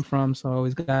all stem from, so I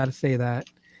always got to say that.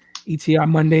 ETR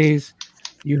Mondays,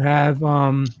 you have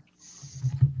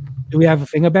do we have a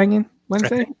finger banging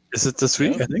Wednesday? Is it this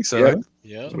week? I think so. Yeah. Right?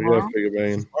 Yeah. We got finger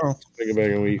banging. Finger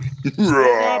banging week.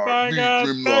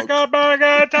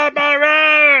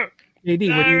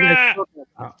 JD, what are you guys talking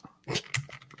about?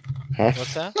 Huh?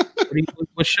 What's that?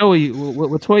 What show are you?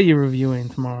 What toy are you reviewing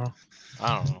tomorrow?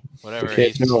 I don't know. Whatever I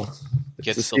can't tell.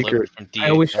 gets It's a delivered secret. from DHL. I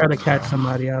always try to catch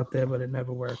somebody out there, but it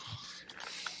never works.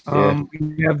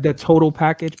 We have the Total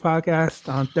Package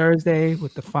podcast on Thursday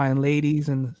with the fine ladies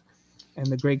and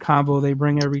the great convo they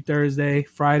bring every Thursday.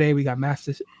 Friday we got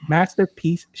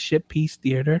Masterpiece Ship Piece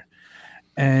Theater,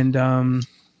 and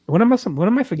what am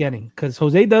I forgetting? Because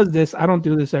Jose does this. I don't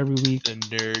do this every week. The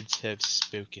nerds have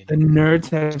spoken. The Nerds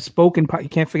Have Spoken. You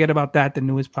can't forget about that. The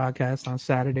newest podcast on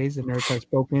Saturdays. The Nerds Have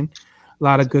Spoken. A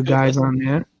lot of good guys on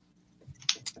there.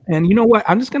 And you know what?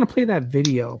 I'm just gonna play that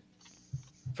video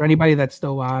for anybody that's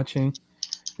still watching.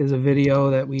 There's a video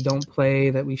that we don't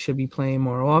play that we should be playing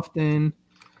more often.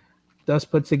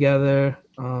 Dust put together.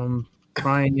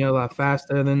 Brian, you're a lot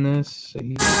faster than this. So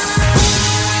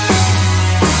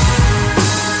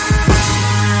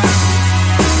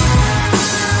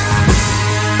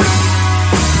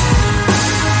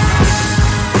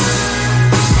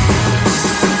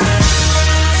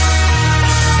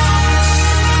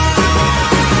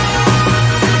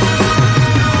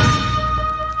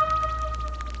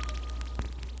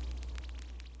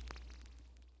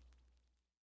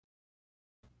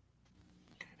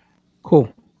cool.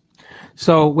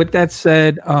 So with that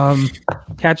said,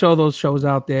 catch all those shows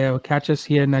out there. Catch us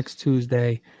here next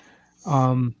Tuesday.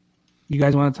 You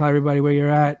guys want to tell everybody where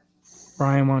you're at?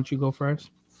 Brian, why don't you go first?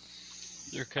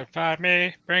 You can find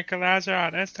me, Brinkalizer,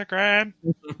 on Instagram.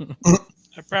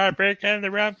 I'm proud to break in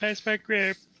the Realm Facebook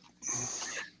group.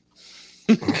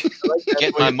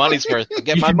 Get my money's worth.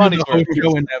 Get my money's worth.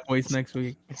 Go in that voice next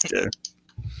week. Yeah.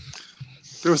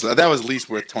 That was at least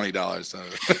worth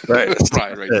 $20. Right.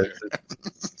 right there.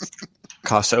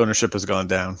 Cost of ownership has gone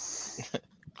down.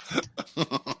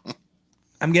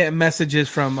 I'm getting messages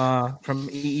from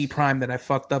EE Prime that I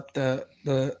fucked up the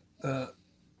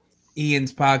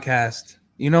Ian's podcast.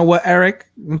 You know what, Eric?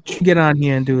 Why don't you get on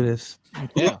here and do this?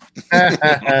 Yeah.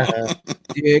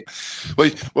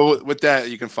 Well, with that,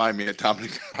 you can find me at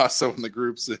Dominic Rosso in the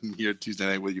groups and here Tuesday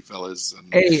night with you fellas.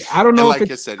 And, hey, I don't know like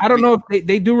if I said, I don't know if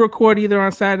they do record either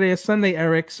on Saturday or Sunday,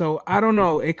 Eric. So I don't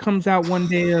know. It comes out one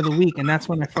day of the week, and that's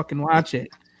when I fucking watch it.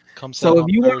 So if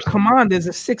you want to come on, there's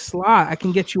a 6 slot. I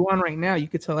can get you on right now. You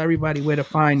could tell everybody where to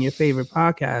find your favorite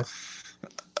podcast.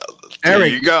 There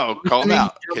Eric, you go. Call him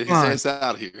out. jump Get his on. ass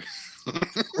out here.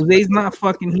 Jose's not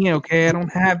fucking here, okay? I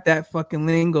don't have that fucking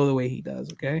lingo the way he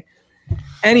does, okay?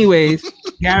 Anyways,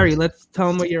 Gary, let's tell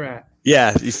him where you're at.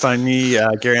 Yeah, you find me,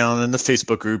 Gary Allen, in the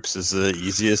Facebook groups is the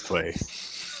easiest way.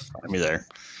 Find me there.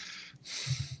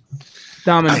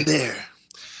 Dominic. I'm there.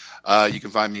 You can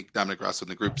find me, Dominic Rosso, in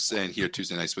the groups and here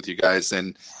Tuesday nights with you guys.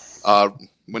 And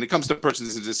when it comes to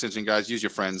purchasing decision, guys, use your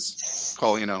friends.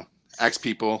 Call, ask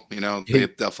people. They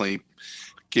definitely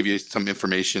give you some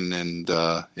information, and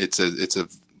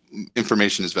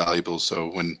information is valuable.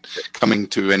 So when coming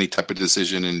to any type of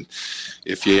decision, and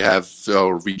if you have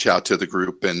reach out to the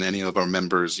group and any of our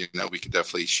members, we can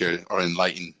definitely share or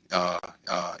enlighten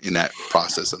in that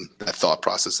process and that thought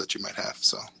process that you might have.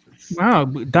 So. Wow,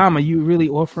 Dom, are you really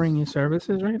offering your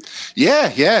services, right?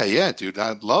 Yeah, dude.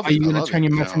 I love it. Are you going to turn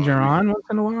your messenger on once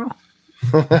in a while?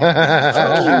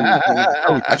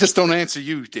 I just don't answer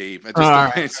you, Dave. I just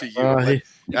don't answer you.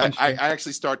 I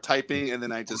actually start typing and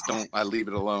then I just don't. I leave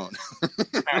it alone. All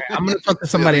right, I'm going to talk to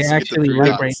somebody I actually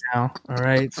like right now. All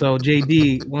right. So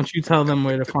JD, won't you tell them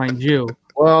where to find you?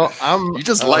 Well, you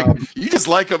just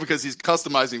like him because he's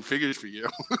customizing figures for you.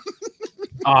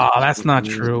 Oh, that's not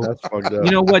true. That's fucked up.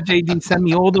 You know what, JD? Send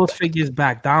me all those figures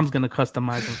back. Dom's gonna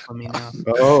customize them for me now.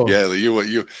 Oh, yeah, you want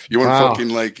fucking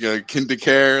like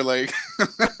Kindercare, like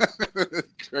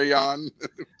crayon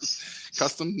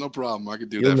custom? No problem. I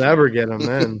could do that. You'll never get them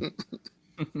then.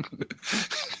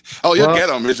 You'll get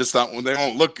them. It's just not when they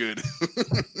won't look good.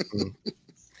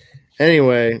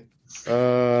 Anyway,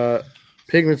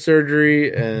 pigment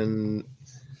surgery and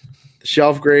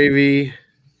shelf gravy.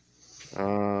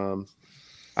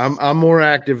 I'm more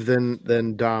active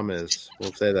than Dom is.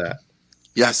 We'll say that.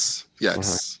 Yes.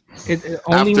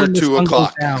 Only after when 2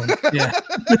 o'clock. Down. Yeah.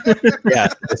 Yeah, I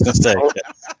was gonna say.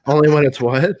 Only when it's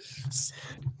what?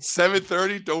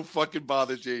 7:30. Don't fucking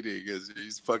bother JD because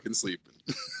he's fucking sleeping.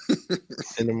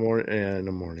 In the morning. Yeah, in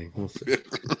the morning. We'll see.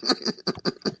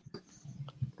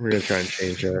 We're gonna try and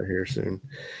change that here soon.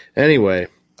 Anyway,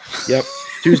 yep.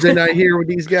 Tuesday night here with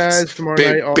these guys. Tomorrow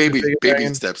night, baby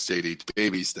steps, JD.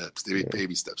 Baby steps, JD.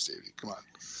 Come on,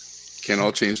 can't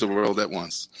all change the world at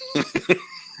once.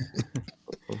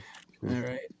 All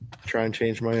right. Try and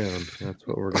change my own. That's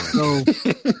what we're doing. So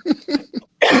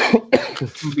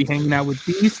we'll be hanging out with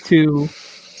these two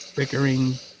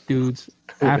bickering dudes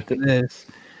after this.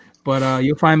 But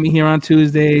you'll find me here on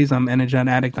Tuesdays. I'm Energon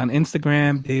Addict on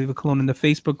Instagram, David Colon in the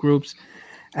Facebook groups.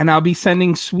 And I'll be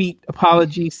sending sweet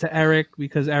apologies to Eric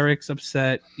because Eric's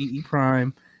upset. EE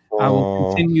Prime. I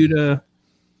will continue to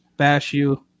bash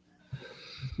you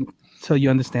until you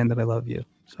understand that I love you.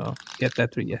 So get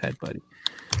that through your head, buddy.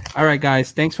 All right,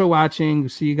 guys. Thanks for watching. We'll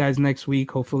see you guys next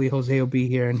week. Hopefully, Jose will be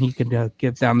here and he can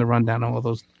give down the rundown on all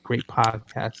those great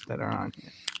podcasts that are on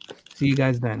here. See you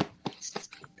guys then.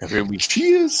 Every week.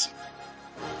 Cheers.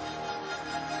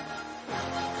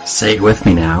 Say it with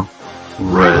me now.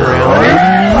 Really?